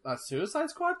 oh, they're a Suicide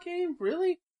Squad game,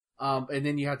 really? And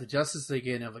then you have the Justice League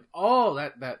in, and I'm like, oh,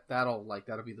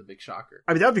 that'll be the big shocker.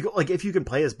 I mean, that would be cool. Like, if you can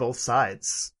play as both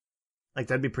sides, like,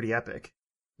 that'd be pretty epic.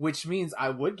 Which means I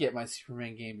would get my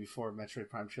Superman game before Metroid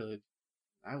Prime Trilogy.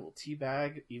 I will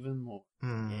teabag even more.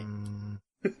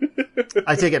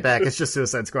 I take it back. It's just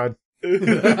Suicide Squad.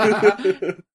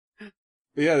 But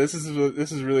yeah, this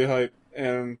is really hype,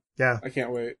 and Yeah. I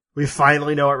can't wait. We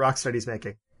finally know what Rocksteady's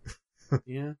making.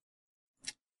 Yeah.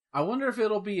 I wonder if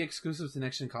it'll be exclusive to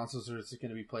next-gen consoles, or is it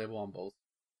going to be playable on both?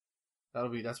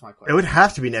 That's my question. It would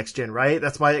have to be next gen, right?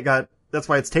 That's why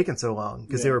it's taken so long,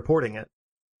 because they Yeah. were porting it.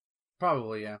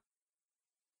 Probably, yeah.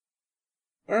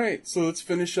 Alright, so let's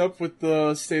finish up with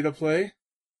the state of play.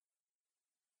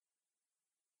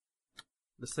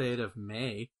 The state of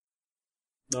May.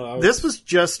 No, This was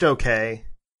just okay.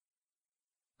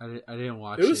 I didn't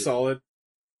watch it was solid.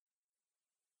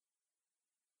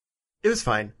 It was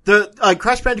fine. The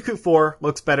Crash Bandicoot 4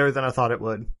 looks better than I thought it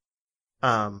would.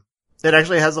 It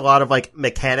actually has a lot of, like,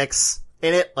 mechanics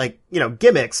in it, like, you know,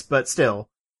 gimmicks, but still,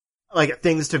 like,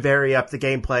 things to vary up the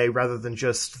gameplay rather than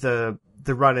just the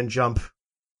run and jump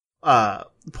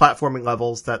platforming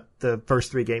levels that the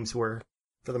first 3 games were,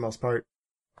 for the most part.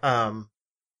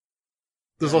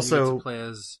 There's You also get to play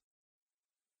as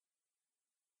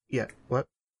what?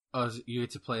 you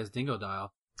get to play as Dingo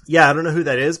Dial. Yeah, I don't know who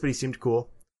that is, but he seemed cool.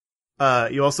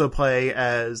 You also play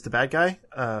as the bad guy.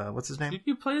 What's his name? Didn't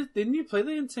you play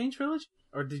the Insane Trilogy?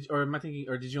 Or did you only play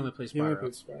You only Spyro?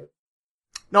 played Spyro.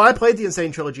 No, I played the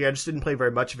Insane Trilogy. I just didn't play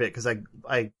very much of it because I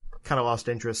kind of lost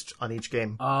interest on each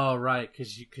game. Oh, right,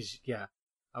 because yeah.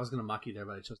 I was going to mock you there,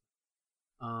 but I chose...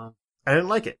 I didn't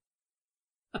like it.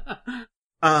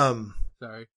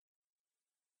 Sorry.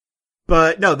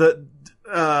 But no, the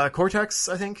Cortex,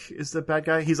 I think, is the bad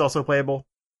guy. He's also playable.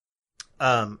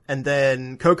 And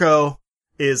then Coco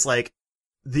is like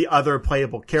the other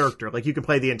playable character. Like you can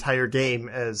play the entire game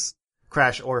as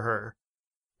Crash or her.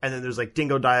 and then there's like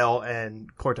Dingo Dial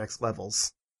and Cortex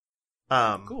levels.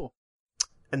 Cool.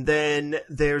 And then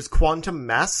there's Quantum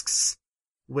Masks,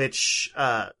 which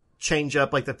change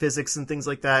up like the physics and things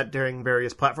like that during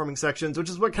various platforming sections, which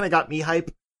is what kind of got me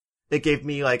hype. It gave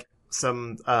me like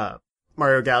some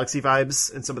Mario Galaxy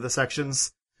vibes in some of the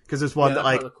sections, because there's one that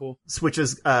like cool.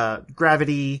 switches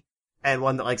gravity, and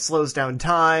one that like slows down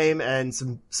time, and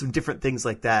some different things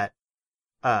like that,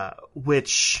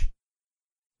 which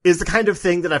is the kind of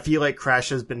thing that I feel like Crash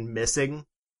has been missing.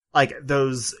 Like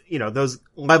those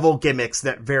level gimmicks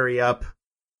that vary up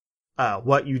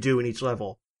what you do in each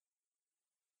level.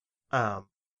 I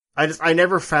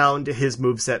never found his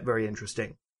moveset very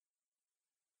interesting.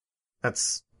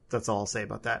 That's all I'll say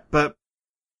about that. But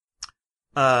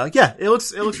yeah, it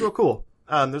looks real cool.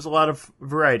 There's a lot of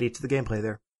variety to the gameplay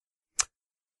there.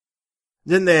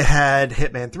 Then they had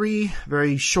Hitman 3,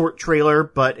 very short trailer,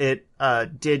 but it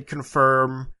did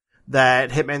confirm that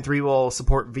Hitman 3 will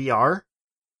support VR.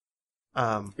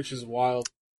 Which is wild.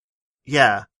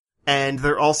 Yeah. And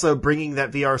they're also bringing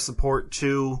that VR support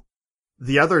to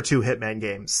the other 2 Hitman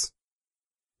games,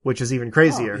 which is even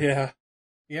crazier. Oh, yeah.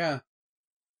 Yeah.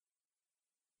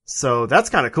 So that's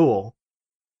kind of cool.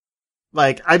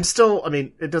 Like,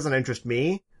 it doesn't interest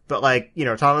me, but like,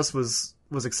 Thomas was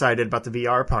excited about the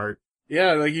VR part.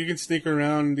 Yeah, like you can sneak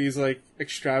around these like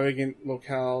extravagant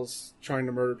locales trying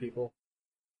to murder people.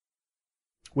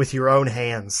 With your own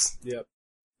hands. Yep.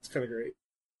 It's kind of great.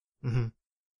 Mm-hmm.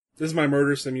 This is my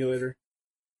murder simulator.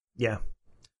 Yeah.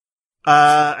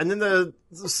 And then the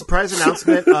surprise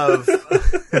announcement of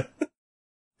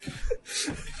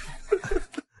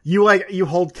you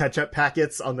hold ketchup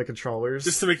packets on the controllers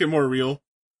Just to make it more real.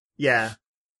 Yeah.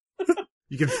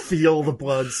 You can feel the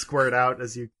blood squirt out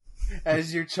as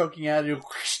you're choking out. Yep.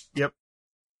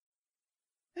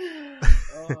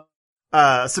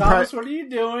 Thomas, surprise. what are you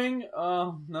doing?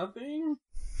 Nothing.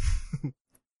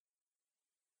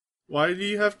 Why do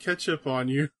you have ketchup on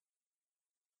you?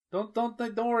 Don't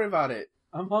worry about it.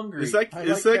 I'm hungry. Is that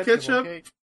ketchup? Okay?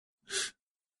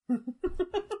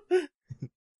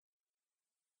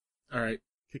 All right,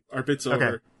 our bit's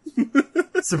over.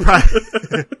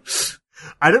 Surprise!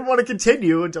 I didn't want to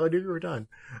continue until I knew you were done.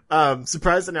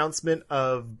 Surprise announcement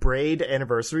of Braid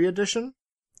Anniversary Edition.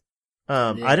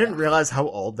 I didn't realize how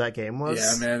old that game was.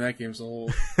 Yeah, man, that game's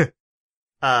old.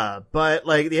 But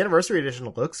like the Anniversary Edition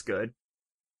looks good.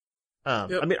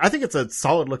 Yep. I mean, I think it's a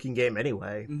solid looking game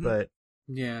anyway, but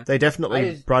yeah, they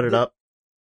definitely brought it up.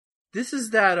 This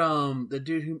is that the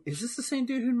dude who is this the same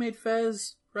dude who made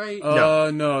Fez, right?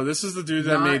 No, this is the dude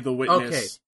that made The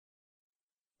Witness.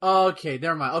 Okay,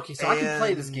 never mind. Okay, so I can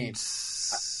play this game.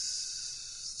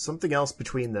 Something else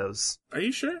between those. Are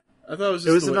you sure? I thought it was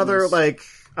just it was The another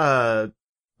Witness.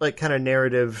 like kind of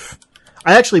narrative.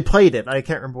 I actually played it. I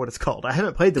can't remember what it's called. I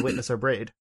haven't played The Witness or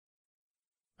Braid.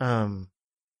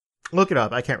 Look it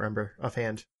up. I can't remember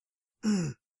offhand.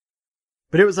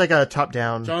 But it was like a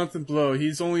top-down. Jonathan Blow.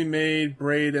 He's only made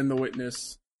Braid and The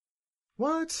Witness.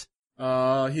 What?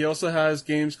 He also has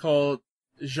games called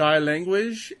Jai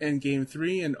Language and Game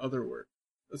 3 and Other Work.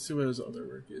 Let's see what his other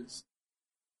work is.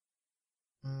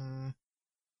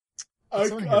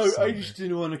 I just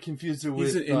didn't want to confuse it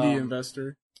with... He's an indie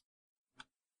investor.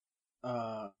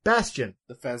 Bastion.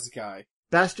 The Fez guy.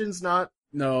 Bastion's not...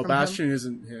 No, Bastion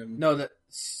isn't him. No,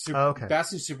 okay.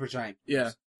 Bastion's Supergiant.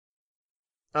 Yeah.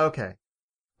 Okay.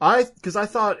 Because I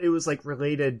thought it was like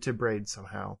related to Braid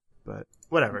somehow, but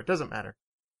whatever, it doesn't matter.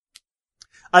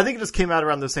 I think it just came out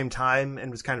around the same time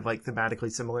and was kind of like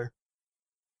thematically similar.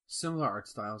 Similar art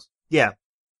styles. Yeah.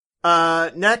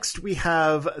 Next we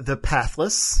have The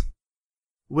Pathless,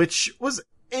 which was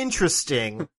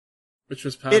interesting. Which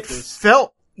was Pathless.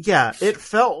 It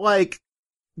felt like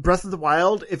Breath of the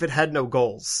Wild if it had no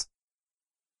goals.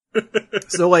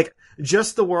 So like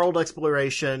just the world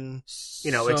exploration,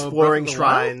 exploring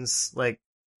shrines, like,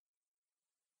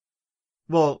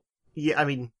 well, yeah, I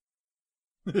mean,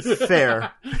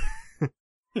 fair.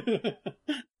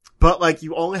 But like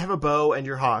you only have a bow and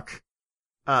your hawk.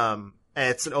 And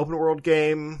it's an open world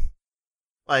game,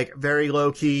 like very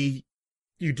low key.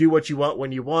 You do what you want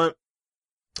when you want.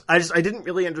 I didn't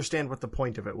really understand what the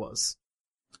point of it was.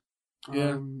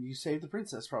 Yeah. You saved the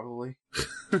princess, probably.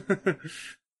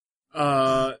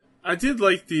 I did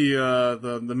like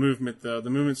the movement though. The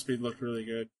movement speed looked really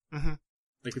good. Mm-hmm.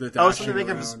 Like the Oh, so dashing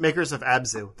the around. makers of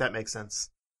Abzu. That makes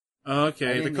sense.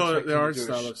 Okay, the art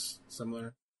style looks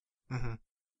similar. Mm-hmm.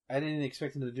 I didn't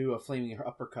expect him to do a flaming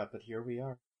uppercut, but here we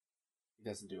are. He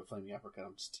doesn't do a flaming uppercut.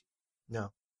 I'm just...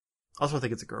 No. Also, I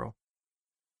think it's a girl.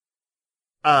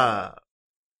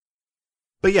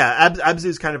 But yeah,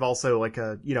 Abzu's kind of also like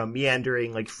a,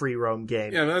 meandering, like free roam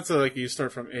game. Yeah, that's like you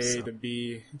start from A to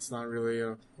B. It's not really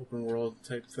a open world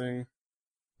type thing.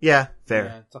 Yeah, fair.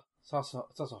 Yeah, it's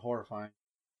also horrifying.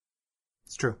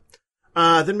 It's true.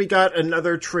 Then we got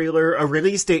another trailer, a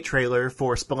release date trailer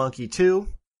for Spelunky 2,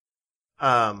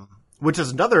 which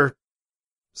is another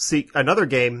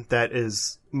game that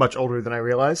is much older than I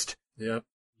realized. Yep.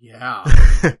 Yeah.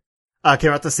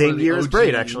 Came out the same year as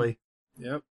Braid, actually.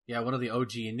 Yep. Yeah, one of the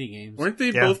OG indie games. Weren't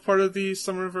they both part of the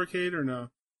Summer of Arcade or no?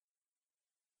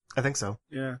 I think so.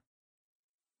 Yeah.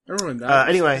 I remember when that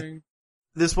anyway,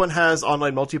 this one has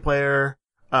online multiplayer,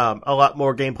 a lot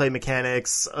more gameplay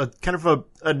mechanics, kind of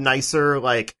a nicer,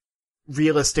 like,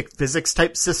 realistic physics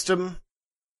type system.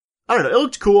 I don't know, it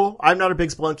looked cool. I'm not a big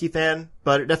Spelunky fan,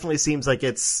 but it definitely seems like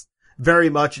it's very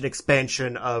much an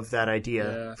expansion of that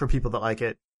idea for people that like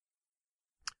it.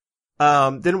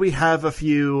 Then we have a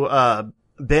few,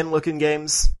 Ben-looking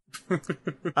games.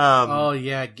 Oh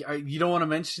yeah, you don't want to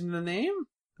mention the name?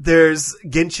 There's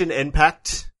Genshin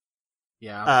Impact.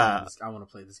 Yeah, I want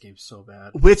to play this game so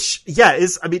bad. Which,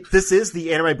 this is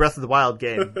the Anime Breath of the Wild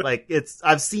game. Like,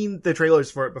 I've seen the trailers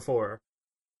for it before.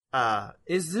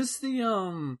 Is this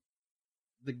the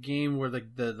game where I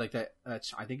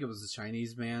think it was the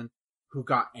Chinese man who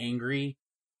got angry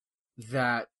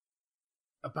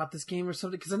about this game or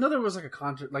something? Because I know there was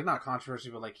like not a controversy,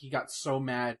 but like he got so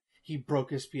mad he broke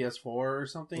his PS4 or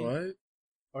something. What?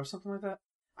 Or something like that.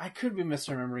 I could be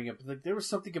misremembering it, but like there was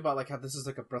something about like how this is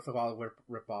like a Breath of the Wild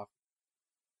ripoff.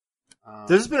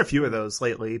 There's been a few of those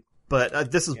lately,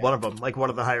 but this is one of them, like one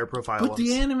of the higher profile ones. But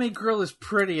the anime girl is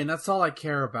pretty, and that's all I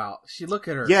care about. Look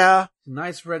at her. Yeah.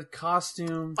 Nice red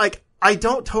costume. Like, I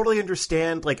don't totally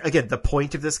understand, like, again, the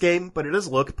point of this game, but it does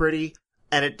look pretty,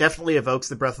 and it definitely evokes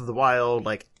the Breath of the Wild,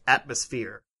 like,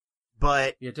 atmosphere.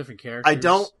 But yeah, different characters. I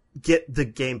don't get the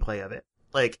gameplay of it.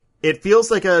 Like, it feels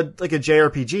like a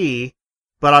JRPG,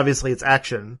 but obviously it's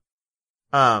action.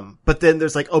 But then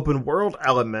there's like open world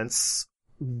elements,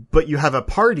 but you have a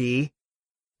party,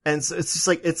 and so it's just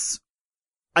like,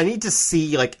 I need to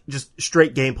see like just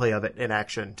straight gameplay of it in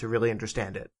action to really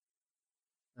understand it.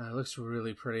 It looks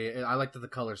really pretty. I like that the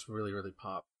colors really, really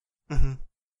pop. Mm-hmm.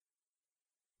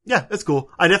 Yeah, it's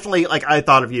cool. I definitely, I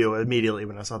thought of you immediately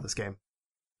when I saw this game.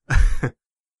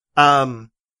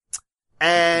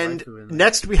 And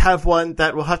next we have one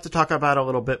that we'll have to talk about a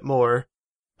little bit more.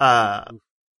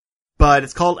 But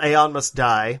it's called Aeon Must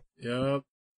Die. Yep.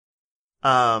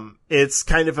 It's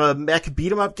kind of a mech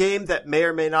beat 'em up game that may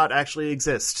or may not actually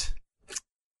exist.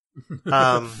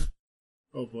 Oh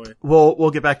boy.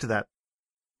 We'll get back to that.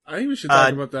 I think we should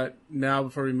talk about that now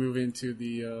before we move into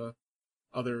the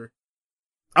other.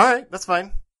 Alright, that's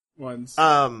fine. Ones.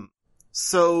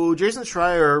 So Jason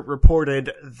Schreier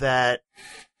reported that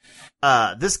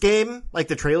this game, like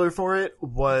the trailer for it,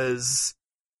 was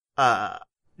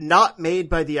not made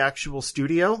by the actual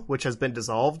studio, which has been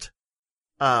dissolved.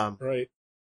 Right.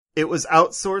 It was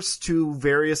outsourced to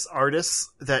various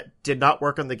artists that did not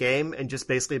work on the game and just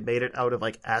basically made it out of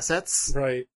like assets.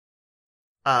 Right.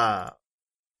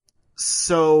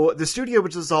 So the studio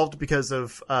was dissolved because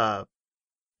of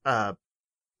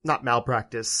not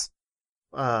malpractice.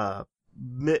 What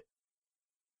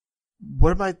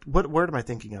word am I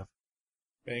thinking of?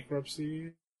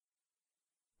 Bankruptcy?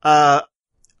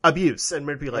 Abuse and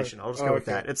manipulation. I'll just go with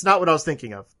that. It's not what I was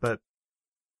thinking of, but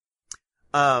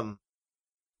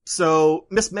so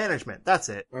mismanagement, that's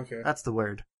it. Okay. That's the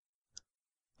word.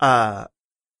 And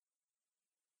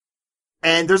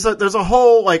there's a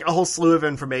whole slew of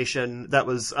information that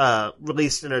was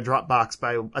released in a Dropbox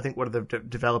by I think one of the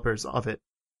developers of it.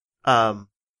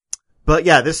 But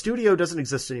yeah, this studio doesn't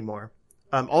exist anymore.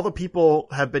 All the people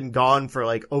have been gone for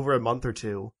like over a month or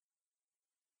two.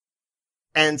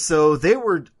 And so they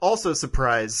were also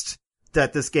surprised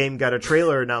that this game got a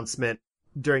trailer announcement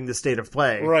during the State of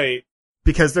Play. Right.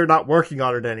 Because they're not working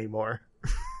on it anymore.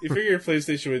 You figure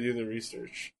PlayStation would do the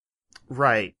research.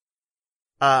 Right.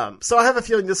 So I have a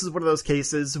feeling this is one of those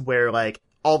cases where like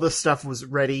all this stuff was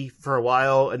ready for a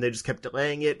while and they just kept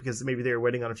delaying it because maybe they were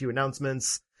waiting on a few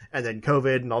announcements and then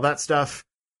COVID and all that stuff.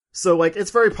 So like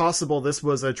it's very possible this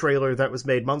was a trailer that was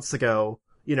made months ago,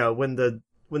 when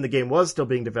the game was still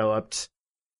being developed.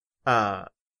 And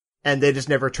they just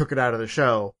never took it out of the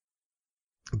show.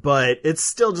 But it's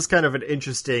still just kind of an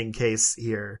interesting case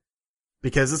here.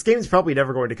 Because this game is probably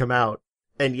never going to come out.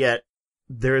 And yet,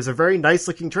 there is a very nice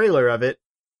looking trailer of it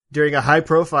during a high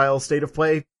profile State of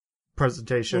Play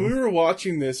presentation. When we were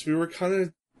watching this, we were kind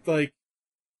of like,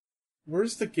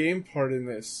 where's the game part in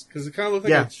this? Because it kind of looked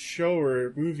like a show or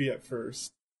a movie at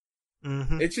first.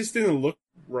 Mm-hmm. It just didn't look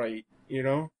right,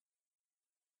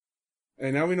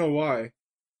 And now we know why.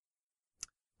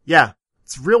 Yeah,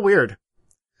 it's real weird.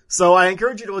 So I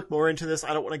encourage you to look more into this.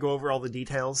 I don't want to go over all the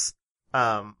details.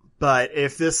 But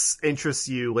if this interests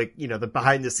you, like, you know, the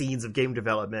behind the scenes of game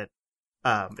development,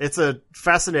 it's a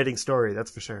fascinating story,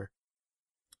 that's for sure.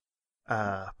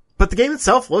 But the game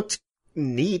itself looked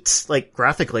neat, like,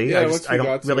 graphically. Yeah, I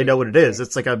don't really know what it is.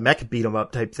 It's like a mech beat 'em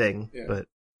up type thing, but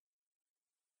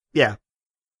yeah.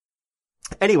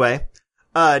 Anyway,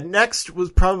 next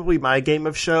was probably my game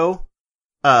of show,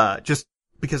 just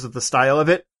because of the style of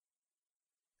it.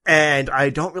 And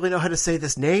I don't really know how to say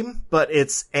this name, but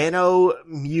it's Anno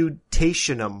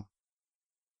Mutationum.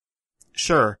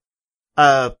 Sure.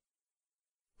 I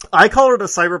call it a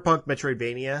cyberpunk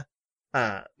Metroidvania.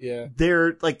 Yeah.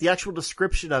 They're, like, the actual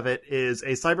description of it is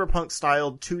a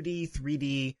cyberpunk-styled 2D,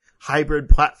 3D hybrid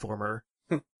platformer.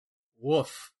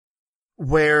 Woof.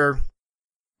 Where,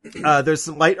 there's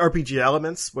some light RPG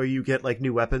elements where you get, like,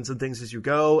 new weapons and things as you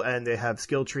go, and they have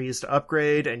skill trees to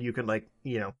upgrade, and you can, like,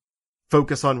 you know,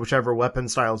 focus on whichever weapon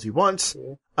styles you want.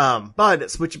 Cool. But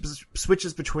it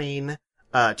switches between,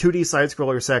 2D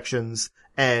side-scroller sections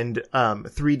and,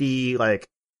 3D, like,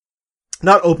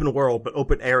 not open world, but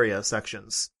open area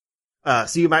sections.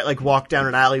 So you might, like, walk down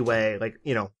an alleyway, like,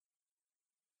 you know,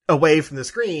 away from the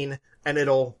screen, and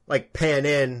it'll, like, pan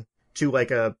in to,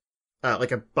 like a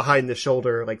behind the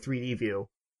shoulder, like, 3D view.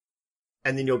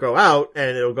 And then you'll go out,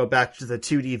 and it'll go back to the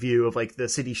 2D view of, like, the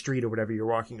city street or whatever you're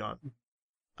walking on.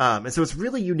 And so it's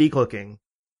really unique looking.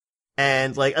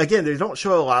 And, like, again, they don't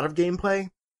show a lot of gameplay,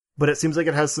 but it seems like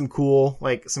it has some cool,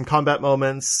 like, some combat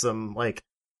moments, some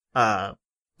kind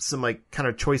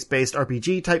of choice-based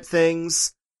RPG type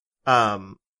things.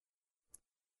 Like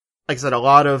I said, a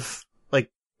lot of,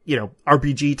 like, you know,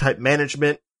 RPG type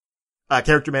management,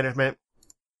 character management,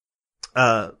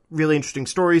 really interesting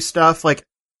story stuff. Like,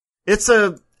 it's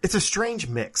a strange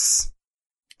mix.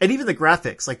 And even the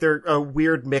graphics, like, they're a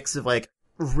weird mix of, like,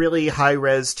 really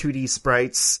high-res 2D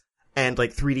sprites and,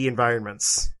 like, 3D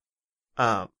environments.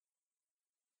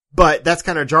 But that's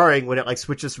kind of jarring when it, like,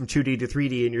 switches from 2D to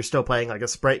 3D and you're still playing, like, a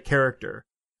sprite character.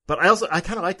 But I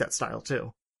kind of like that style,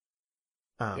 too.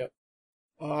 Yep.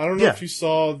 I don't know if you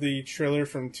saw the trailer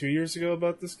from 2 years ago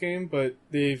about this game, but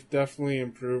they've definitely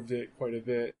improved it quite a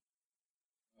bit.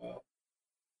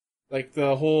 Like,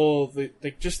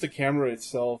 just the camera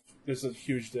itself, there's a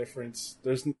huge difference.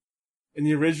 In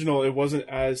the original, it wasn't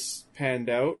as panned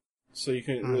out, so you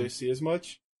couldn't really see as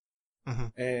much.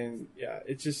 Mm-hmm. And yeah,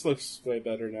 it just looks way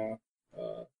better now.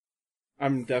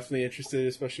 I'm definitely interested,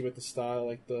 especially with the style,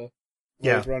 like the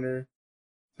Blade Runner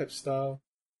type style.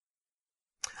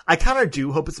 I kind of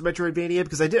do hope it's a Metroidvania,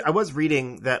 because I was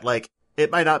reading that, like,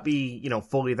 it might not be, you know,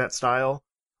 fully that style,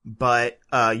 but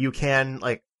you can,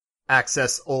 like,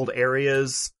 access old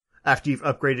areas after you've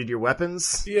upgraded your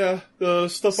weapons. Yeah, the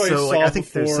stuff I saw I think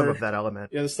before, there's some of that element.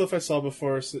 Yeah, the stuff I saw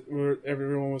before,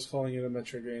 everyone was calling it a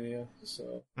Metroidvania,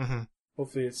 so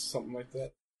hopefully it's something like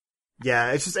that.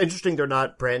 Yeah, it's just interesting they're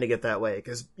not branding it that way,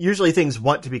 because usually things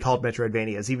want to be called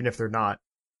Metroidvanias, even if they're not.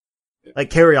 Yeah.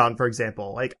 Like Carry On, for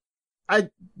example. Like,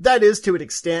 that is to an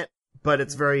extent, but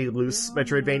it's very loose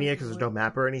Metroidvania, because there's no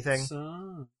map or anything.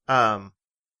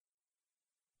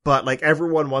 But, like,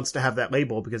 everyone wants to have that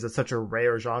label because it's such a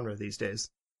rare genre these days.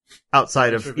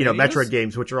 Outside of, you know, Metroid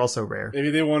games, which are also rare.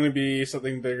 Maybe they want to be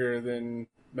something bigger than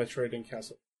Metroid and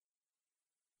Castle.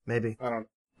 Maybe. I don't know.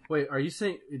 Wait, are you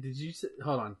saying,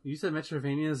 hold on, you said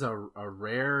Metroidvania is a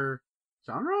rare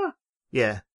genre?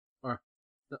 Yeah. Or,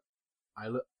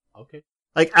 okay.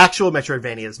 Like, actual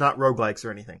Metroidvanias, not roguelikes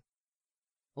or anything.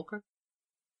 Okay.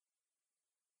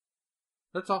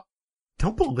 That's all.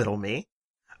 Don't belittle me.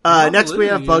 Next we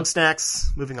have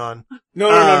Bugsnax. Moving on.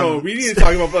 No. We need to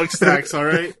talk about Bugsnax,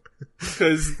 alright?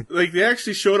 Because, like, they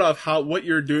actually showed off what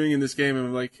you're doing in this game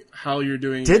and, like, how you're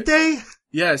doing it. Did they?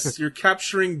 Yes, you're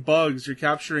capturing bugs, you're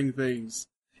capturing things.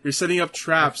 You're setting up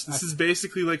traps. This is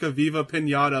basically like a Viva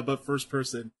Pinata, but first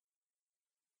person.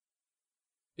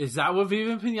 Is that what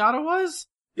Viva Pinata was?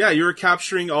 Yeah, you were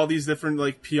capturing all these different,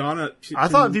 like, I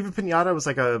thought Viva Pinata was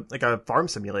like a farm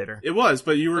simulator. It was,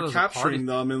 but you were capturing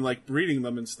them and, like, breeding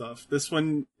them and stuff. This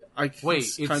one,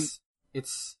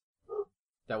 it's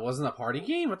that wasn't a party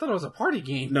game? I thought it was a party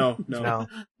game. No.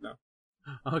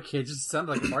 Okay, it just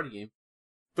sounded like a party game.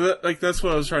 But, like, that's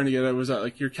what I was trying to get at, was that,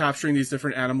 like, you're capturing these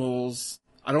different animals.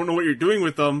 I don't know what you're doing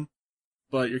with them,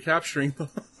 but you're capturing them.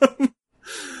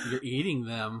 You're eating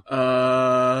them.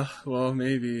 Well,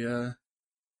 maybe, and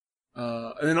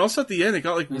then also at the end, it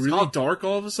got, like, really dark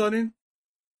all of a sudden.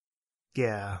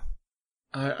 Yeah.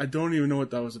 I don't even know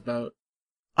what that was about.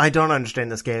 I don't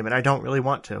understand this game, and I don't really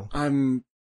want to.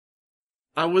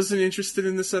 I wasn't interested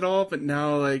in this at all, but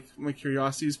now, like, my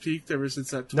curiosity's peaked ever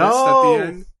since that twist No! at the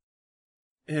end.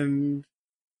 And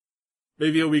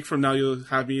maybe a week from now, you'll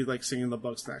have me, like, singing the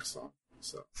Bugsnax song.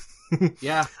 So.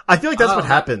 Yeah. I feel like that's what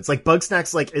happens. Like,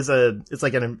 Bugsnax, like, it's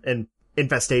like an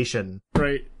infestation.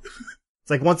 Right. It's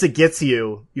like, once it gets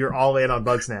you, you're all in on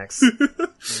Bugsnax.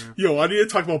 Yo, I need to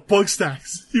talk about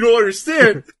Bugsnax. You don't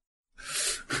understand.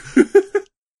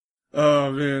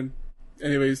 Oh, man.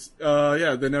 Anyways,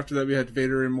 yeah, then after that we had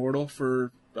Vader Immortal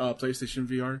for PlayStation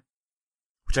VR.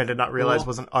 Which I did not realize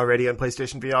wasn't already on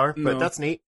PlayStation VR, but No. that's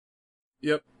neat.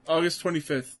 Yep, August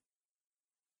 25th.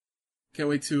 Can't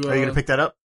wait to... Are you gonna pick that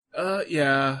up?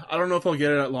 Yeah. I don't know if I'll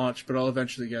get it at launch, but I'll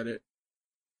eventually get it.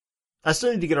 I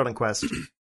still need to get it on Quest.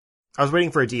 I was waiting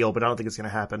for a deal, but I don't think it's gonna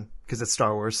happen, because it's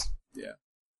Star Wars. Yeah.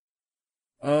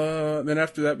 Then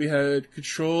after that we had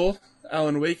Control,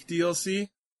 Alan Wake DLC.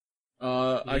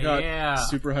 I got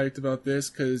super hyped about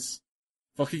this because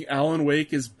fucking Alan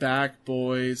Wake is back,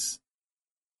 boys.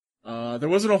 There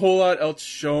wasn't a whole lot else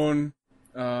shown.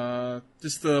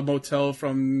 Just the motel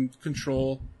from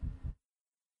Control.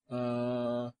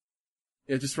 Yeah,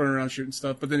 just running around shooting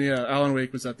stuff. But then, yeah, Alan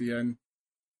Wake was at the end.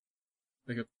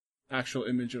 Like an actual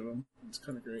image of him. It's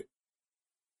kind of great.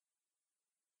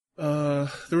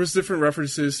 There was different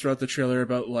references throughout the trailer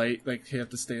about light, like you have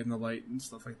to stay in the light and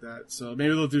stuff like that. So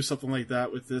maybe they'll do something like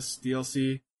that with this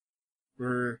DLC,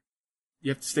 where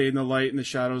you have to stay in the light and the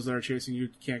shadows that are chasing you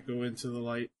can't go into the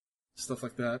light, stuff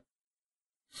like that.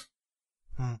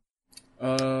 Yeah,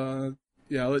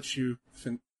 I'll let you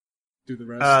do the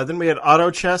rest. Then we had Auto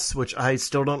Chess, which I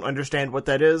still don't understand what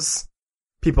that is.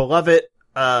 People love it.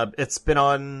 It's been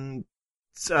on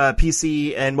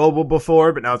PC and mobile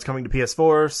before, but now it's coming to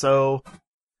PS4, so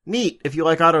neat if you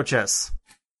like auto chess.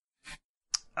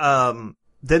 Then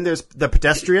there's The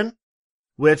Pedestrian,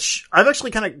 which I've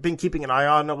actually kind of been keeping an eye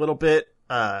on a little bit.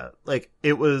 Like,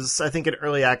 it was, I think, in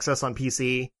early access on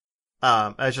PC,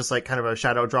 as just like kind of a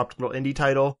shadow dropped little indie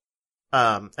title.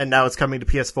 And now it's coming to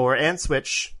PS4 and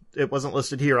Switch. It wasn't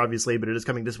listed here, obviously, but it is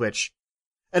coming to Switch.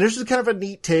 And it's just kind of a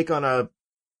neat take on a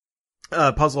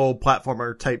puzzle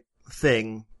platformer type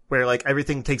thing where like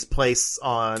everything takes place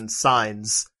on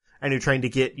signs and you're trying to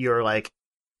get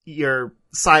your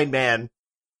sign man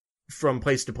from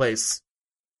place to place.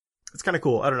 It's kind of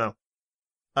cool. I don't know.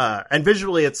 And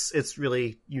visually it's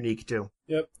really unique too.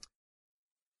 Yep.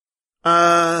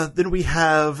 Then we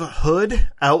have Hood,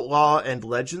 Outlaw, and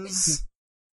Legends,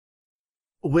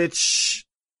 which,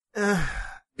 I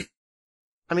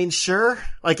mean, sure.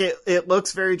 Like it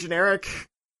looks very generic.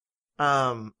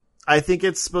 I think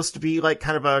it's supposed to be like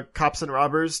kind of a cops and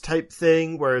robbers type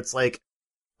thing where it's like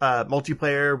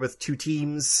multiplayer with two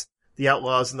teams, the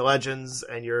Outlaws and the Legends,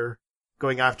 and you're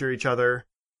going after each other.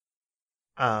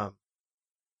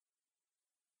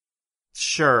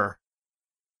 Sure.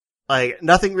 Like,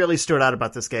 nothing really stood out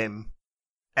about this game.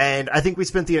 And I think we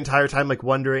spent the entire time like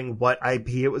wondering what IP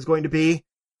it was going to be,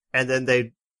 and then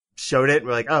they showed it and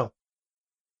we're like, oh.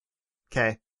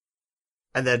 Okay.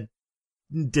 And then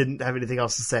didn't have anything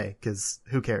else to say, because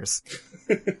who cares?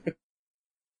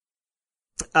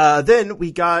 Then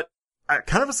we got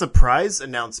kind of a surprise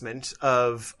announcement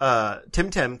of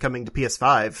Temtem coming to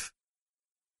PS5.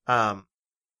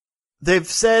 They've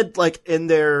said, like, in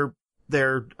their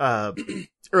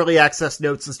early access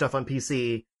notes and stuff on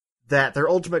PC, that their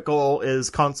ultimate goal is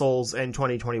consoles in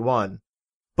 2021.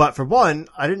 But for one,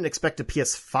 I didn't expect a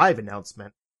PS5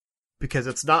 announcement, because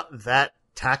it's not that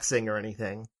taxing or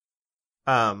anything.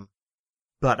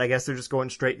 But I guess they're just going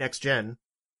straight next gen.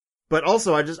 But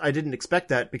also, I didn't expect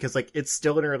that because, like, it's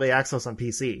still in early access on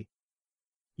PC.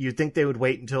 You'd think they would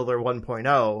wait until they're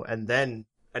 1.0 and then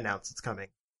announce it's coming.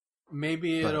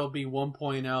 Maybe it'll be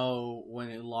 1.0 when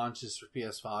it launches for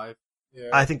PS5. Yeah.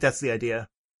 I think that's the idea.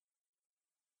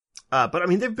 But I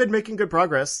mean, they've been making good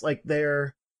progress. Like,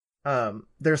 their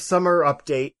summer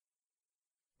update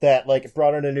that, like,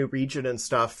 brought in a new region and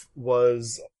stuff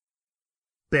was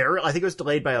I think it was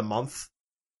delayed by a month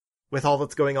with all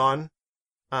that's going on.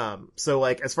 So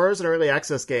like, as far as an early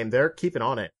access game, they're keeping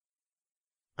on it.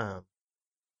 They're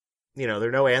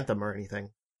no Anthem or anything.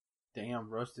 Damn,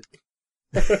 roasted.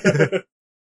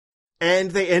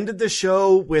 And they ended the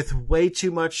show with way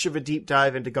too much of a deep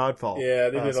dive into Godfall. Yeah,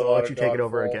 they did so a I'll lot let you of take it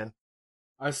over Godfall. again.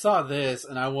 I saw this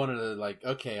and I wanted to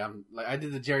I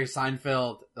did the Jerry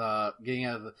Seinfeld getting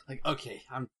out of the okay,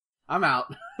 I'm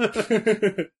out.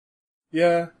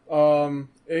 Yeah,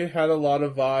 it had a lot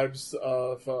of vibes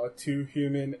of Two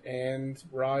Human and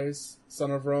Rise,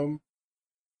 Son of Rome.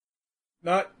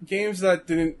 Not games that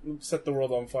didn't set the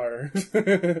world on fire.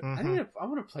 Mm-hmm. I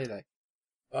want to play that.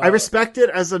 I respect it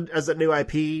as a new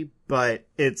IP, but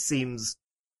it seems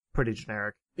pretty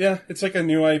generic. Yeah, it's like a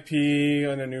new IP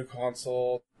on a new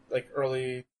console, like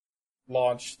early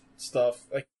launch stuff.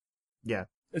 Like, Yeah.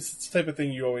 it's the type of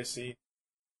thing you always see.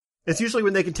 It's usually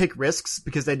when they can take risks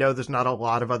because they know there's not a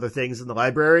lot of other things in the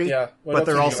library, Yeah, but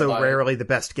they're also buy it? rarely the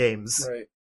best games. right.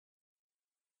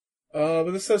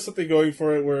 But this has something going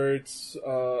for it where it's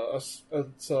a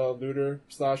looter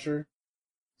slasher,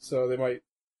 so they might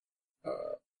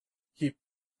keep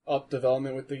up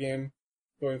development with the game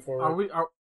going forward.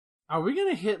 Are we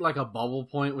gonna hit like a bubble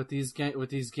point with these games?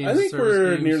 I think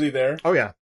we're nearly there. Oh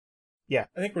yeah. I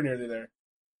think we're nearly there.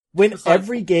 When It's like-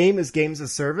 every game is games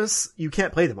as service, you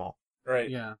can't play them all. Right.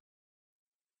 Yeah.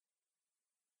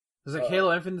 There's like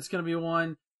Halo Infinite's gonna be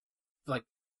one. Like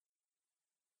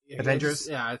Avengers?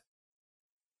 Yeah.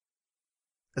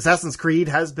 Assassin's Creed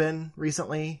has been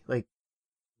recently. Like,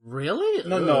 Really?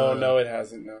 No, it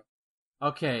hasn't. No,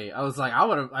 Okay, I was like,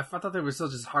 I thought they were still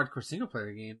just hardcore single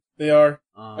player games. they are.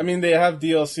 Um, I mean, they have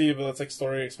DLC, but it's like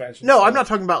story expansion. no, stuff. I'm not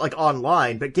talking about like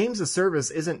online, but games as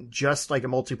service isn't just like a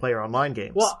multiplayer online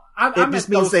games. well, I it meant just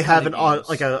means those they have kind an of games.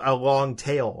 like a long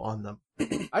tail on them.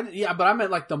 Yeah, but I meant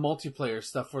like the multiplayer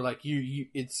stuff where like you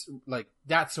it's like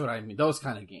that's what I mean. Those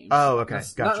kind of games. Oh, okay,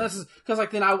 gotcha. Because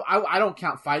like then I don't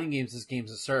count fighting games as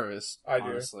games of service. I do.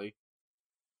 Honestly,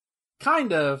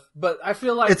 kind of, but I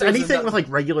feel like It's there's anything enough- with like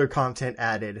regular content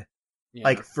added, yeah,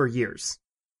 like for years.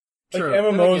 Like true. Then I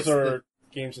MMOs guess are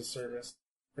games of service,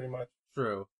 pretty much.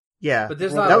 true, Yeah, but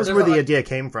there's Well, not. that was there's where not, the like- idea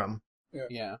came from.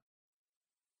 Yeah,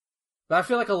 but I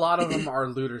feel like a lot of them are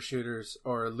looter shooters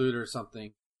or looter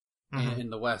something. Mhm. In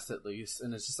the West at least,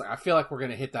 and it's just like I feel like we're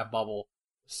gonna hit that bubble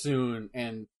soon,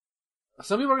 and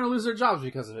some people are gonna lose their jobs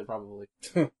because of it, probably.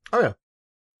 Oh yeah,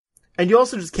 and you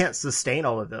also just can't sustain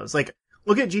all of those. Like,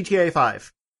 look at GTA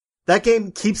 5. That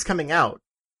game keeps coming out,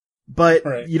 but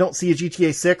Right. you don't see a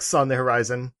GTA 6 on the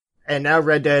horizon. And now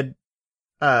Red Dead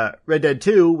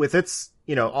 2 with its,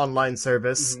 online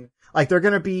service, Mhm. like they're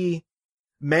gonna be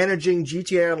managing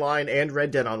GTA Online and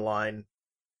Red Dead Online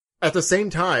at the same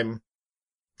time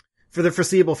for the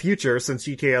foreseeable future, since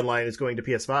GTA Online is going to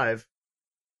PS5.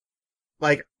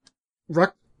 Like,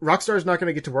 Rockstar's not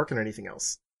gonna get to work on anything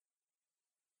else.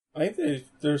 I think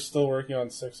they're still working on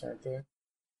 6, aren't they?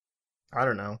 I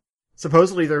don't know.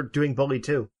 Supposedly they're doing Bully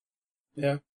too.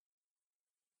 Yeah.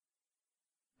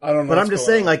 I don't know. But I'm what's just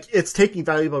going saying, on. like, it's taking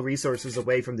valuable resources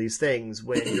away from these things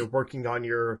when you're working on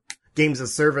your games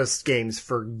as service games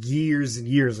for years and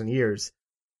years and years.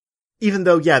 Even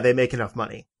though, yeah, they make enough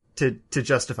money to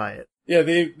justify it. Yeah,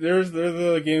 they're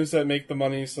the games that make the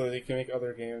money so they can make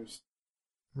other games.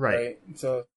 Right.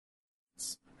 So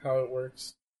it's how it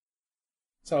works.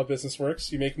 It's how business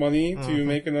works. You make money to Mhm.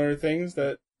 make another things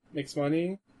that makes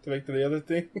money to make the other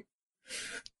thing.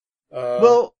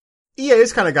 Well,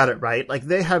 EA's kind of got it right. Like,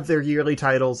 they have their yearly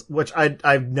titles, which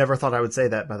I've never thought I would say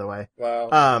that, by the way.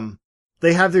 wow.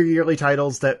 They have their yearly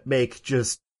titles that make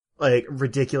just, like,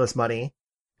 ridiculous money.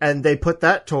 And they put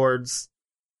that towards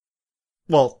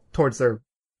their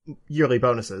yearly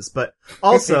bonuses. But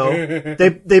also,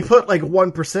 they put like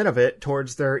 1% of it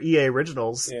towards their EA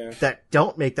originals Yeah. that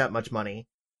don't make that much money.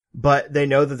 But they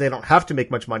know that they don't have to make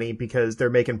much money because they're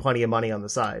making plenty of money on the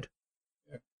side.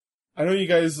 I know you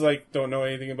guys don't know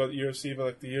anything about UFC,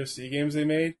 but the UFC games they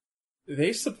made,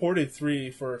 they supported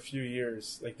 3 for a few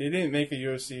years. Like, they didn't make a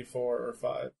UFC 4 or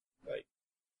 5. Like,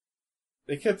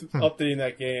 they kept updating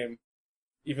that game,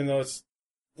 even though it's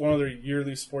one of their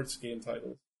yearly sports game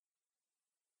titles.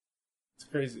 It's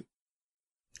crazy.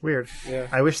 Weird. Yeah,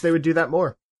 I wish they would do that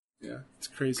more. it's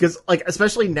crazy. Because, like,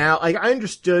 especially now, like, I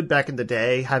understood back in the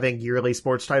day having yearly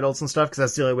sports titles and stuff because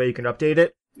that's the only way you can update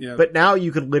it. Yeah, But now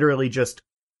you could literally just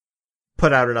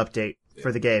put out an update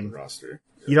for the game. roster.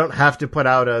 You don't have to put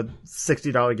out a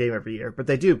 $60 game every year, but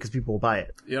they do because people will buy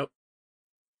it. Yep.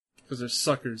 Because they're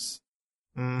suckers.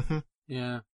 Mm-hmm.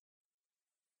 Yeah,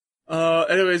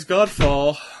 Anyways,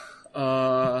 Godfall.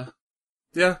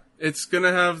 Yeah, it's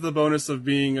gonna have the bonus of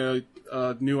being a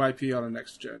new IP on a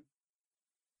next gen.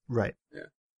 Right. Yeah.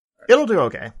 It'll do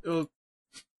okay. It'll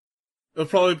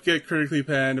probably get critically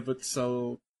panned, but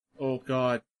sell. Oh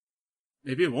god,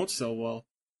 maybe it won't sell well.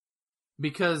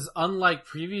 because unlike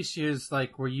previous years,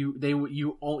 like where you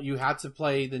had to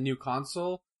play the new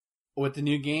console with the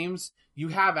new games, you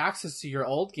have access to your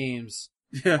old games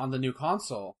Yeah, on the new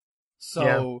console,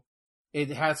 so it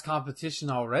has competition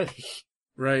already.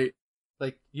 right.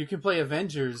 Like you can play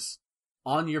Avengers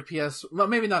on your PS. Well,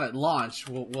 maybe not at launch.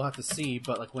 We'll have to see,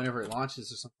 but like whenever it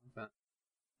launches or something like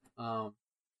that.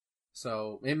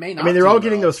 So it may not. I mean, they're do all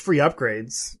getting well. those free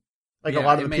upgrades. Like Yeah, a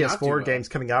lot it of the may not do PS4 well. games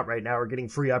coming out right now are getting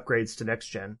free upgrades to next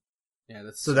gen. Yeah,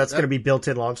 So that's going to be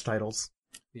built-in launch titles.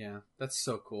 Yeah, that's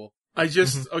so cool. I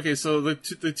just okay. So the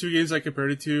two games I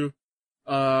compared it to,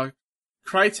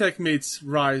 Crytek made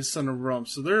Rise: Son of Rome,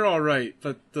 so they're all right.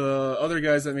 But the other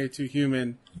guys that made 2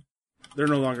 Human, they're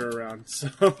no longer around.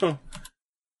 So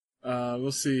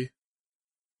we'll see.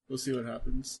 We'll see what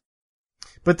happens.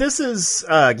 But this is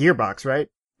Gearbox, right?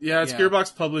 Yeah, it's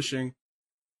Gearbox Publishing.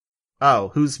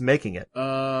 Oh, who's making it?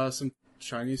 Some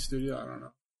Chinese studio. I don't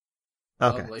know.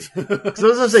 Okay. So I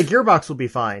was gonna say Gearbox will be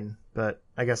fine, but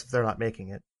I guess if they're not making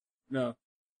it. No.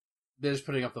 They're just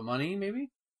putting up the money, maybe?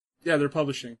 Yeah, they're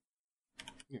publishing.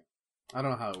 Yeah. I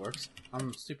don't know how it works.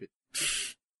 I'm stupid.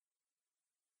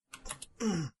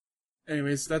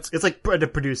 Anyways, it's like the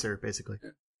producer, basically.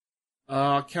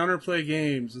 Counterplay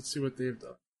Games. Let's see what they've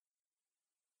done.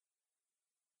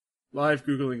 Live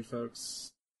Googling,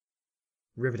 folks.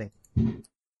 Riveting.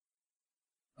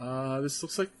 This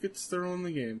looks like it's their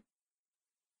only game.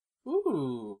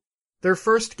 Ooh. Their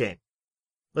first game.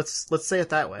 Let's say it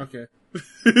that way. Okay.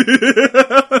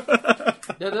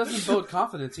 That doesn't bode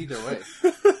confidence either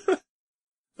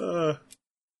way.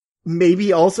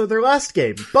 Maybe also their last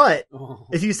game, but Oh.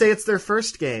 if you say it's their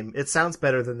first game, it sounds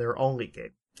better than their only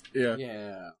game. Yeah.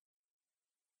 Yeah.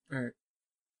 Alright.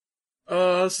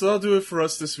 So that'll do it for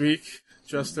us this week.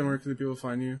 Justin, where can the people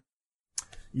find you?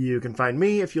 You can find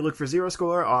me if you look for Zero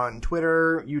Score on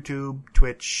Twitter, YouTube,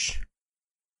 Twitch.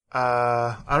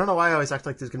 I don't know why I always act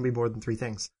like there's gonna be more than 3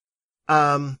 things.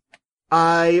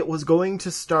 I was going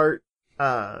to start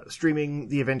streaming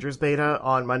the Avengers beta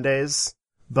on Mondays,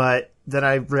 but then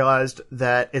I realized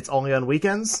that it's only on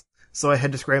weekends, so I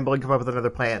had to scramble and come up with another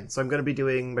plan. So I'm going to be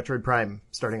doing Metroid Prime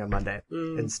starting on Monday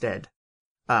instead.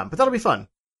 But that'll be fun.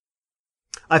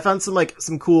 I found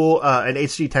some cool an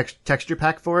HD texture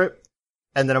pack for it,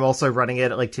 and then I'm also running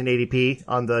it at 1080p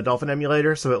on the Dolphin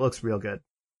emulator, so it looks real good.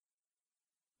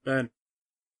 Ben.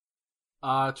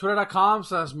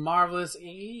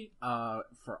 Twitter.com/MarvelousE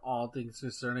for all things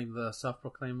concerning the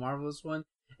self-proclaimed Marvelous One.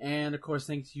 And, of course,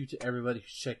 thanks you to everybody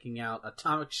who's checking out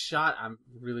Atomic Shot. I'm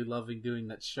really loving doing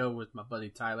that show with my buddy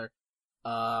Tyler.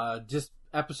 Just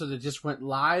episode that just went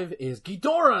live is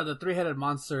Ghidorah, the 3-headed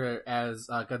monster, as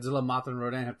Godzilla, Mothra, and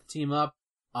Rodan have to team up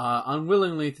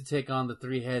unwillingly to take on the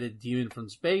 3-headed demon from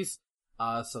space.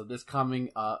 So this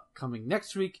coming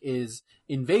next week is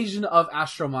Invasion of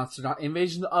Astro Monster, not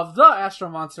Invasion of the Astro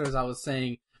Monster, as I was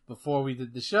saying before we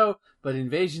did the show, but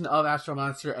Invasion of Astro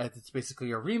Monster, as it's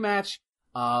basically a rematch,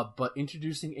 but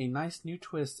introducing a nice new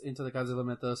twist into the Godzilla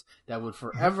mythos that would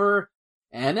forever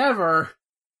and ever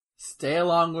stay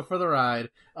along for the ride.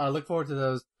 Look forward to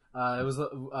those.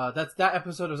 That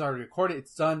episode was already recorded.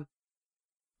 It's done.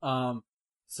 So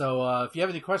if you have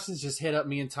any questions, just hit up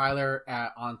me and Tyler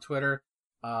on Twitter.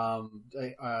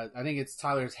 I think it's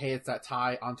Tyler's Hey It's That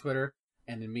Ty on Twitter,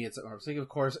 and then me it's Marvin, of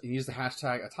course, and use the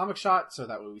hashtag Atomic Shot so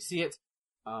that way we see it,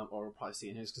 or we'll probably see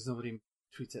it in his because nobody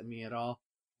tweets at me at all.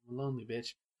 I'm a lonely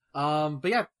bitch. But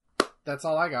yeah, that's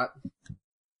all I got.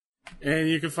 And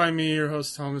you can find me, your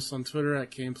host Thomas, on Twitter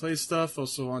at Gameplay Stuff,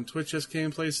 also on Twitch as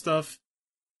Gameplay Stuff.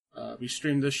 We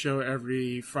stream this show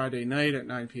every Friday night at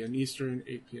 9 p.m. Eastern,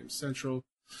 8 p.m. Central.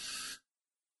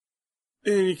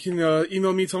 And you can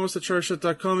email me,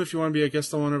 thomas@charshut.com, if you want to be a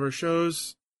guest on one of our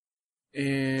shows.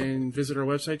 And visit our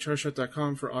website,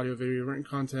 charshut.com, for audio, video, written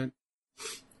content.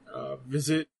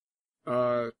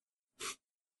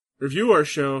 Review our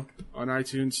show on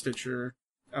iTunes, Stitcher,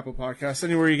 Apple Podcasts,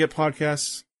 anywhere you get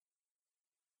podcasts.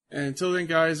 And until then,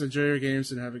 guys, enjoy your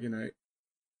games and have a good night.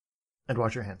 And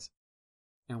wash your hands.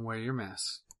 And wear your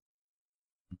mask.